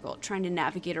be difficult trying to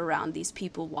navigate around these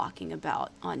people walking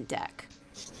about on deck.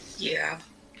 Yeah.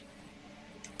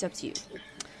 It's up to you.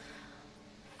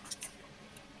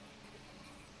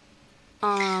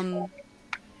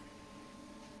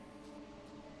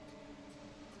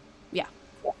 Yeah.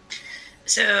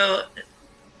 So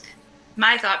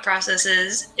my thought process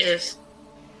is if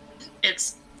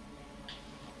it's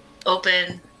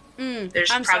open, there's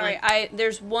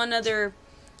one other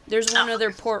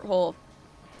porthole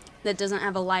that doesn't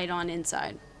have a light on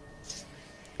inside.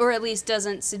 Or at least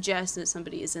doesn't suggest that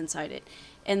somebody is inside it.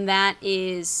 And that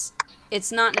is,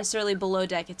 it's not necessarily below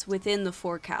deck, it's within the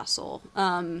forecastle.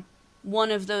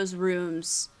 One of those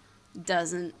rooms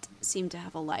doesn't seem to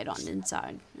have a light on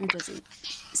inside. It doesn't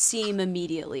seem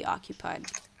immediately occupied.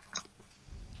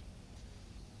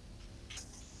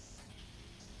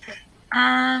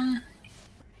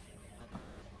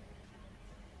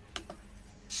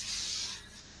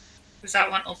 Is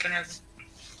that one open or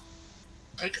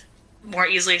like more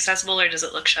easily accessible, or does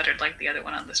it look shuttered like the other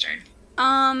one on the stern?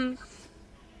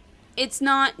 It's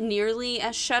not nearly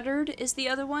as shuttered as the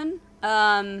other one.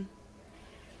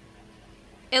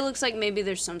 It looks like maybe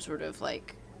there's some sort of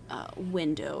like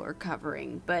window or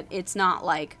covering, but it's not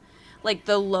like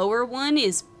the lower one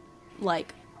is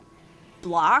like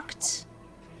blocked.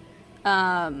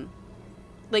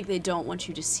 Like they don't want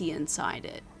you to see inside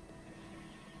it.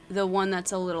 The one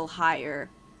that's a little higher,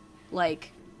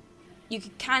 like you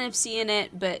could kind of see in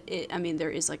it, but there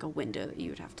is like a window that you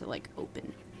would have to like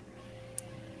open.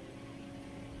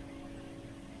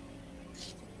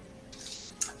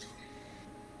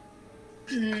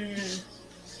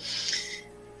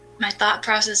 My thought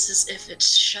process is if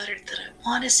it's shuttered that I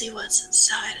want to see what's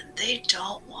inside and they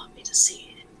don't want me to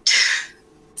see it.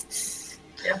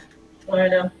 Yeah, that's what I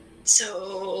do.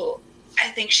 So I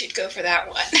think she'd go for that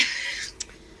one.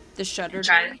 The shuttered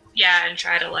one? Yeah, and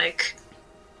try to like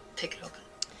pick it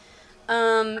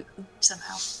open.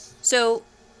 Somehow. So,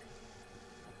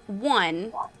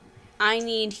 1, I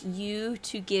need you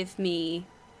to give me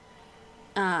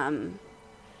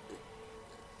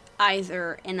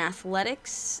either an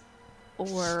athletics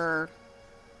or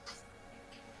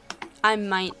I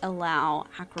might allow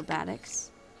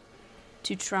acrobatics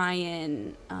to try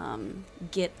and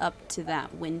get up to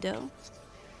that window.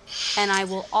 And I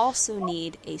will also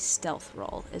need a stealth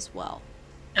roll as well.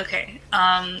 Okay, we're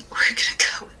gonna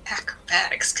go with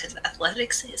acrobatics because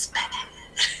athletics is bad.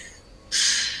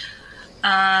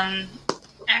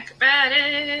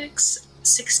 Acrobatics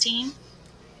 16.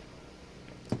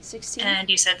 16. And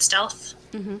you said stealth.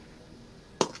 Mm-hmm.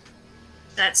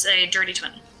 That's a dirty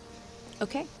 20.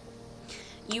 Okay.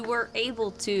 You were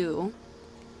able to.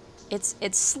 It's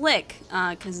slick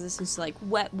because this is like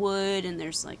wet wood and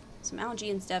there's like some algae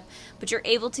and stuff. But you're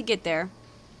able to get there,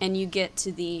 and you get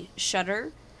to the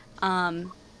shutter.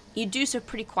 You do so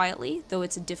pretty quietly, though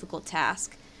it's a difficult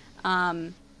task.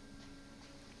 It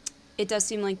does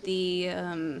seem like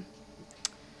the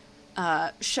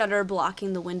shutter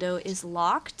blocking the window is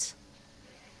locked.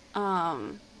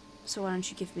 So why don't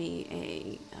you give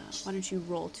me why don't you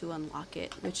roll to unlock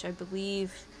it, which I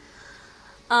believe,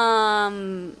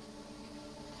 I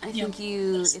think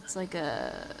it's like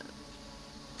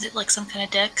Is it like some kind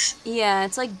of dex? Yeah,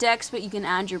 it's like dex, but you can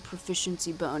add your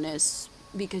proficiency bonus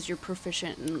because you're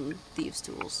proficient in thieves'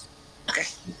 tools. Okay.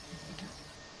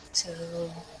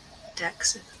 So,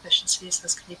 dex and proficiency, so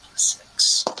that's going to be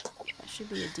 +6. That should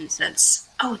be a decent.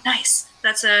 Nice.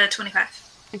 That's a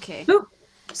 25. Okay. Ooh.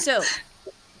 So,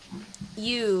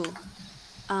 you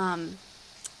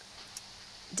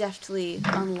deftly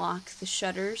unlock the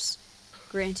shutters,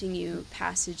 granting you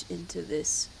passage into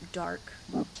this dark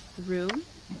room.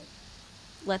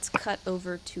 Let's cut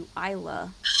over to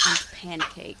Isla and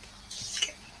Pancake.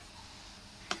 Okay.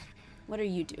 What are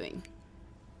you doing?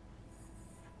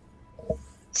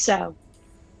 So,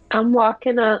 I'm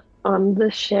walking up on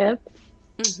the ship,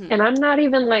 and I'm not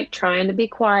even like trying to be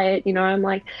quiet. You know, I'm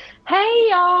like, "Hey,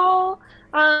 y'all!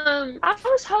 I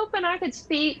was hoping I could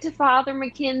speak to Father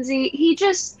Mackenzie. He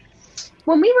just,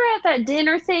 when we were at that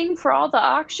dinner thing for all the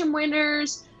auction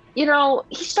winners, you know,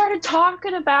 he started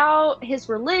talking about his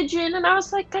religion, and I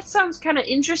was like, that sounds kind of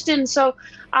interesting. So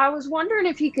I was wondering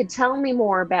if he could tell me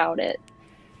more about it."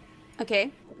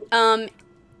 Okay.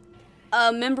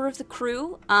 A member of the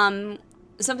crew,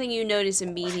 something you notice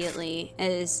immediately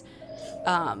is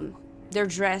they're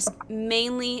dressed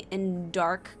mainly in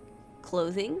dark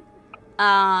clothing,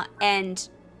 and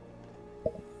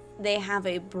they have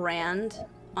a brand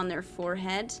on their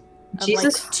forehead of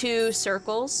Jesus. like 2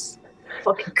 circles.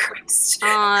 Fucking Christ.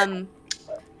 And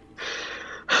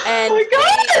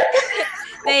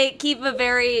they keep a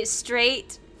very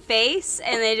straight face,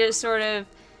 and they just sort of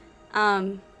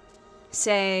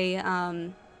say,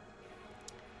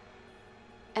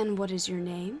 and what is your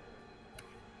name?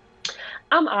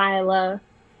 I'm Isla.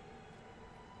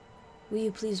 Will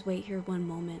you please wait here one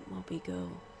moment while we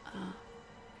go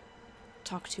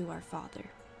talk to our father?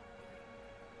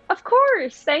 Of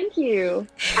course, thank you.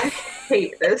 I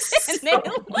hate this. And they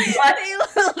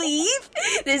leave?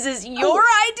 This is your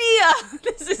idea!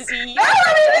 This is your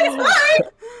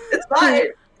It's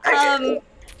fine.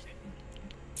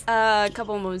 A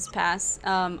couple moments pass.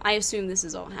 I assume this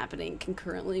is all happening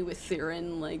concurrently with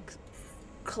Theron, like,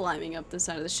 climbing up the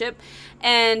side of the ship.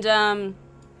 And,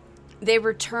 they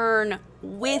return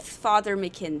with Father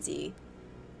Mackenzie.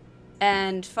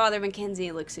 And Father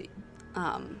Mackenzie looks at,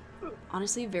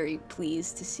 honestly very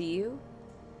pleased to see you.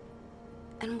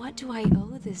 And what do I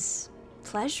owe this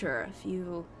pleasure of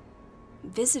you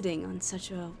visiting on such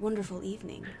a wonderful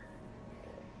evening?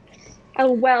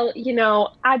 Oh, well, you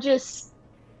know, I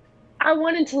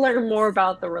wanted to learn more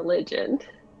about the religion.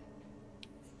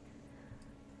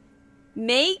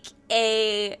 Make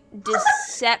a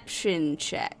deception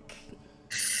check.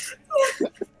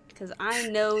 Because I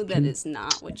know that is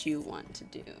not what you want to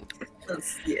do.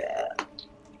 Yeah.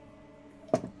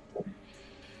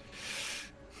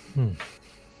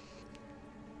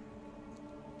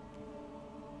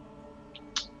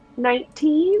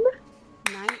 19?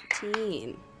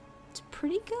 19. It's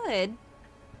pretty good.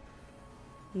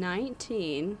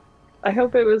 19. I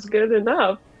hope it was good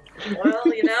enough. Well,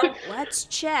 you know. Let's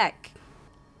check.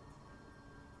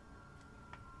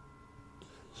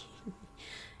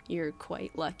 You're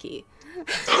quite lucky.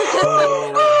 Let's go.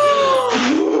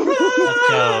 You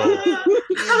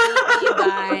beat me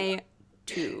by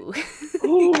 2.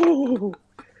 Oh,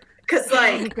 Because,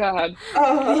 like, God.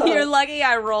 You're lucky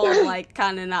I rolled, like,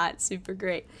 kind of not super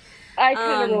great. I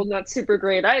kind of rolled not super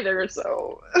great either,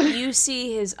 so. You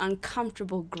see his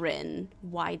uncomfortable grin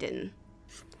widen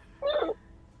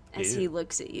as he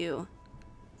looks at you.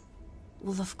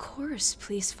 Well, of course,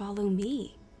 please follow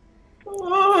me.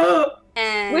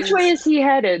 And Which way is he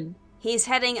headed? he's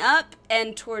heading up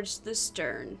and towards the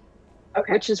stern.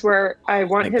 okay. Which is where I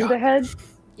want Thank him to God. head?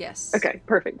 Yes. Okay,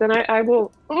 perfect. Then I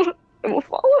will follow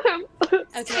him.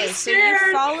 Okay, so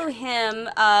you follow him,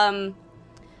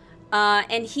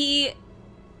 and he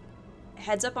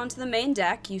heads up onto the main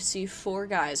deck. You see 4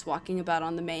 guys walking about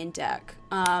on the main deck.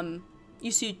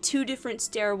 You see 2 different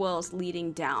stairwells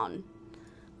leading down.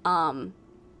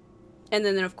 And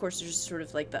then, of course, there's sort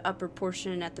of like the upper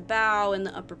portion at the bow and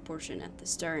the upper portion at the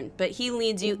stern. But he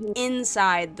leads you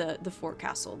inside the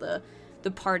forecastle, the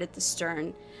part at the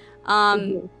stern.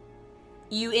 You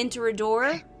enter a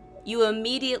door. You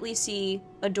immediately see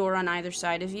a door on either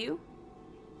side of you.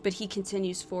 But he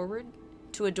continues forward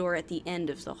to a door at the end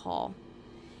of the hall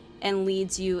and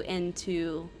leads you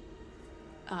into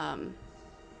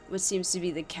what seems to be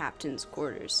the captain's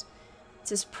quarters. It's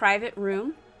this private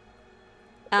room.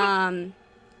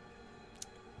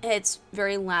 It's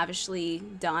very lavishly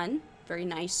done. Very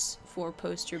nice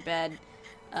 4-poster bed.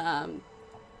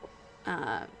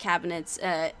 Cabinets.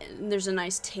 There's a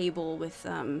nice table with,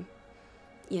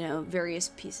 various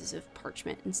pieces of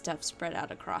parchment and stuff spread out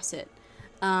across it.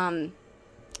 And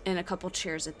a couple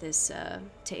chairs at this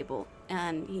table.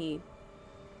 And he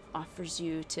offers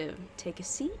you to take a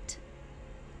seat.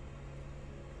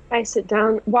 I sit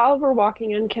down. While we're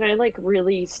walking in, can I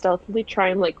really stealthily try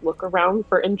and look around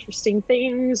for interesting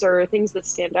things or things that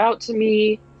stand out to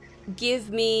me?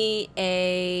 Give me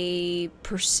a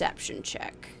perception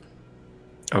check.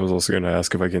 I was also going to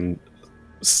ask if I can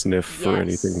sniff for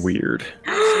anything weird.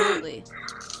 Absolutely.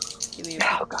 Give me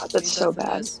oh god, that's so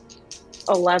bad.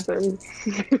 11.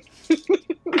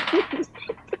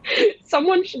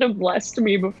 Someone should have blessed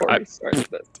me before we started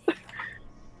this.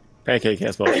 Pancake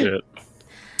can't spell shit.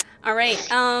 All right.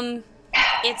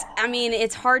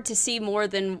 It's hard to see more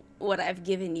than what I've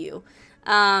given you.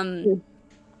 But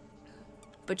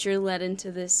you're led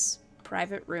into this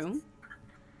private room.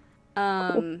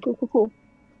 Cool.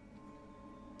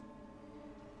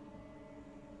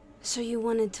 So you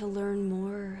wanted to learn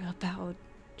more about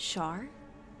Shar?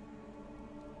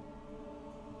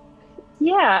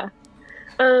 Yeah.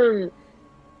 I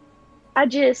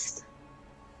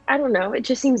don't know. It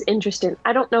just seems interesting.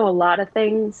 I don't know a lot of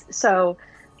things, so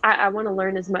I want to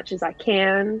learn as much as I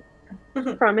can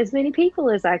from as many people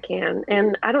as I can.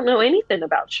 And I don't know anything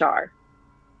about Shar.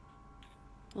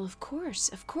 Well, of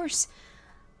course.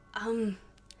 I'm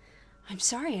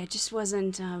sorry, I just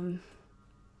wasn't,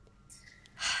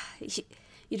 You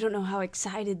don't know how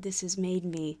excited this has made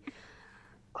me.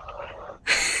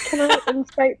 Can I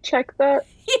insight check that?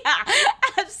 Yeah,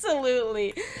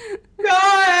 absolutely.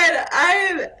 God,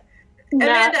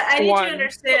 Amanda, I need you to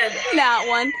understand. That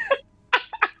one.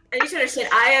 I need to understand,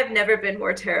 I have never been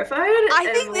more terrified. I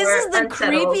think this is the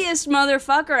unsettled. creepiest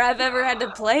motherfucker I've ever had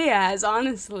to play as,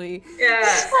 honestly. Yeah.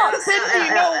 Stop,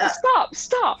 Cindy, no,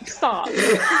 stop. Stop.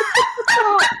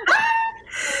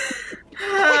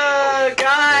 Oh,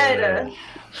 God.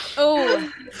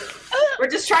 Oh. We're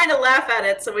just trying to laugh at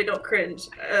it so we don't cringe.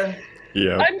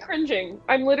 Yeah. I'm cringing.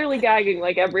 I'm literally gagging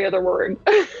every other word.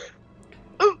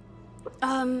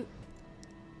 Well,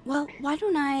 why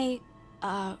don't I,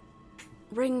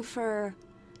 ring for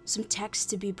some text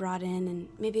to be brought in and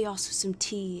maybe also some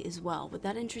tea as well. Would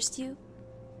that interest you?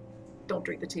 Don't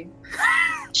drink the tea.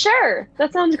 Sure,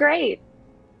 that sounds great.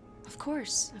 Of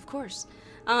course.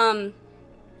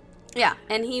 Yeah,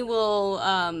 and he will,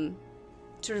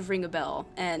 sort of ring a bell,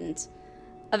 and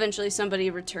eventually somebody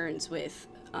returns with,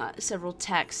 several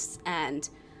texts and,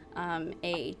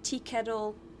 a tea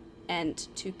kettle and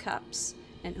 2 cups,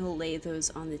 and he'll lay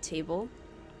those on the table.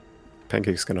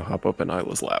 Pancake's gonna hop up in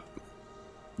Isla's lap.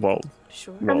 Well,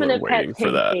 Sure. while I'm we're gonna waiting pet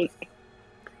for that. Pancake.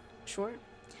 Sure.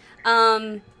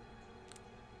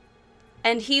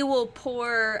 And he will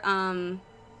pour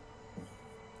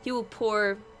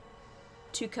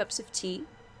 2 cups of tea.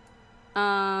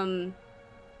 And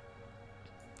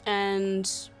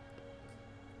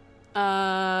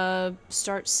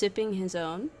start sipping his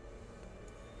own.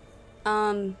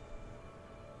 All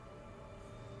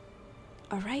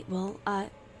right, well,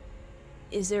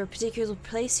 is there a particular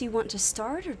place you want to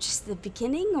start, or just the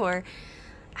beginning, or...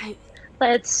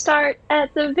 Let's start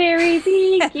at the very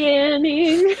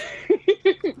beginning.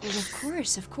 Well,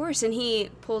 of course. And he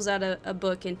pulls out a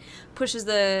book and pushes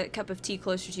the cup of tea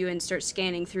closer to you and starts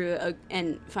scanning through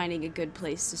and finding a good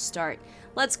place to start.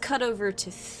 Let's cut over to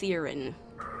Theron.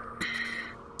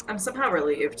 I'm somehow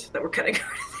relieved that we're cutting over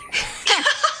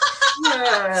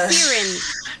Theron,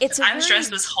 I'm stressed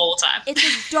this whole time. It's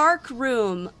a dark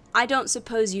room. I don't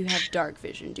suppose you have dark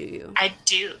vision, do you? I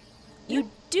do. You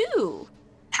do?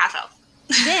 Half elf.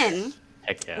 Then,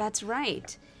 Heck yeah. that's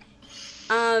right.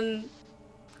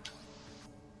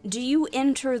 Do you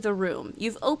enter the room?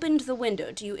 You've opened the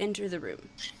window. Do you enter the room?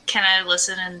 Can I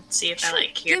listen and see if I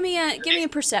hear? Give me a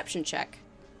perception check.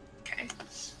 Okay.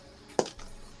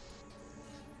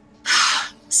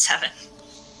 7.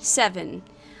 7.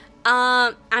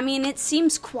 It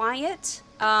seems quiet.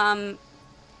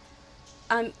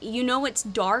 You know it's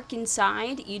dark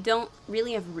inside. You don't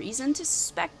really have reason to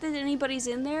suspect that anybody's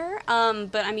in there.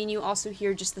 But you also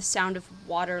hear just the sound of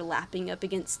water lapping up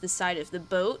against the side of the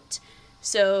boat.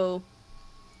 So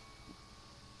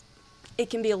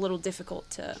it can be a little difficult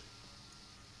to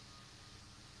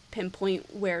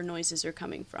pinpoint where noises are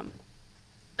coming from.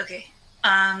 Okay.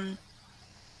 I'm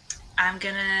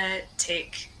gonna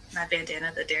take my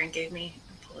bandana that Darren gave me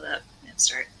and pull it up and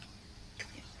start.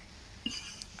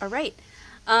 All right.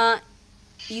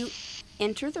 You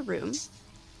enter the room,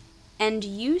 and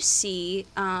you see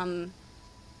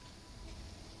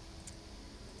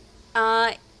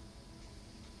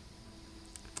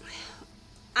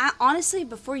Honestly,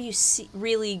 before you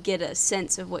really get a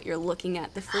sense of what you're looking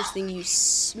at, the first thing you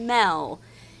smell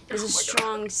is a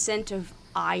strong scent of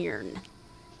iron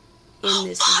in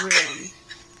this room.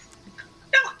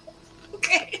 No.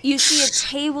 Okay. You see a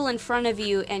table in front of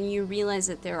you, and you realize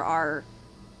that there are,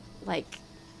 like,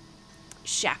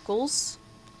 shackles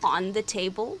on the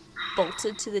table,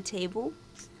 bolted to the table.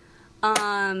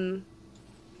 And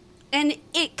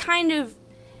it kind of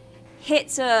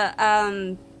hits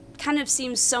kind of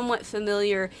seems somewhat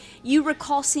familiar. You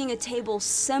recall seeing a table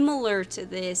similar to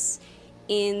this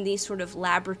in the sort of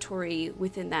laboratory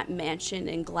within that mansion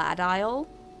in Gladisle.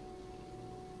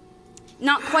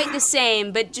 Not quite the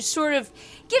same, but just sort of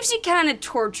gives you kind of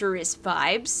torturous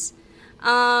vibes.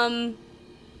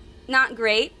 Not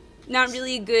great. Not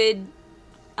really a good,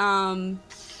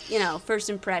 first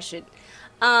impression.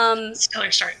 Stellar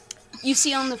start. You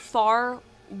see on the far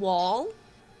wall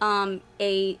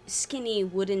a skinny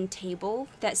wooden table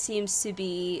that seems to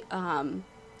be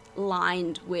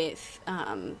lined with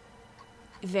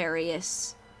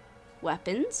various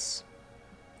weapons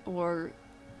or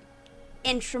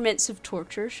instruments of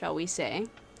torture, shall we say.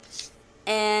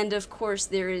 And of course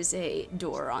there is a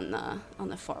door on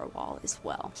the far wall as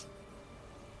well.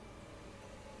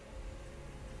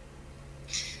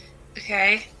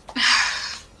 Okay.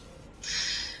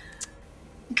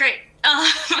 Great.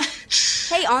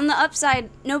 Hey, on the upside,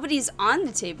 nobody's on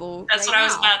the table. That's right what I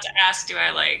was now. about to ask. Do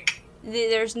I like?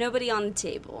 There's nobody on the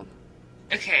table.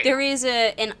 Okay. There is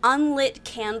an unlit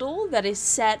candle that is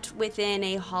set within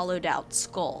a hollowed out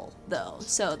skull, though,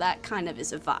 so that kind of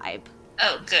is a vibe.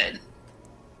 Oh, good.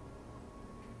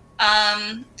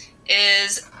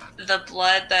 Is the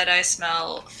blood that I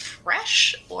smell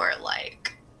fresh, or like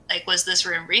was this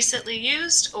room recently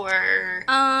used, or?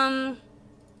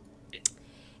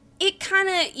 It kind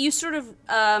of, you sort of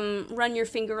run your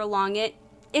finger along it.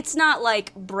 It's not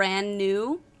like brand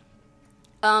new.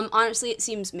 Honestly, it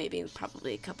seems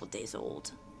probably a couple days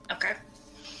old. Okay,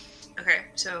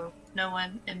 so no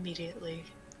one immediately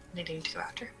needing to go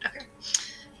after. Okay.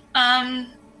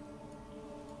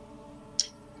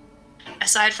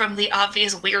 Aside from the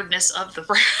obvious weirdness of the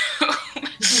room,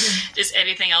 is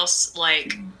anything else,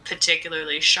 like,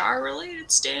 particularly Shar-related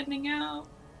standing out?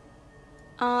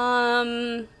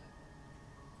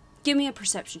 Give me a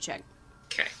perception check.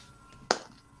 Okay.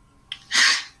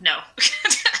 No.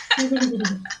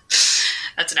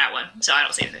 That's a nat one, so I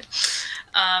don't see anything.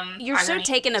 You're so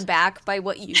taken aback by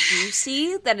what you do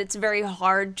see that it's very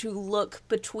hard to look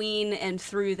between and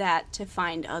through that to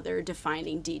find other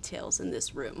defining details in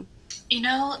this room. You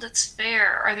know, that's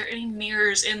fair. Are there any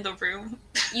mirrors in the room?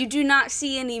 You do not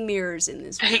see any mirrors in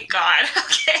this room. Thank God.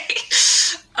 Okay.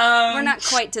 We're not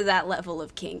quite to that level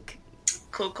of kink.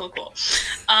 Cool.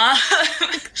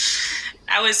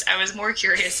 I was more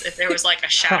curious if there was like a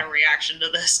shadow reaction to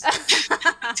this.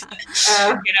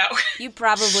 You know? You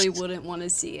probably wouldn't want to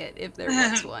see it if there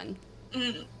was one.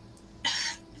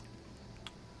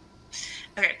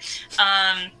 Okay.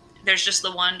 There's just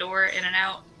the one door in and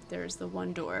out? There's the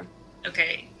one door.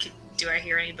 Okay. Do I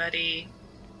hear anybody?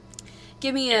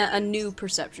 Give me a new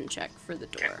perception check for the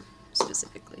door,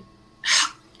 specifically.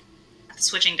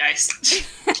 Switching dice.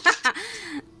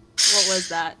 What was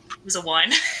that? It was a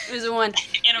 1. It was a 1.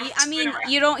 I mean,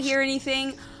 you don't hear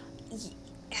anything.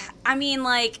 I mean,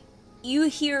 like, you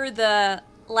hear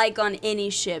like on any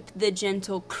ship, the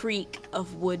gentle creak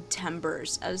of wood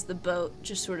timbers as the boat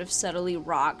just sort of subtly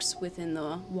rocks within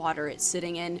the water it's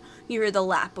sitting in. You hear the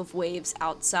lap of waves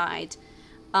outside.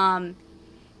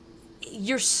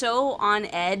 You're so on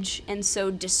edge and so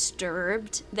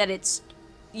disturbed that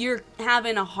you're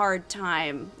having a hard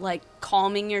time, like,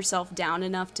 calming yourself down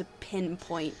enough to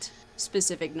pinpoint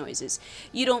specific noises.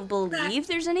 You don't believe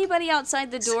there's anybody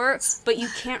outside the door, but you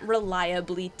can't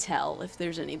reliably tell if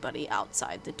there's anybody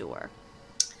outside the door.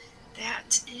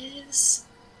 That is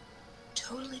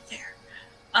totally fair.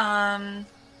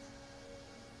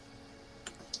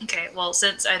 Okay, well,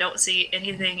 since I don't see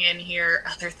anything in here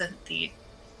other than the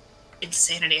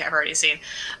insanity I've already seen,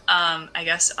 I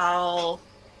guess I'll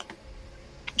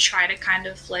try to kind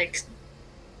of, like,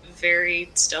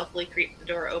 very stealthily creep the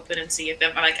door open and see if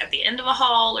I'm, like, at the end of a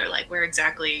hall or, like, where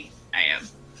exactly I am.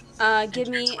 Give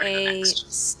me a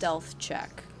stealth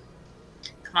check.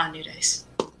 Come on, new dice.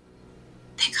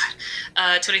 Thank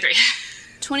God. 23.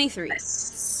 23.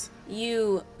 Yes.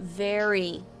 You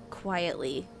very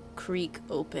quietly creak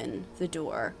open the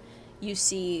door. You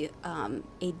see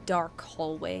a dark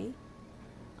hallway.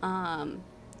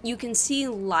 You can see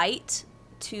light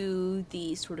to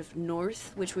the sort of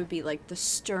north, which would be like the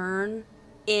stern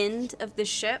end of the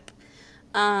ship.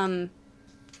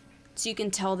 So you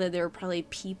can tell that there are probably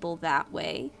people that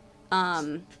way.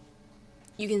 You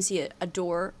can see a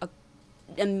door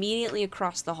immediately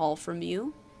across the hall from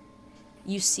you.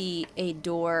 You see a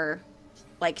door,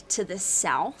 like, to the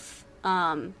south,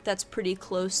 that's pretty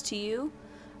close to you.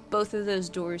 Both of those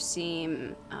doors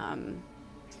seem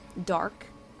dark,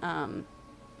 or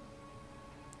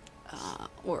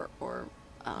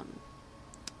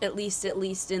at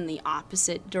least in the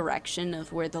opposite direction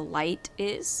of where the light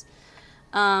is.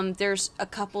 There's a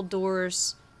couple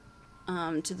doors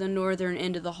to the northern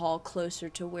end of the hall, closer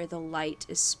to where the light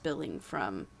is spilling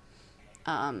from.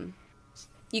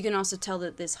 You can also tell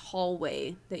that this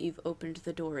hallway that you've opened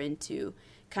the door into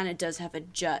kind of does have a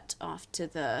jut off to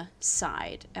the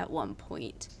side at one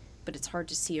point, but it's hard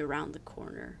to see around the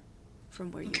corner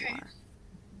from where you are.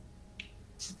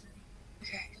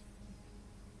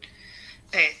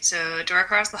 Okay, so door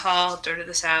across the hall, door to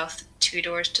the south, 2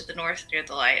 doors to the north near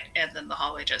the light, and then the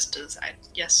hallway just to the side.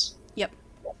 Yes? Yep.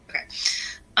 Okay.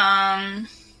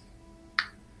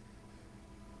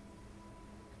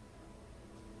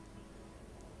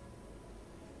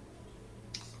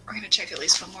 We're gonna check at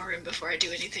least one more room before I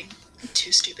do anything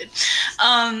too stupid.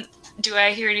 Do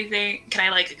I hear anything? Can I,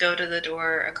 like, go to the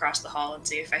door across the hall and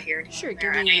see if I hear anything? Sure,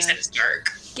 there? I know you said it's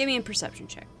dark. Give me a perception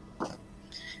check.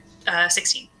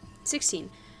 16. 16.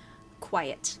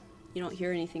 Quiet. You don't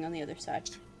hear anything on the other side.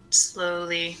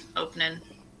 Slowly opening.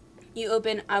 You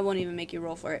open, I won't even make you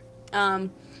roll for it.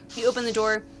 You open the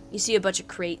door, you see a bunch of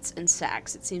crates and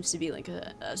sacks. It seems to be like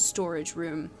a storage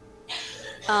room.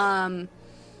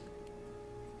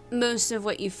 Most of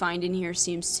what you find in here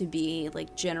seems to be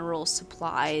like general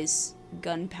supplies,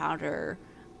 gunpowder,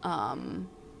 kind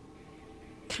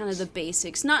of the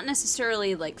basics. Not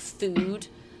necessarily like food,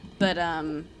 but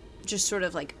just sort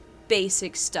of like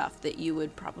basic stuff that you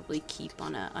would probably keep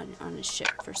on a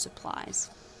ship for supplies.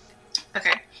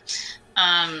 Okay.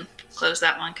 Close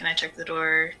that one. Can I check the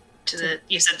door to the...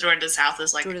 You said the door to the south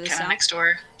is like kind of next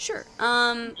door? Sure.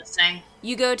 Listening.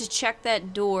 You go to check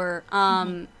that door.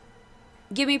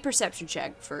 Give me a perception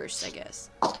check first, I guess.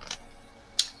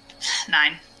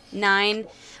 9. 9.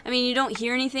 I mean, you don't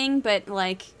hear anything, but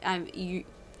like,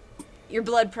 your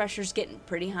blood pressure's getting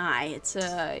pretty high. It's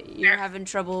you're having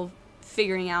trouble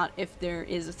figuring out if there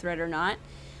is a threat or not.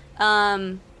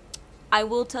 I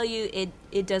will tell you,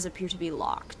 it does appear to be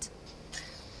locked.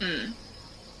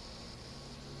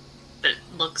 But it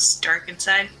looks dark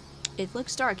inside? It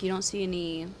looks dark. You don't see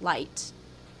any light.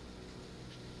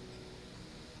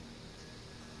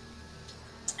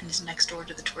 And it's next door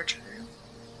to the torture room.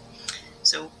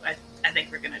 So I think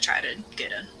we're going to try to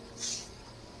get in.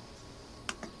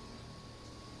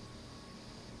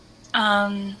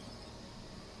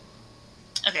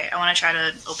 Okay, I want to try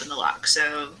to open the lock.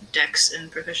 So Dex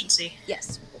and proficiency.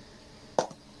 Yes.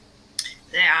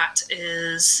 That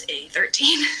is a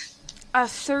 13. A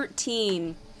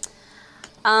 13.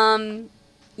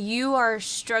 You are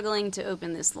struggling to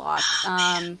open this lock.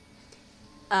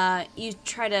 You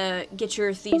try to get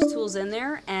your thieves' tools in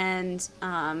there, and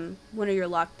one of your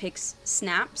lock picks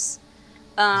snaps.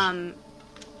 You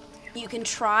can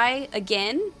try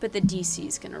again, but the DC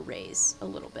is going to raise a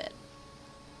little bit.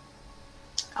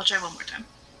 I'll try one more time.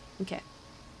 Okay.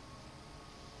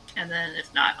 And then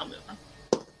if not, I'll move on.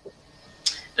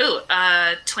 Ooh,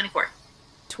 24.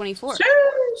 24.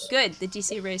 Cheers! Good. The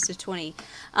DC raised to 20.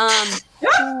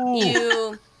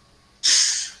 You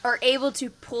are able to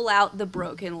pull out the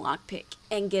broken lockpick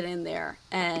and get in there,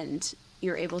 and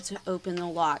you're able to open the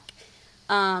lock.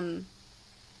 And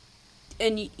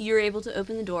you're able to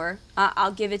open the door.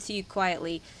 I'll give it to you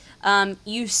quietly.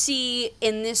 You see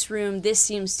in this room, this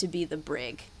seems to be the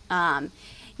brig.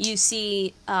 You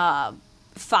see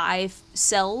 5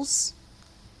 cells.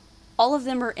 All of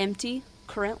them are empty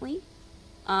currently,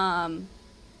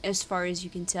 as far as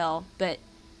you can tell, but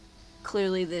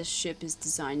clearly this ship is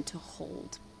designed to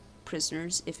hold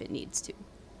prisoners if it needs to.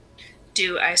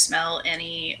 Do I smell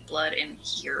any blood in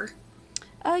here?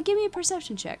 Give me a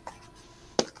perception check.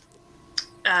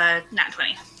 Nat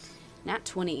 20. Nat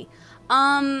 20.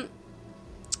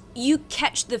 You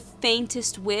catch the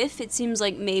faintest whiff. It seems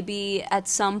like maybe at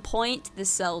some point the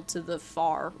cell to the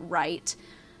far right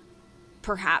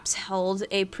perhaps held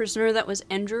a prisoner that was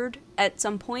injured at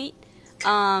some point.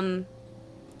 Kind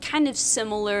of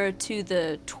similar to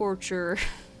the torture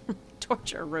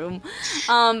room.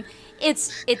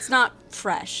 It's not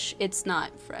fresh. It's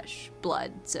not fresh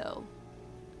blood, so.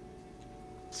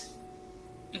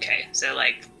 Okay, so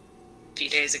like a few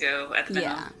days ago at the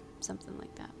minimum. Yeah, something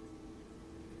like that.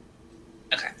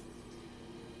 Okay.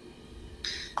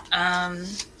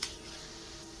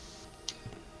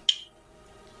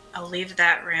 I'll leave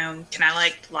that room. Can I,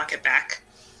 like, lock it back?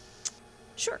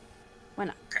 Sure. Why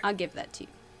not? Okay. I'll give that to you.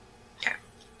 Okay.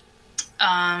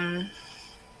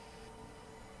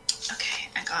 Okay,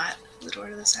 I got the door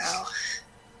to the south.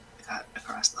 I got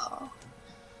across the hall.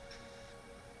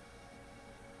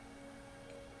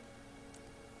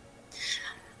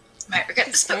 Might regret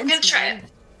this, but we're gonna try it.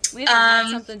 We haven't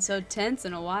had something so tense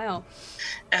in a while.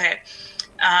 Okay.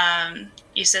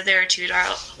 You said there are two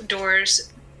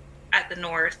doors at the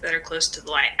north that are close to the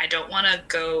light. I don't want to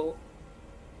go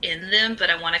in them, but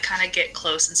I want to kind of get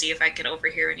close and see if I can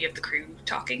overhear any of the crew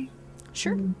talking.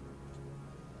 Sure.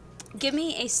 Give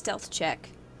me a stealth check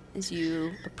as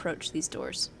you approach these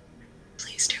doors.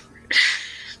 Please do.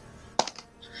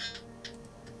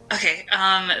 Okay,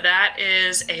 that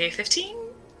is a 15.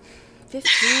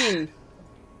 15.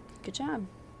 Good job.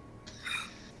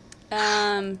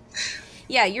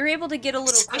 Yeah, you're able to get a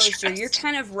little closer. You're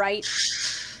kind of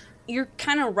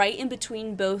right in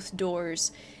between both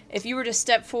doors. If you were to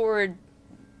step forward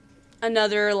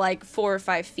another, 4 or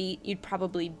 5 feet, you'd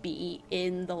probably be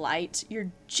in the light.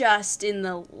 You're just in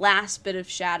the last bit of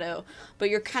shadow, but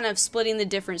you're kind of splitting the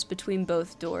difference between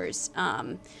both doors.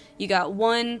 You got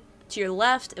one to your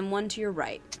left and one to your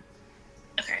right.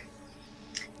 Okay.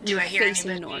 Do I hear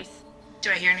facing anybody? North. Do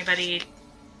I hear anybody?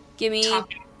 Give me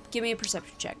talking? a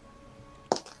perception check.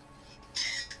 I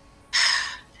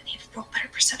need to roll better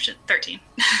perception. 13.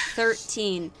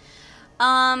 13.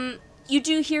 You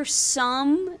do hear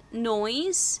some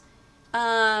noise.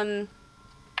 You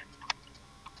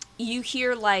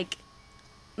hear,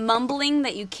 mumbling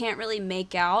that you can't really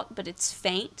make out, but it's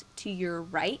faint to your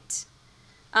right.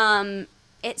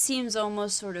 It seems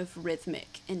almost sort of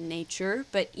rhythmic in nature,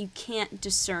 but you can't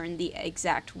discern the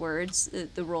exact words.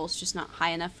 The roll's just not high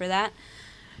enough for that.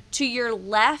 To your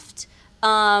left,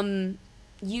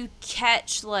 you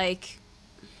catch, a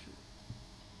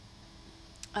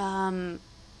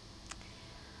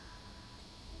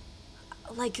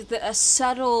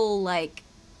subtle,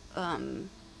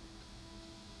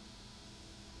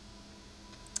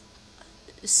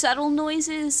 subtle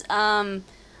noises,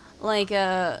 like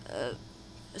a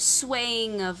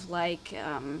swaying of,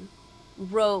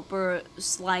 rope or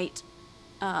slight,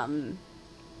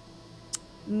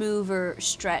 move or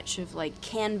stretch of,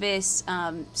 canvas,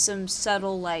 some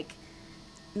subtle,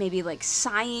 maybe,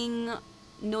 sighing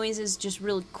noises, just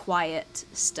really quiet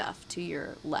stuff to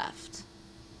your left.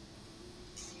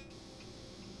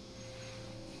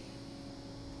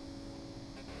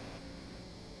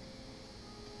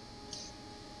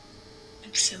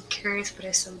 I'm so curious, but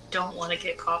I so don't want to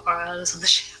get caught by others on the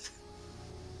ship.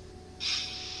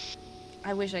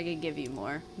 I wish I could give you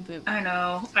more, but I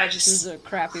know. this is a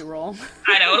crappy roll.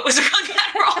 I know, it was a really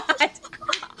bad roll.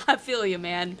 I feel you,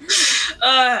 man.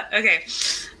 Okay.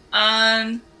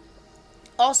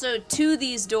 Also, to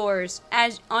these doors,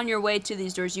 as on your way to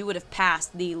these doors, you would have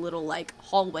passed the little,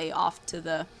 hallway off to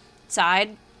the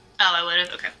side. Oh, I would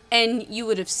have? Okay. And you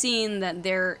would have seen that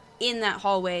they're in that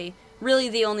hallway. Really,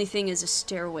 the only thing is a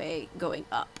stairway going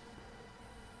up.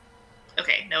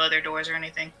 Okay, no other doors or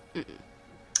anything? Mm-mm.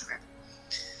 Okay.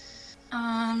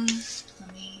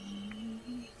 Let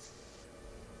me...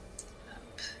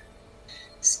 Up.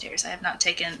 Stairs. I have not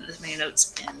taken as many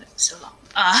notes in so long.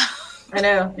 I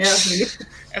know, yeah.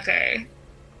 Okay.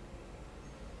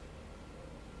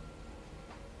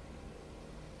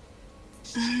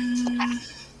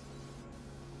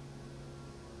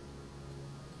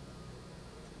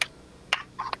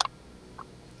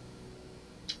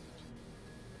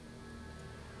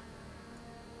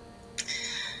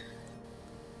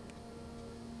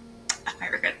 I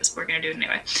might regret this, but we're gonna do it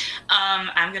anyway.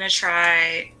 I'm gonna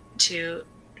try to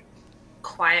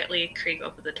quietly creep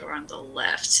open the door on the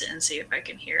left and see if I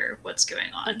can hear what's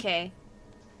going on. Okay.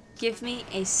 Give me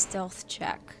a stealth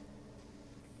check.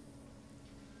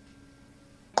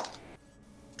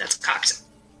 That's cocked.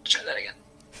 Try that again.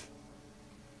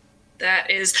 That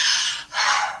is...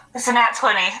 It's a nat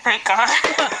 20, thank God.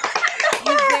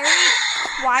 You very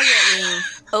quietly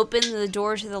open the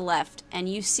door to the left, and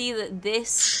you see that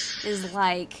this is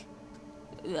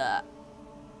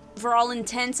for all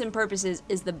intents and purposes,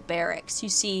 is the barracks. You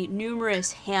see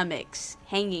numerous hammocks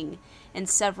hanging and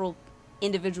several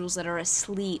individuals that are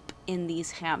asleep in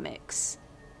these hammocks.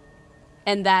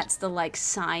 And that's the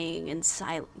sighing and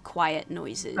silent, quiet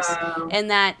noises. And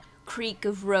that creak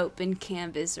of rope and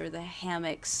canvas or the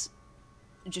hammocks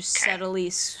just subtly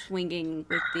swinging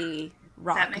with the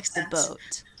rock of the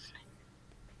boat.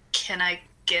 Can I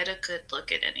get a good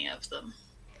look at any of them?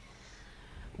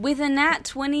 With a nat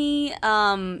 20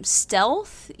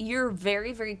 stealth, you're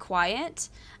very, very quiet.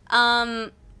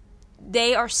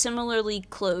 they are similarly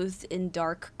clothed in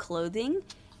dark clothing,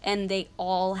 and they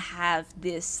all have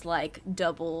this, like,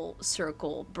 double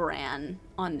circle Bran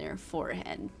on their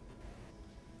forehead.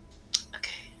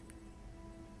 Okay.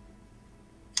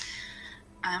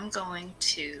 I'm going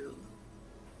to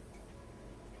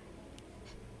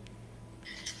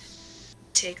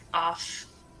take off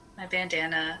my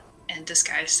bandana and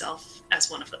disguise self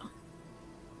as one of them.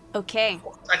 Okay.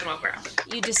 So I can walk around.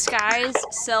 You disguise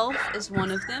self as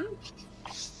one of them.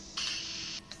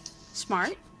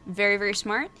 Smart. Very, very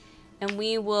smart. And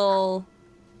we will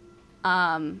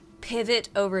pivot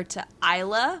over to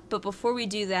Isla. But before we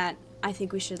do that, I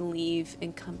think we should leave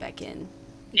and come back in.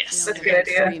 Yes. That's a good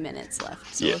idea. 3 minutes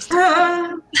left. So Yeah. let's do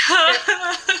it.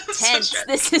 So Tense. stressed.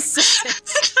 This is so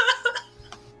tense.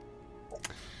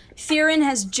 Theron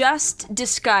has just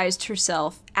disguised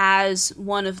herself as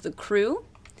one of the crew.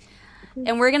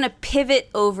 And we're going to pivot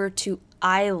over to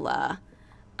Isla.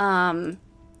 And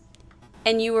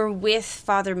you were with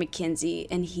Father Mackenzie,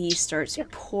 and he starts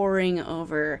pouring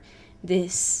over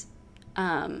this,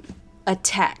 a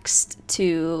text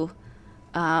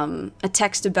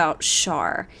about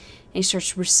Shar. And he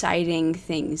starts reciting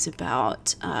things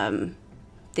about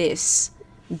this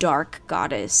dark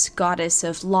goddess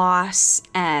of loss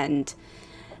and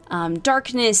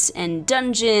darkness and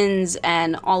dungeons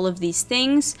and all of these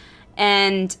things.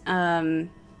 And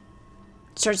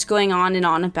starts going on and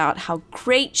on about how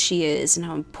great she is and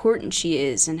how important she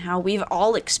is and how we've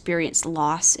all experienced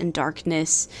loss and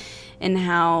darkness and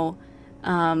how,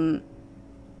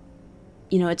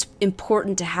 it's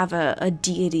important to have a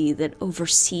deity that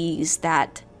oversees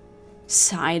that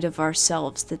side of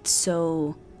ourselves that's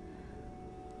so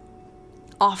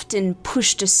often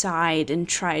pushed aside and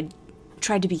tried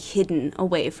to be hidden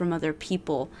away from other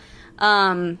people.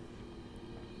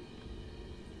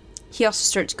 He also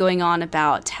starts going on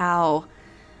about how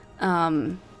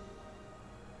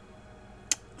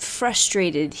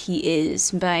frustrated he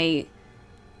is by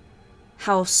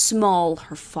how small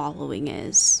her following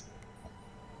is.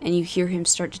 And you hear him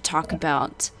start to talk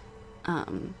about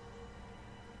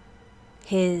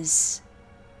his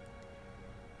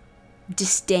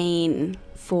disdain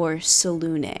for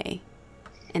Selûne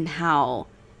and how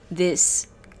this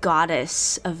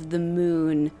goddess of the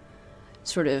moon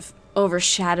sort of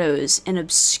overshadows and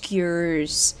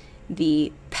obscures the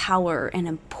power and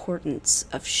importance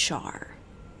of Shar.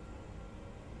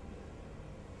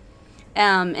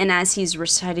 And as he's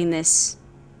reciting this,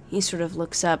 he sort of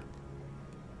looks up.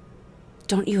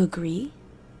 Don't you agree?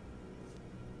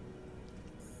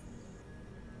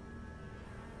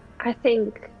 I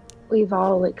think we've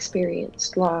all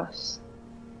experienced loss,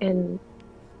 and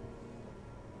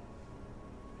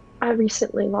I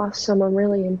recently lost someone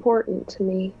really important to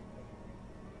me.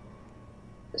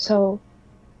 So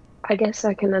I guess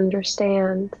I can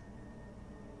understand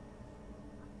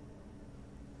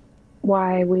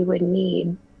why we would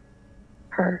need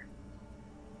her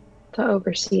to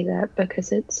oversee that,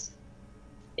 because it's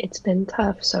been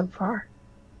tough so far.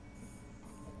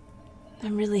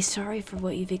 I'm really sorry for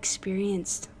what you've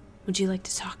experienced. Would you like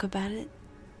to talk about it?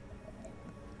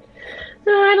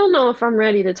 No, I don't know if I'm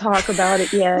ready to talk about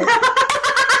it yet.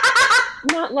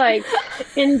 Not like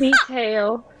in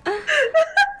detail.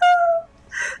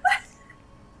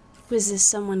 Was this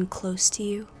someone close to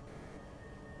you?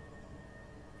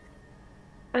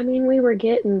 I mean, we were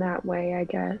getting that way, I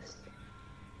guess.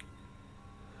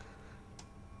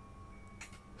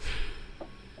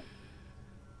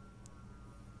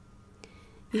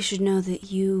 You should know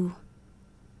that you're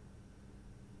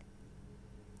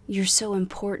so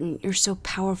important, you're so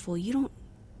powerful. You don't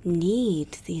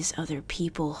need these other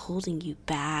people holding you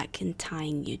back and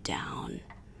tying you down.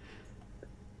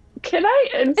 Can I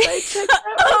insight check that?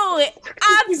 Oh,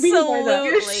 absolutely.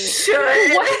 You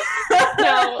should.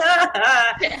 No.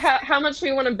 How much do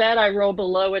you want to bet I roll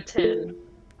below a 10?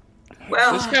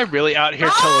 Well, This guy really out here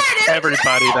telling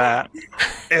everybody that.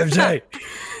 MJ!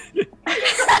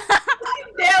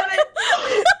 damn it.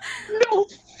 No.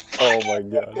 Oh my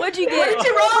god. What'd you What get? did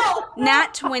you roll?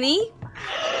 Nat 20?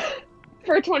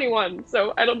 For 21,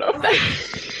 so I don't know if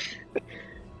that...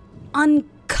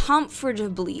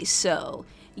 Uncomfortably so.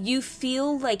 You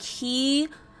feel like he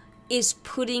is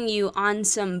putting you on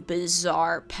some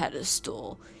bizarre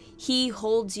pedestal. He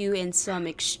holds you in some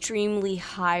extremely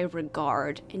high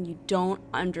regard, and you don't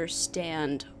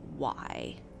understand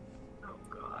why. Oh,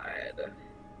 God.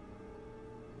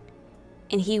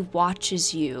 And he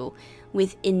watches you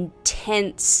with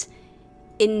intense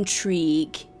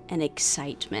intrigue and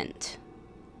excitement.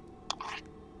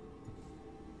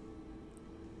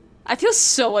 I feel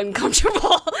so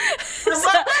uncomfortable. I'm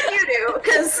glad you do,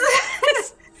 because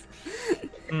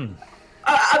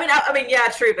I mean, yeah,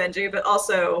 true, Benji, but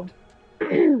also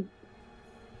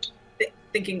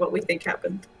thinking what we think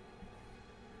happened.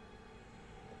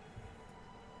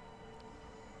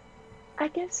 I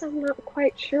guess I'm not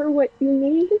quite sure what you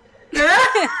mean.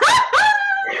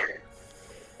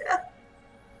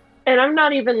 And I'm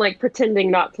not even like pretending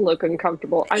not to look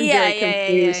uncomfortable. I'm very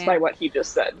confused by what he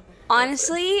just said.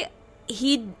 Honestly,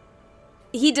 he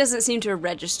doesn't seem to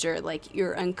register like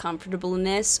your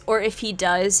uncomfortableness, or if he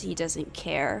does, he doesn't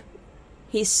care.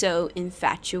 He's so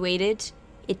infatuated,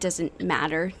 it doesn't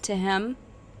matter to him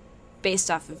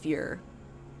based off of your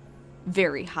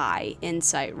very high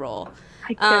insight roll.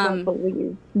 I cannot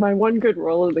believe my one good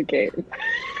roll of the game.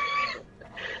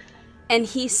 And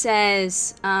he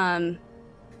says, in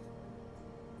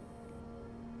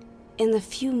the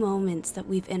few moments that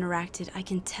we've interacted, I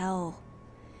can tell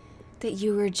that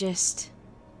you were just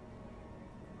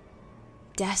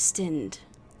destined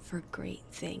for great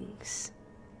things.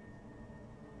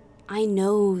 I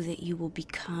know that you will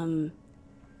become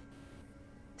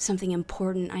something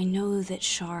important. I know that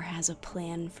Shar has a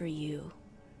plan for you.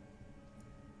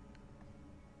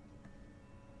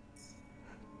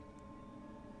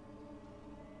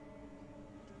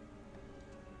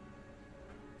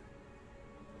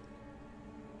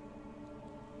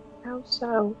 How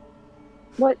so?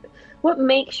 What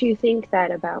makes you think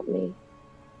that about me?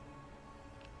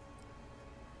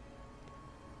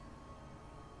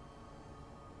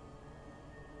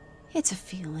 It's a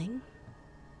feeling.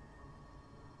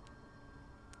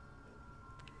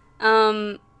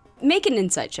 Make an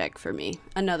insight check for me.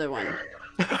 Another one.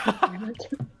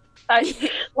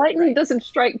 Lightning doesn't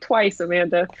strike twice,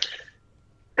 Amanda.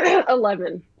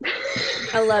 11.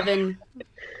 11.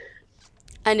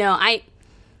 I know,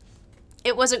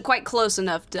 it wasn't quite close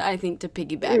enough to, I think, to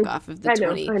piggyback off of the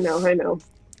 20. I know.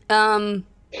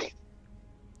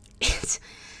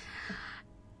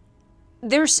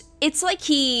 It's like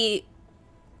he,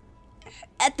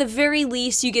 at the very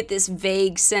least, you get this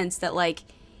vague sense that, like,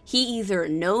 he either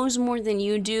knows more than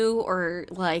you do, or,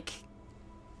 like,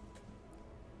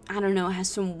 I don't know, has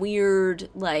some weird,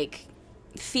 like,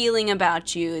 feeling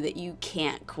about you that you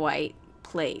can't quite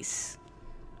place.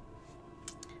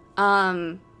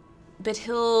 But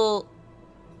he'll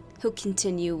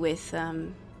continue with, I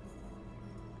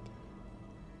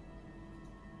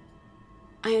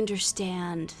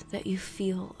understand that you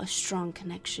feel a strong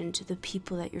connection to the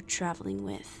people that you're traveling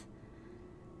with.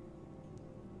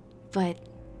 But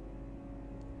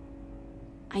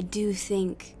I do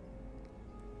think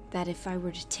that if I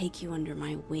were to take you under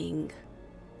my wing,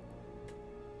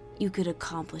 you could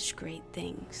accomplish great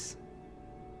things.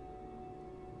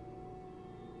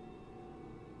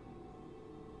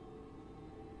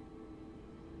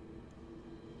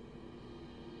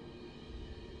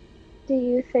 Do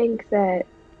you think that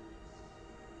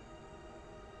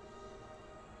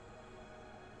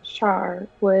Shar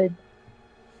would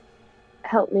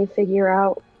help me figure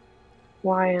out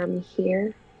why I'm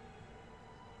here?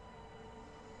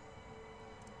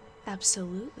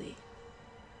 Absolutely.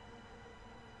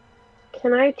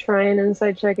 Can I try an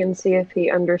insight check and see if he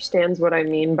understands what I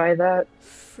mean by that?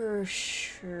 For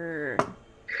sure.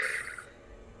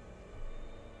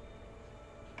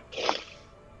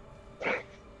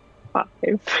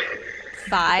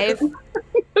 Five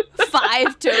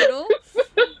total?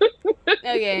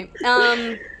 Okay.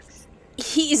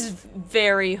 He's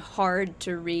very hard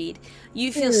to read.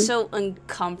 You feel so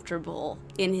uncomfortable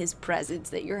in his presence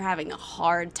that you're having a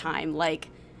hard time, like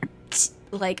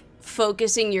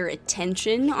focusing your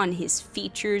attention on his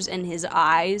features and his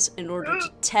eyes in order to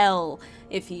tell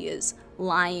if he is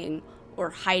lying or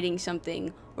hiding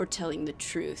something or telling the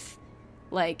truth.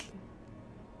 Like,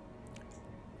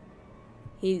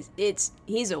 he's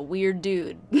a weird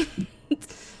dude.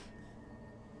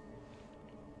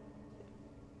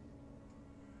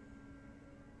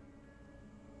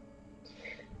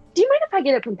 Do you mind if I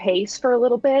get up and pace for a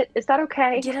little bit? Is that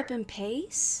okay? Get up and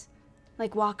pace?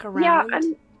 Like walk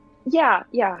around? Yeah.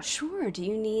 Sure. Do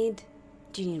you need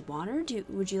water?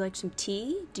 Would you like some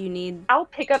tea? Do you need... I'll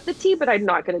pick up the tea, but I'm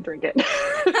not going to drink it.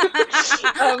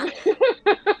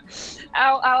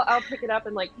 I'll pick it up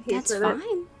and like pace That's with fine.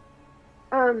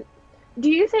 it. Do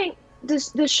you think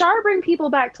does Shar bring people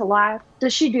back to life?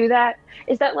 Does she do that?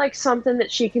 Is that like something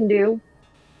that she can do?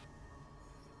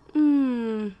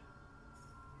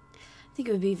 I think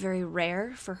it would be very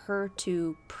rare for her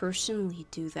to personally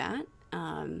do that.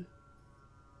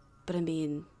 But I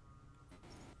mean,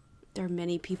 there are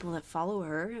many people that follow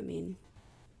her. I mean,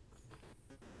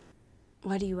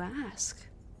 why do you ask?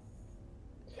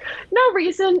 No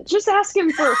reason. Just ask him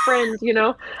for a friend, you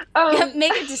know?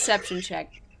 Make a deception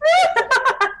check.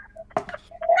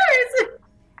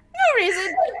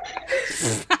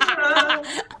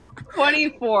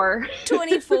 24.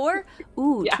 24?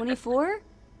 Ooh, Yeah. 24?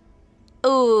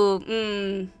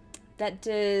 Ooh, that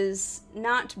does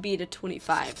not beat a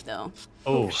 25, though.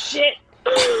 Oh, Shit.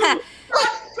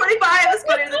 25 is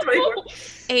better than 24.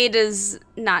 He does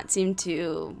not seem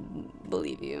to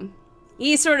believe you.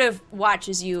 He sort of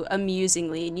watches you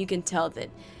amusingly, and you can tell that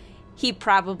he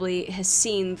probably has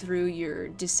seen through your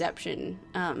deception,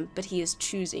 but he is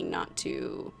choosing not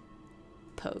to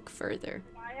poke further.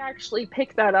 I actually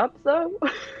picked that up, though.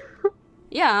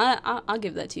 Yeah, I'll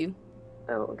give that to you.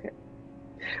 Oh, okay.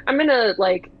 I'm gonna,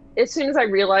 like, as soon as I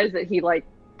realize that he, like,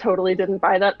 totally didn't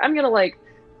buy that, I'm gonna, like,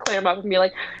 clam up and be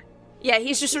like, Yeah,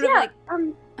 he's just sort of yeah, like,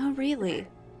 oh, really?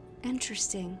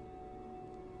 Interesting.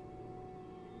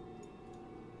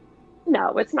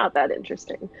 no, it's not that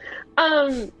interesting.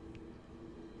 I'm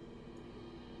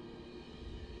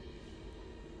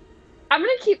gonna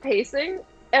keep pacing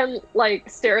and, like,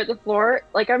 stare at the floor.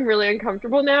 Like, I'm really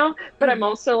uncomfortable now, but I'm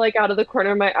also, like, out of the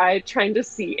corner of my eye trying to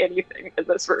see anything in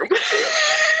this room.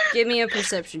 Give me a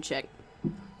perception check.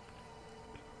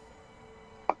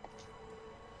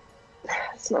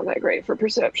 It's not that great for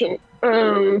perception.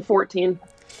 14.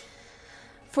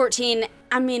 14.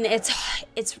 I mean, it's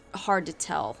hard to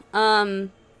tell.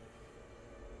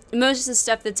 Most of the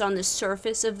stuff that's on the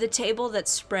surface of the table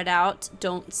that's spread out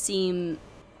don't seem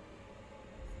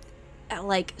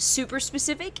like super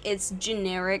specific. It's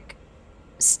generic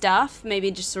stuff, maybe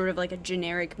just sort of like a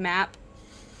generic map.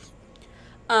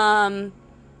 I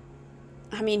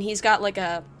mean, he's got like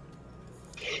a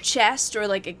chest or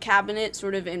like a cabinet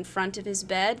sort of in front of his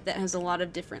bed that has a lot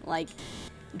of different like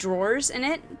drawers in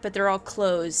it, but they're all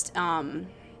closed.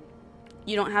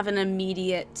 You don't have an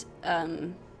immediate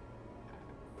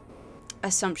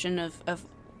assumption of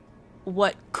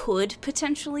what could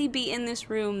potentially be in this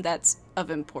room that's of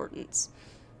importance.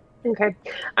 Okay.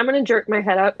 I'm gonna jerk my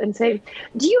head up and say,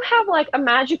 do you have, like, a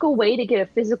magical way to get a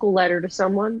physical letter to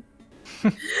someone?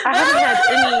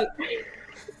 I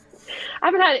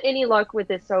haven't had any luck with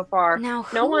this so far. Now,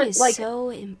 No who one, is like- so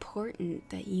important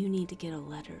that you need to get a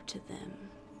letter to them?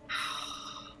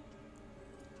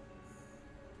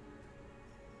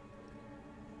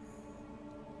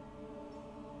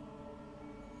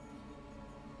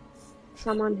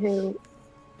 Someone who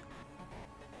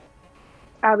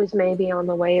I was maybe on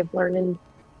the way of learning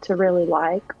to really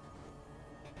like.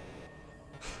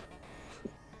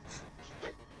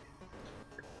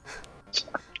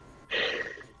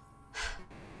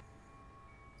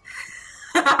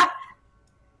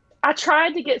 I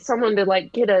tried to get someone to,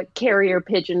 like, get a carrier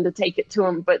pigeon to take it to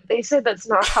him, but they said that's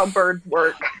not how birds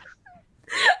work.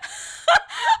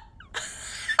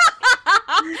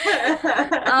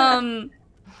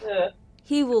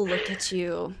 He will look at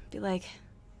you, be like,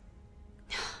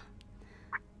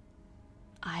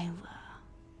 Isla,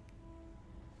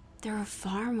 there are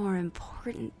far more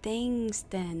important things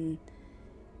than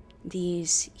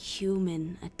these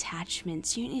human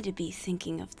attachments. You need to be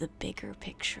thinking of the bigger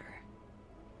picture.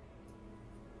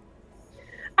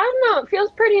 I don't know, it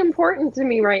feels pretty important to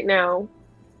me right now.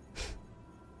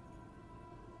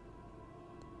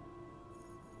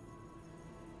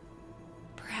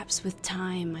 Perhaps with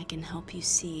time I can help you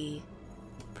see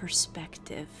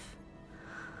perspective.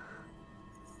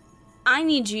 I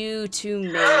need you to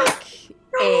make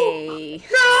a...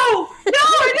 No! No,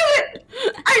 I knew it!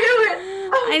 I knew it!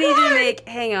 Oh, I need you God. to make...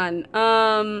 Hang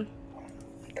on.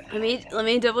 Let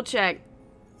me double check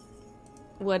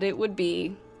what it would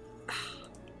be.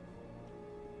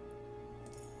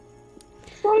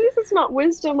 As long as it's not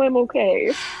wisdom, I'm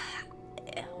okay.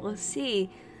 We'll see.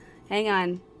 Hang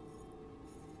on.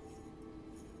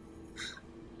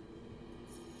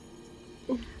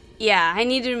 Yeah, I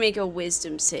need you to make a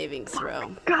wisdom saving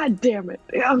throw. God damn it.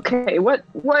 Okay, what?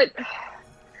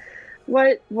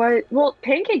 Well,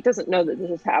 Pancake doesn't know that this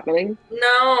is happening.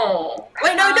 No.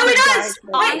 Wait, no, he does!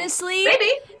 Wait, Honestly,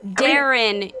 maybe.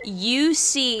 Darren, you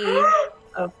see...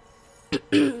 Oh.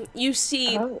 You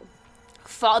see Oh.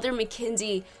 Father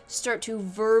Mackenzie start to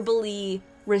verbally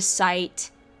recite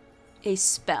a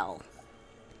spell.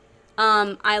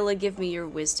 Isla, give me your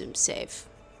wisdom save.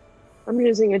 I'm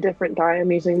using a different die.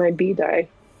 I'm using my B die.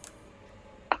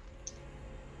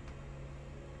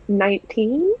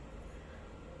 19?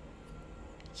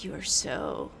 You are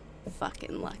so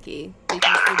fucking lucky.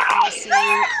 Because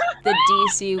the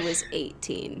DC was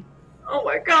 18. Oh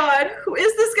my god, who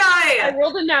is this I guy?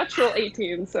 rolled a natural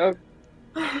 18, so...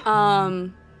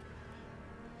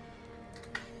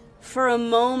 For a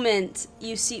moment,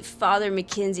 you see Father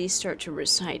Mackenzie start to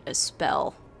recite a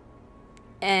spell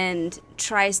and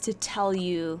tries to tell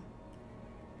you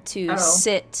to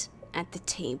sit at the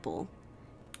table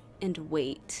and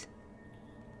wait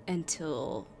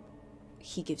until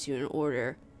he gives you an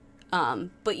order.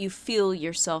 But you feel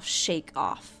yourself shake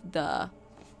off the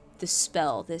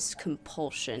spell, this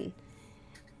compulsion.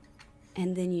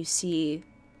 And then you see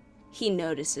he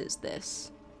notices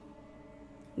this.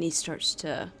 And he starts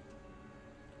to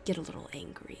get a little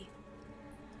angry.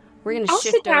 We're going to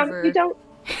shift sit down. over You don't...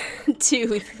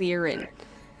 to Theron.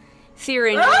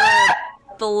 Theron,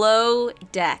 you're below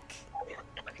deck.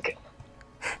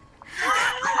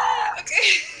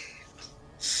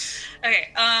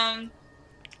 Okay.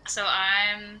 So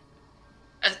I'm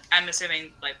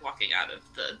assuming like walking out of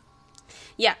the.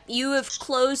 Yeah, you have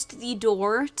closed the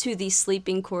door to the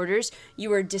sleeping quarters.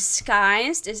 You are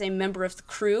disguised as a member of the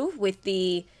crew with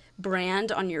the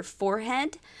brand on your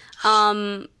forehead.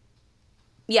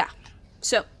 Yeah.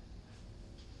 So.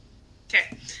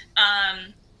 Okay.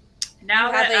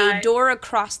 Now you have a door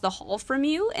across the hall from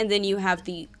you, and then you have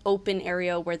the open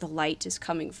area where the light is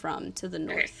coming from to the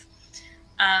north.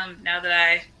 Okay. Now that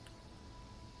I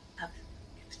have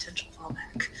a potential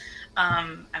fallback,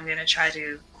 I'm gonna try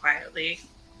to quietly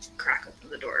crack open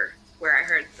the door where I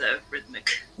heard the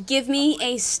rhythmic. Give me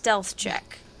a stealth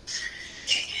check.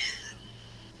 Okay.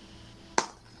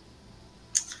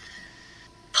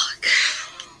 Fuck.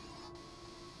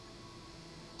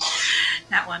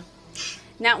 That one.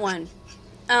 Nat 1.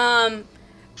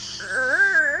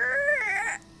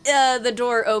 The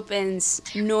door opens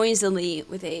noisily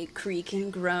with a creak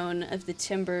and groan of the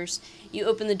timbers. You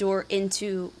open the door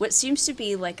into what seems to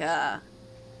be like a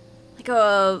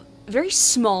very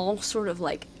small sort of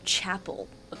like chapel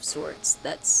of sorts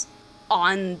that's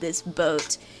on this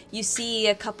boat. You see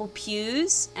a couple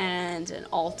pews and an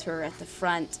altar at the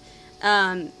front.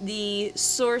 The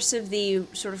source of the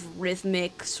sort of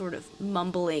rhythmic sort of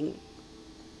mumbling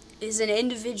is an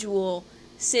individual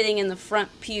sitting in the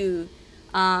front pew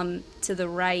to the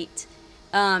right,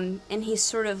 and he's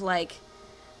sort of like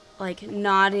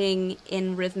nodding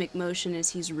in rhythmic motion as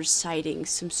he's reciting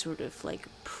some sort of like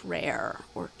prayer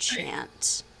or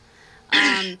chant.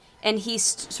 And he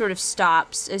sort of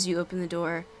stops as you open the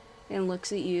door and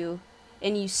looks at you,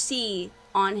 and you see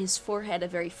on his forehead a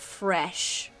very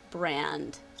fresh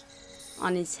brand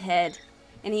on his head,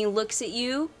 and he looks at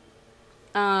you,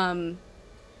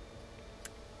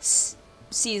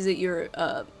 sees that you're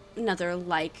another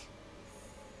like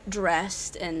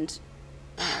dressed and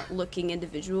looking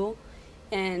individual,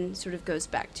 and sort of goes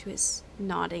back to his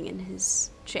nodding and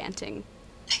his chanting.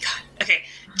 Thank God. Okay.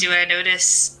 What do I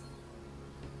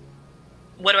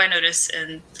notice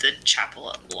in the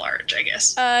chapel at large, I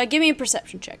guess? Give me a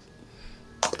perception check.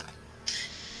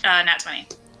 Nat 20.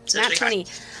 So Nat 20.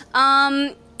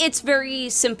 It's very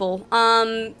simple.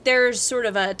 There's sort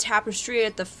of a tapestry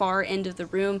at the far end of the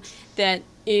room that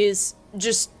is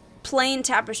just plain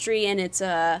tapestry, and it's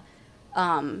a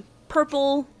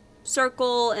purple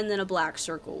circle and then a black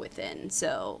circle within.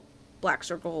 So black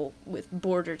circle with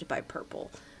bordered by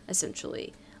purple,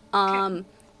 essentially. And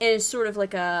it's sort of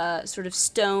like a sort of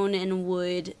stone and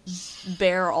wood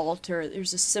bare altar.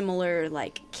 There's a similar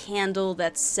like candle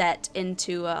that's set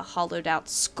into a hollowed out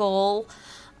skull.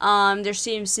 There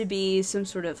seems to be some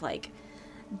sort of like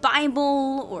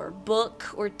Bible or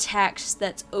book or text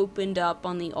that's opened up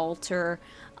on the altar.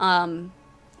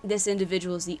 This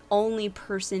individual is the only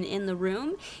person in the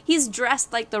room. He's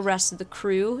dressed like the rest of the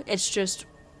crew. It's just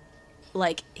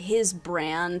like his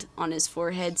brand on his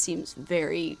forehead seems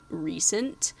very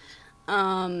recent.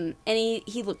 And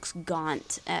he looks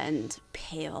gaunt and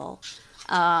pale.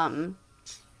 And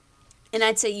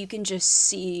I'd say you can just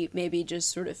see maybe just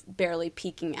sort of barely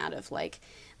peeking out of like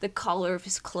the collar of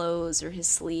his clothes or his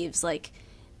sleeves, like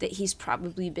that he's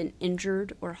probably been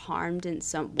injured or harmed in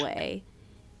some way.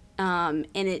 And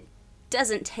it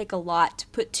doesn't take a lot to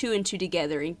put two and two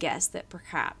together and guess that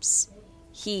perhaps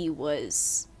he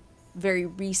was very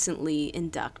recently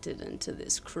inducted into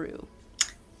this crew.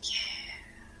 Yeah.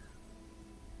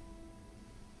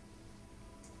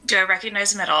 Do I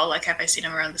recognize him at all? Like, have I seen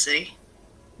him around the city?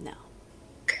 No.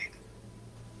 Okay.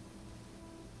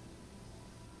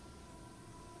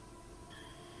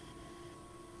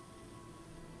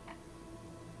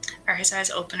 Are his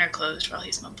eyes open or closed while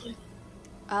he's mumbling?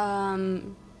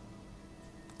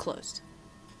 Closed.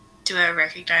 Do I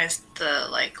recognize the,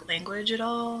 like, language at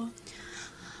all?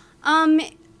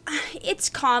 It's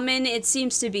common. It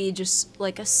seems to be just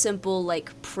like a simple,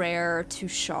 like, prayer to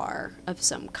Shar of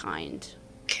some kind.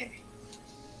 Okay.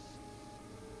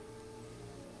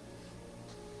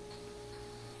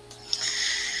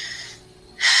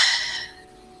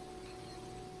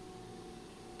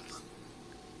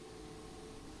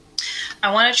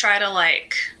 I want to try to,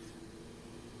 like,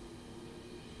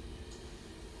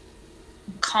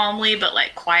 calmly, but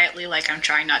like quietly, like I'm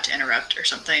trying not to interrupt or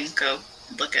something, go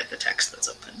look at the text that's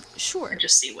open. Sure. And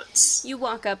just see what's... You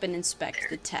walk up and inspect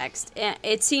the text.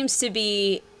 It seems to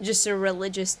be just a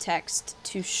religious text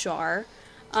to Shar.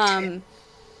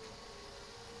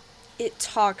 It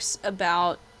talks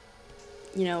about,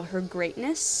 her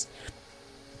greatness,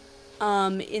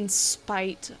 in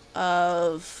spite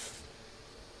of,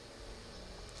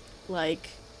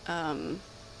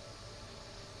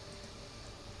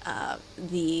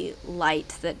 the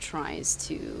light that tries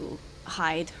to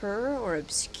hide her or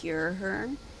obscure her.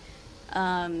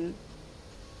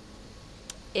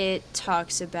 It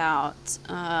talks about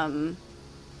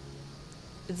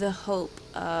the hope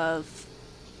of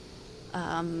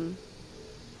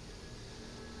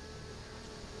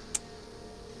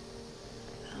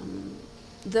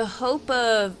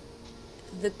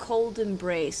the cold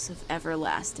embrace of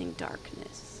everlasting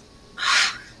darkness.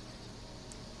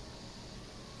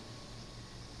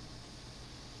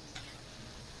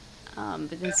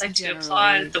 But I'd like to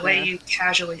applaud the way you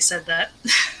casually said that.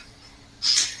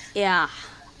 Yeah.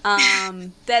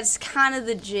 That's kind of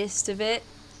the gist of it.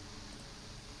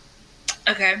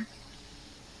 Okay.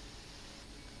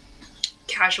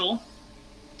 Casual.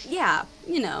 Yeah,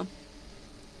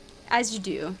 as you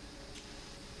do.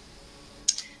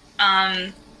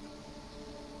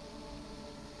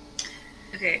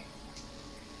 Okay.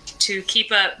 To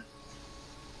keep up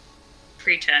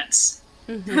pretense.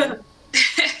 Mm-hmm.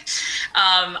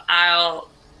 I'll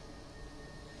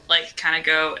kind of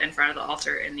go in front of the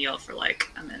altar and kneel for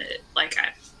a minute, like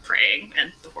I'm praying,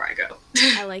 and before I go.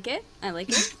 I like it.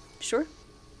 Sure.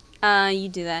 You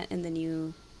do that, and then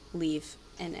you leave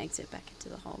and exit back into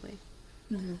the hallway.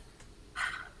 Mm-hmm.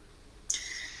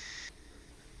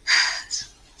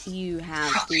 You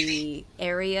have the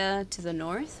area to the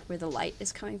north where the light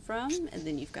is coming from, and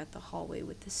then you've got the hallway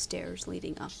with the stairs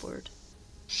leading upward.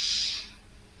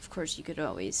 Of course, you could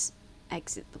always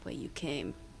exit the way you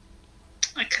came.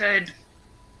 I could.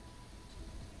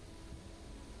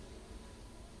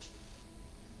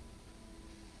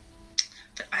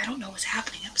 But I don't know what's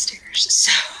happening upstairs,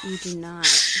 so... You do not.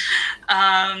 So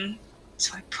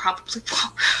I probably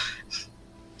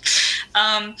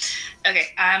won't. Okay,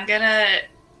 I'm gonna...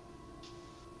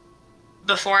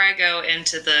 Before I go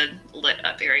into the lit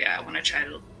up area, I want to try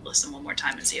to listen one more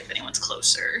time and see if anyone's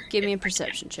closer. Give me a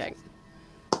perception check.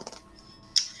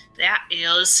 That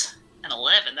is an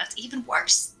 11. That's even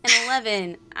worse. An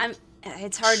 11.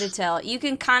 It's hard to tell. You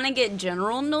can kind of get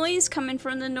general noise coming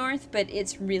from the north, but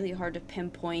it's really hard to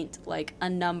pinpoint a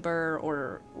number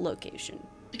or location.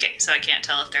 Okay, so I can't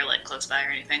tell if they're close by or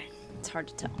anything. It's hard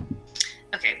to tell.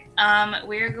 Okay,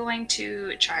 we're going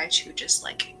to try to just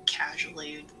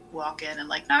casually walk in and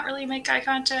not really make eye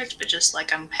contact, but just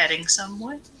I'm heading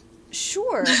somewhere.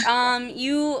 Sure.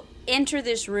 You enter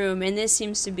this room, and this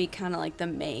seems to be kind of the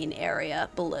main area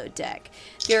below deck.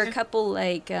 There are a couple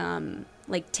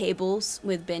tables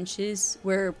with benches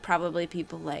where probably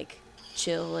people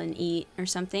chill and eat or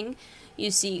something. You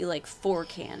see 4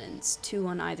 cannons, 2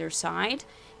 on either side,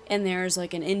 and there's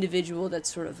an individual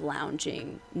that's sort of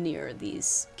lounging near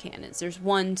these cannons. There's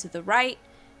one to the right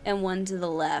and one to the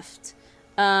left.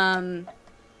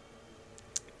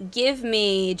 Give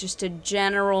me just a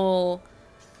general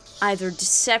either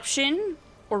deception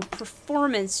or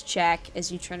performance check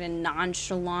as you try to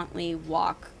nonchalantly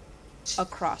walk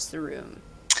across the room.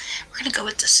 We're gonna go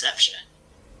with deception.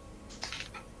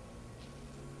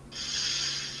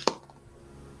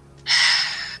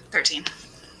 13.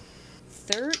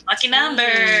 Lucky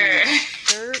number.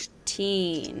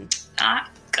 13. Not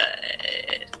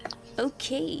good.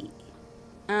 Okay.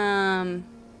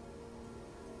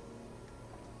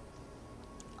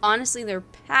 Honestly, their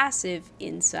passive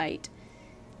insight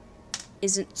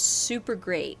isn't super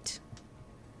great.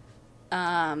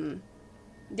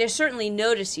 They certainly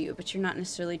notice you, but you're not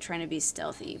necessarily trying to be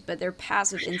stealthy. But their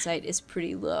passive insight is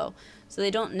pretty low, so they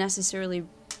don't necessarily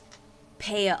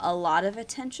pay a lot of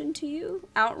attention to you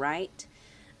outright.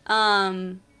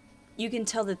 You can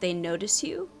tell that they notice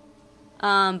you,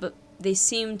 but they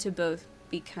seem to both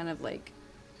be kind of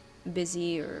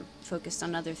busy or focused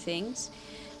on other things.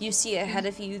 You see ahead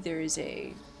of you there is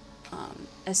a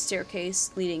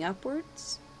staircase leading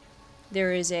upwards.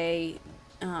 There is a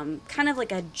kind of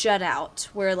a jut out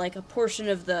where a portion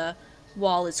of the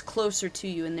wall is closer to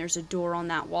you, and there's a door on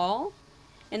that wall.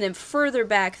 And then further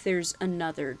back there's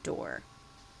another door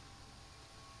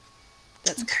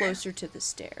that's closer to the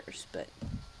stairs, but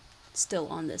still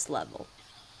on this level.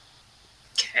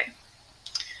 Okay.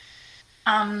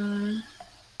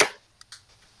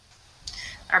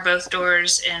 Are both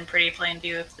doors in pretty plain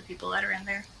view of the people that are in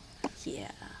there?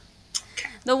 Yeah. Okay.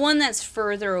 The one that's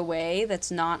further away,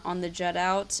 that's not on the jut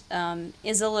out,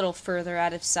 is a little further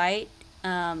out of sight.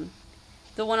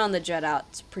 The one on the jut out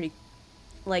is pretty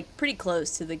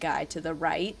close to the guy to the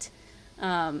right.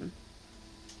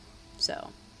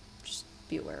 So, just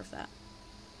be aware of that.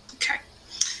 Okay.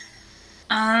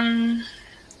 Do I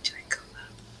go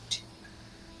up to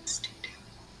stay down?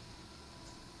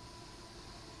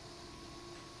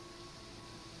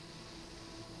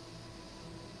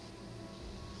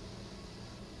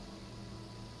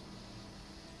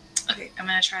 Okay, I'm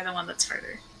gonna try the one that's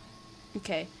further.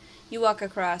 Okay. You walk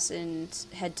across and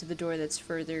head to the door that's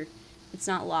further. It's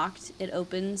not locked. It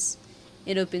opens.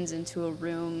 It opens into a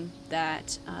room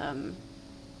that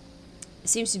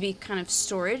seems to be kind of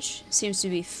storage. Seems to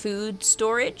be food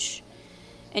storage.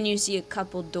 And you see a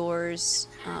couple doors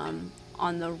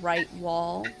on the right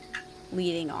wall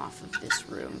leading off of this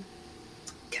room.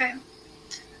 Okay.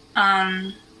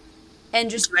 And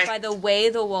just by the way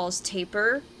the walls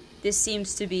taper, this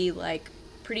seems to be like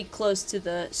pretty close to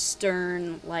the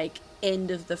stern, like,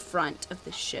 end of the front of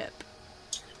the ship.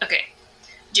 Okay.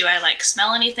 Do I, like,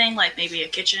 smell anything? Like, maybe a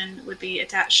kitchen would be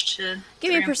attached to...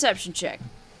 Give me a perception check.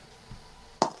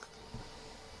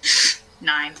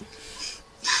 9.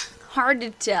 Hard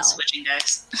to tell. Switching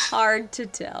dice. Hard to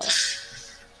tell.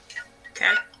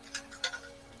 Okay.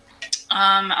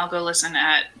 I'll go listen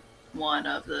at one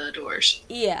of the doors.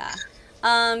 Yeah.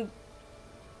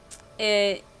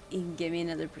 You can give me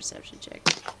another perception check.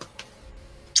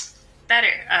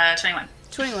 Better. 21.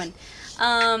 21.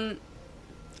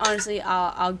 Honestly,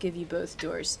 I'll give you both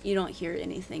doors. You don't hear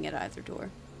anything at either door.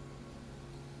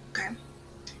 Okay.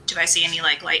 Do I see any,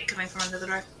 like, light coming from under the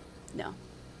door? No.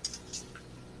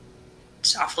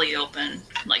 Softly open,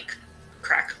 like,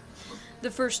 crack. The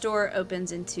first door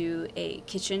opens into a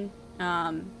kitchen.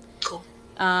 Cool.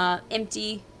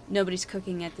 Empty. Nobody's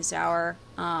cooking at this hour.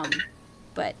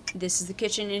 But this is the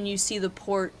kitchen, and you see the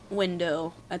port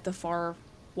window at the far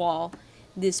wall.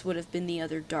 This would have been the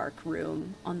other dark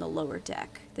room on the lower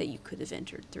deck that you could have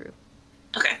entered through.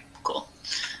 Okay, cool.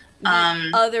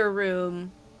 The other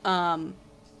room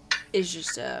is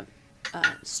just a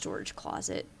storage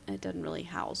closet. It doesn't really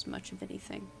house much of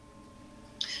anything.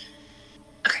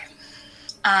 Okay.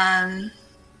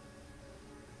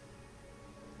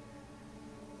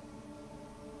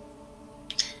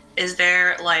 Is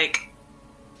there, like,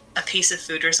 a piece of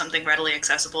food or something readily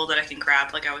accessible that I can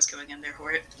grab, like I was going in there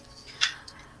for it?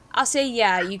 I'll say,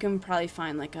 yeah, you can probably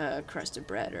find, like, a crust of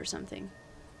bread or something.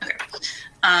 Okay.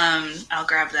 I'll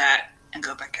grab that and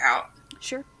go back out.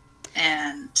 Sure.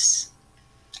 And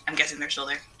I'm guessing they're still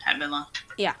there. Hadn't been long.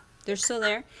 Yeah, they're still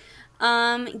there.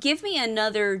 Give me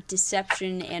another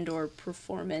deception and or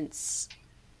performance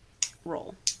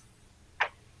roll.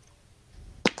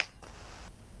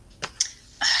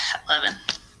 11.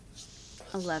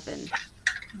 11.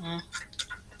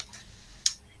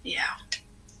 Yeah.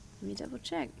 Let me double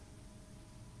check.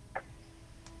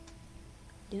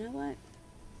 You know what?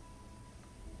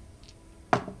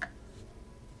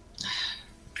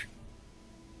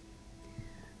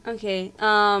 Okay,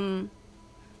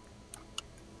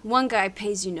 one guy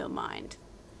pays you no mind.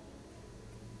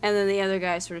 And then the other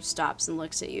guy sort of stops and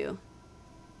looks at you.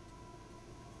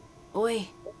 Oi.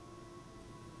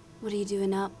 What are you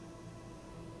doing up?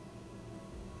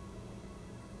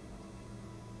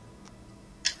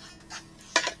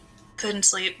 Couldn't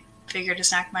sleep. Figured a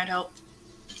snack might help.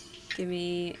 Give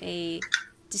me a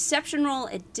deception roll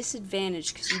at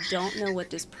disadvantage because you don't know what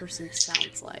this person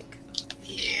sounds like.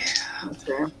 Yeah.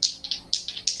 Okay.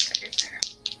 Right there.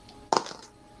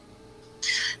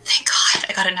 Thank God.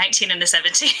 I got a 19 and a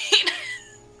 17.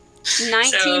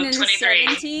 19 So, and 23.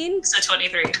 17? So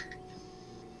 23.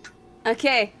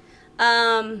 Okay.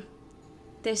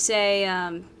 They say,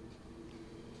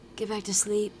 get back to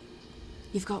sleep.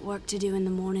 You've got work to do in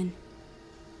the morning.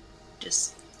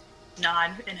 Just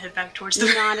nod and head back towards You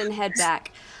the nod and head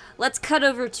back. Let's cut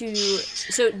over to...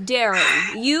 So,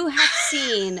 Darren, you have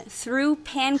seen through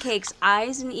Pancake's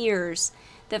eyes and ears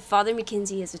that Father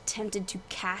Mackenzie has attempted to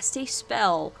cast a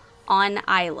spell on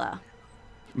Isla.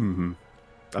 Mm-hmm.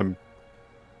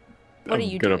 What are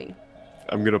you doing?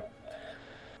 I'm gonna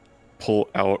pull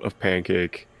out of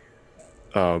Pancake,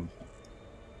 look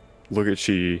at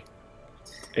Chi,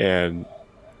 and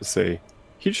say,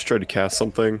 he just tried to cast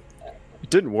something. It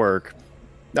didn't work.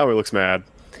 Now he looks mad.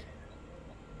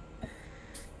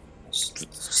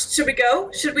 Should we go?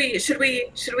 Should we,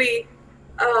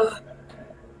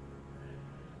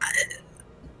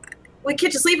 we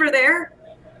can't just leave her there?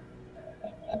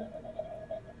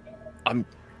 I'm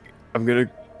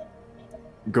gonna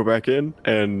go back in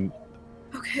and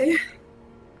Okay.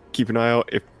 keep an eye out.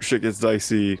 If shit gets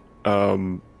dicey,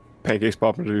 Pancakes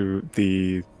pop into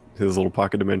his little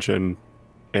pocket dimension,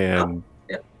 and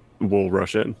we'll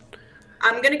rush in.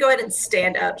 I'm gonna go ahead and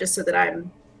stand up just so that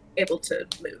I'm able to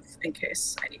move in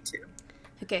case I need to.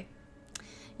 Okay.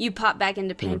 You pop back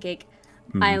into Pancake.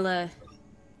 Isla,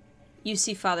 you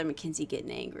see Father Mackenzie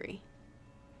getting angry.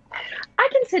 I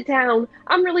can sit down.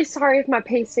 I'm really sorry if my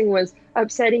pacing was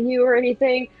upsetting you or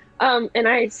anything. And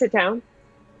I sit down.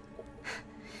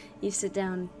 You sit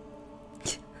down.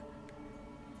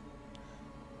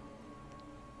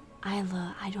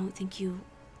 Isla, I don't think you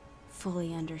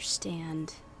fully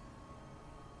understand.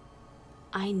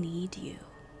 I need you.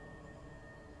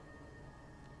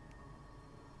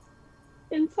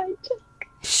 Inside check.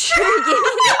 Sure, give me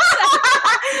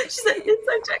an She said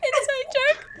inside check. inside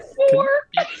check. 4.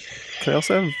 Can I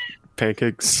also have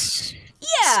Pancakes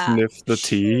Yeah. sniff the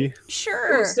tea?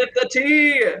 Sure. Sip the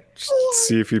tea. Just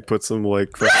see if he puts some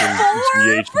like fucking 4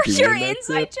 GHB for your in that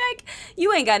inside shit. check?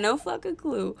 You ain't got no fucking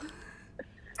clue.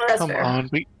 That's Come fair. on,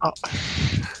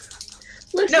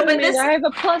 Listen, No, but man, this- I have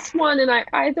a +1 and I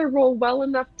either roll well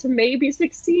enough to maybe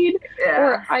succeed Yeah.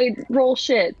 or I roll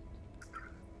shit.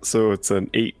 So it's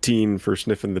an 18 for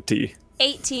sniffing the tea.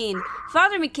 18.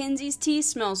 Father Mackenzie's tea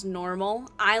smells normal.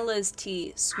 Isla's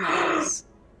tea smells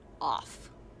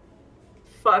off.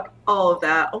 Fuck all of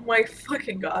that. Oh my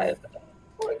fucking god.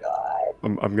 Oh my god.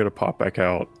 I'm gonna pop back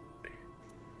out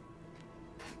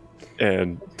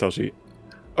and tells you,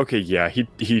 okay, yeah, he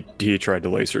tried to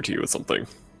lace her tea with something.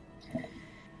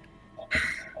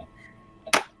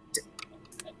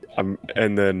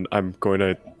 And then I'm going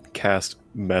to cast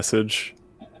message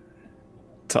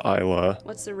to Isla,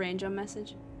 What's the range on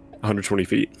message? 120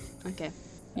 feet, Okay,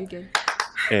 you're good.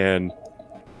 and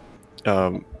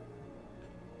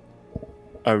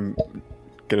I'm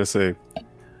gonna say,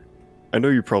 I know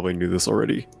you probably knew this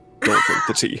already. Don't drink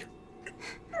the tea.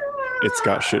 It's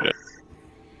got shit in it.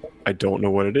 I don't know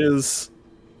what it is,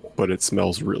 but it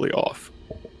smells really off.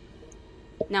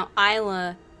 Now,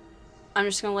 Isla, I'm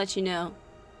just going to let you know.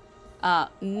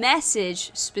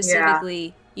 Message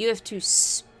specifically, you have to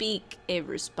speak a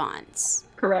response.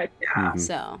 Correct. Yeah.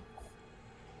 So,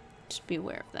 just be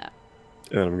aware of that.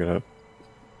 And I'm gonna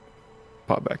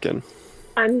pop back in.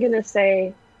 I'm gonna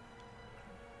say.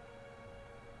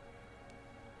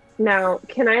 Now,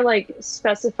 can I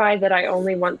specify that I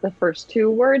only want the first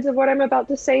 2 words of what I'm about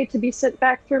to say to be sent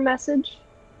back through message?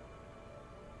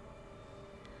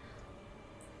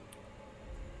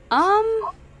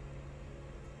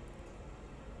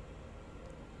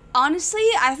 Honestly,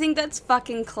 I think that's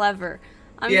fucking clever.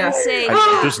 I'm Yeah. gonna say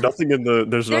There's nothing in the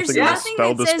There's nothing in the nothing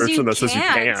spell that says description you that says you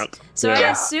can't. can't. So I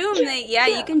Yeah. assume that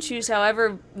you can choose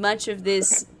however much of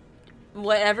this,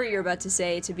 whatever you're about to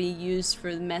say, to be used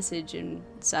for the message and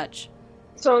such.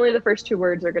 So only the first 2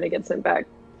 words are gonna get sent back.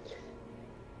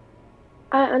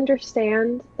 I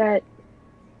understand that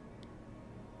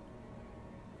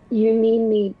you need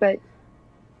me, but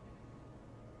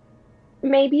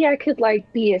maybe I could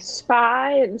be a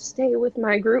spy and stay with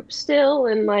my group still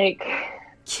and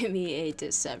Give me a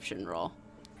deception roll.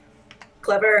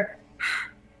 Clever.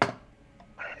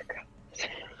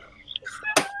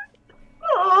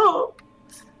 Oh.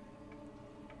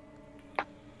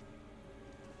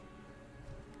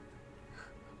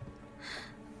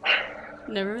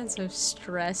 Never been so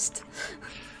stressed.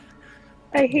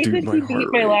 I hate Dude, that my he heart beat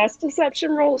my rate. last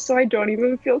deception roll, so I don't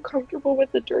even feel comfortable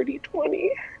with the dirty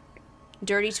 20.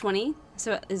 Dirty 20?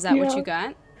 So is that what Yeah. you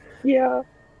got? Yeah.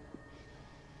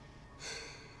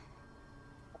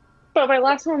 But my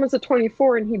last one was a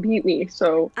 24 and he beat me,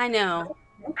 so I know.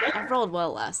 I rolled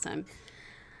well last time.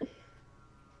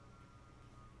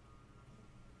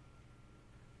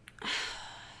 A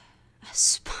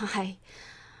spy.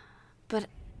 But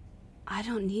I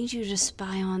don't need you to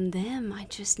spy on them. I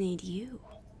just need you.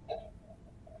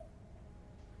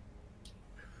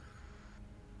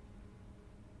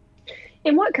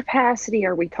 in what capacity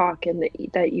are we talking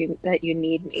that you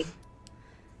need me?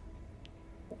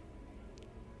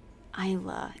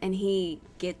 Isla, and he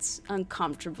gets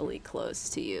uncomfortably close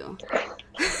to you.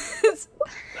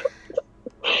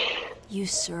 You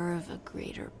serve a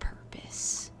greater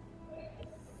purpose.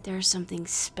 There's something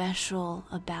special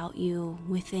about you,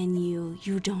 within you,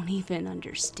 you don't even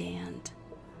understand.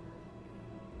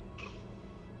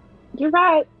 You're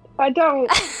right. I don't.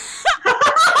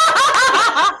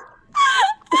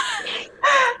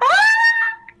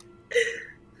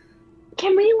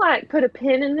 Can we put a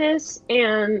pin in this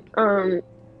and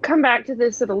come back to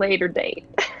this at a later date?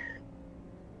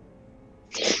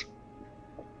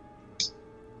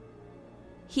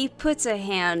 He puts a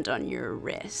hand on your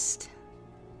wrist.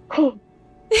 And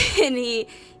he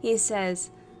says,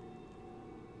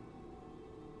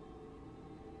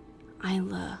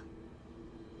 Isla,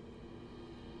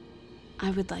 I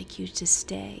would like you to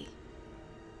stay.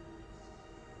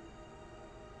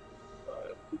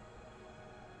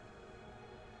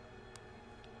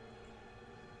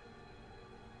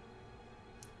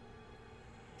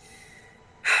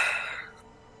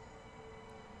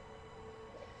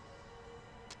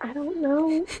 I don't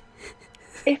know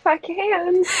if I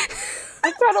can.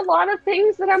 I've got a lot of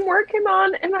things that I'm working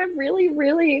on, and I really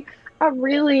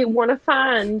want to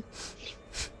find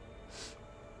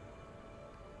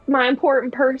my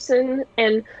important person,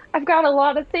 and I've got a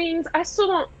lot of things.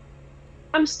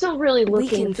 I'm still really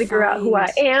looking to figure out who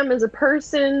I am as a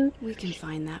person. We can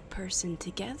find that person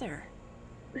together.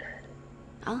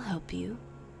 I'll help you.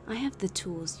 I have the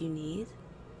tools you need.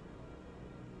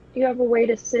 You have a way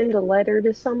to send a letter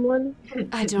to someone?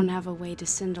 I don't have a way to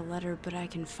send a letter, but I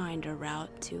can find a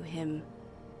route to him.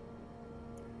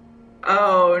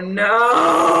 Oh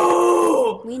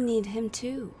no! We need him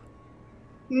too.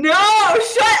 No!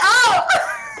 Shut up!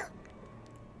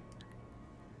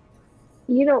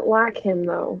 You don't like him,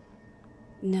 though.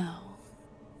 No,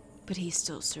 but he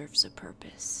still serves a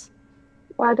purpose.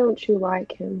 Why don't you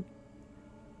like him?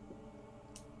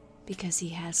 Because he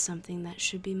has something that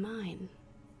should be mine.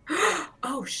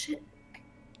 Oh shit.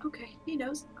 Okay, he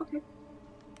knows. Okay.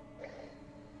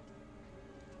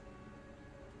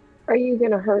 Are you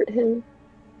gonna hurt him?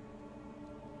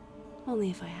 Only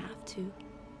if I have to.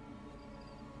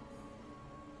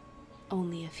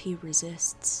 Only if he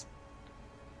resists.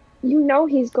 You know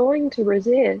he's going to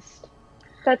resist.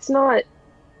 That's not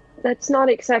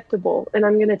acceptable. And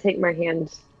I'm gonna take my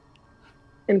hand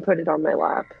and put it on my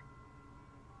lap.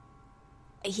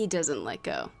 He doesn't let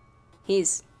go.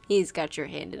 He's got your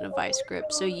hand in a vice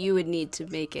grip, so you would need to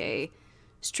make a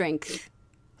strength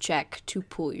check to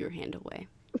pull your hand away.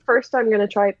 First, I'm gonna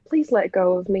try, please let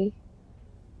go of me.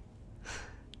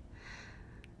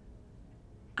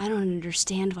 I don't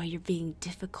understand why you're being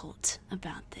difficult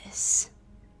about this.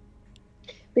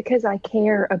 Because I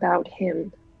care about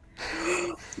him.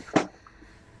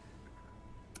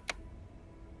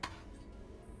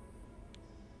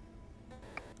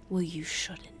 Well, you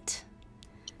shouldn't.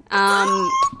 And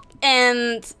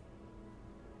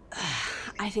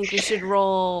I think we should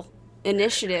roll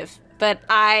initiative, but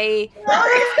I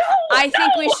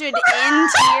think we should end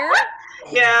here.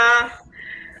 Yeah.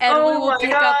 And we will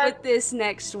pick up with this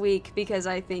next week because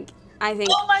I think he's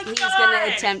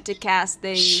gonna attempt to cast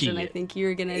things, and I think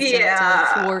you're gonna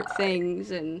attempt to thwart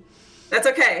things, and That's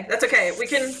okay.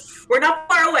 We're not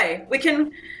far away. We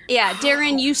can. Yeah,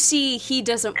 Darren, you see he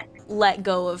doesn't let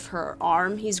go of her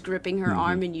arm. He's gripping her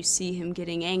arm, and you see him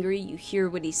getting angry. You hear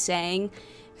what he's saying.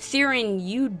 Theron,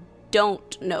 you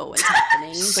don't know what's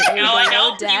happening, but you're I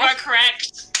know. deck. You are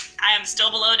correct. I am still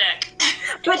below deck.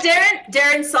 But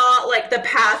Darren saw like the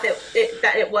path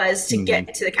that it was to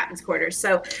get to the captain's quarters.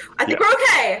 So I think we're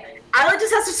okay. Isla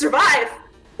just has to survive.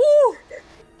 Woo!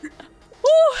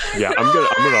 Yeah, I'm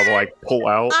gonna like pull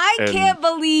out. I can't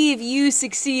believe you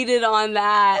succeeded on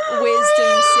that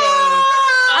wisdom save.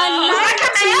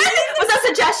 Was that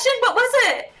suggestion? What was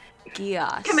it?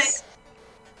 Gios. Come in.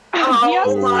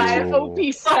 Oh my OP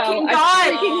fucking spell. God.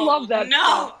 I freaking love that No.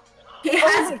 spell. He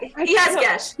has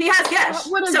Gesh.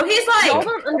 So he's Y'all like,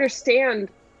 don't understand.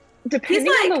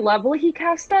 Depending like- on the level he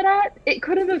cast that at, it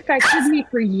could have affected me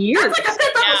for years. that's like a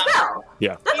 5th level spell.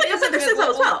 Yeah. That's like a 5th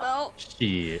level spell.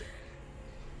 Shit.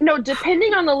 No,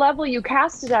 depending on the level you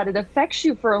cast it at, it affects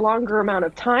you for a longer amount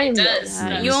of time. It though. does.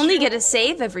 That You is only true. get a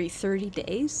save every 30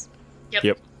 days.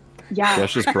 Yep. Yeah.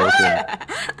 That's just broken.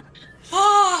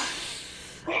 Oh,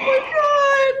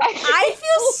 I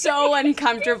feel so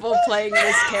uncomfortable playing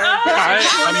this character.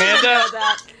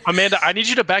 Amanda, I need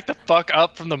you to back the fuck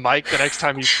up from the mic the next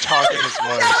time you talk in this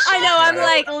voice. I know, I'm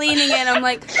like leaning in, I'm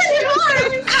like,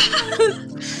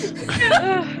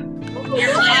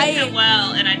 you're playing it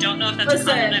well, and I don't know if that's a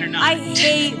compliment or not. I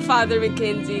hate Father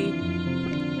Mackenzie,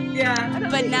 Yeah.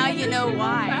 but now you know How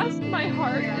why. fast my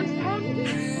heart is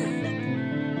pounding.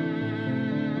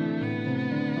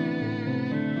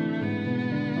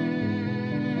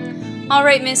 All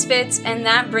right, Misfits, and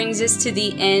that brings us to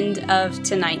the end of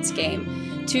tonight's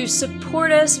game. To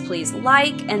support us, please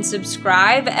like and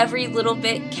subscribe. Every little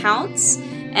bit counts.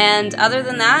 And other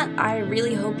than that, I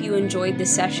really hope you enjoyed the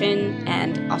session,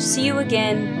 and I'll see you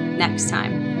again next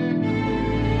time.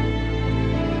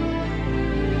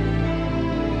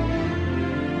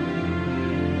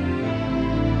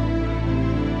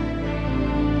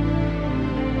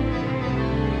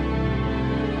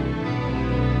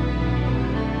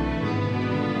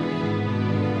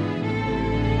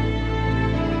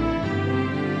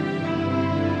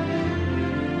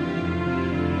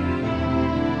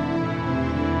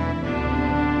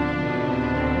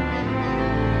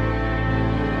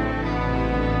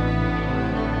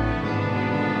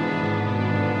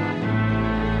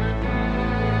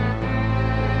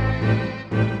 Bye.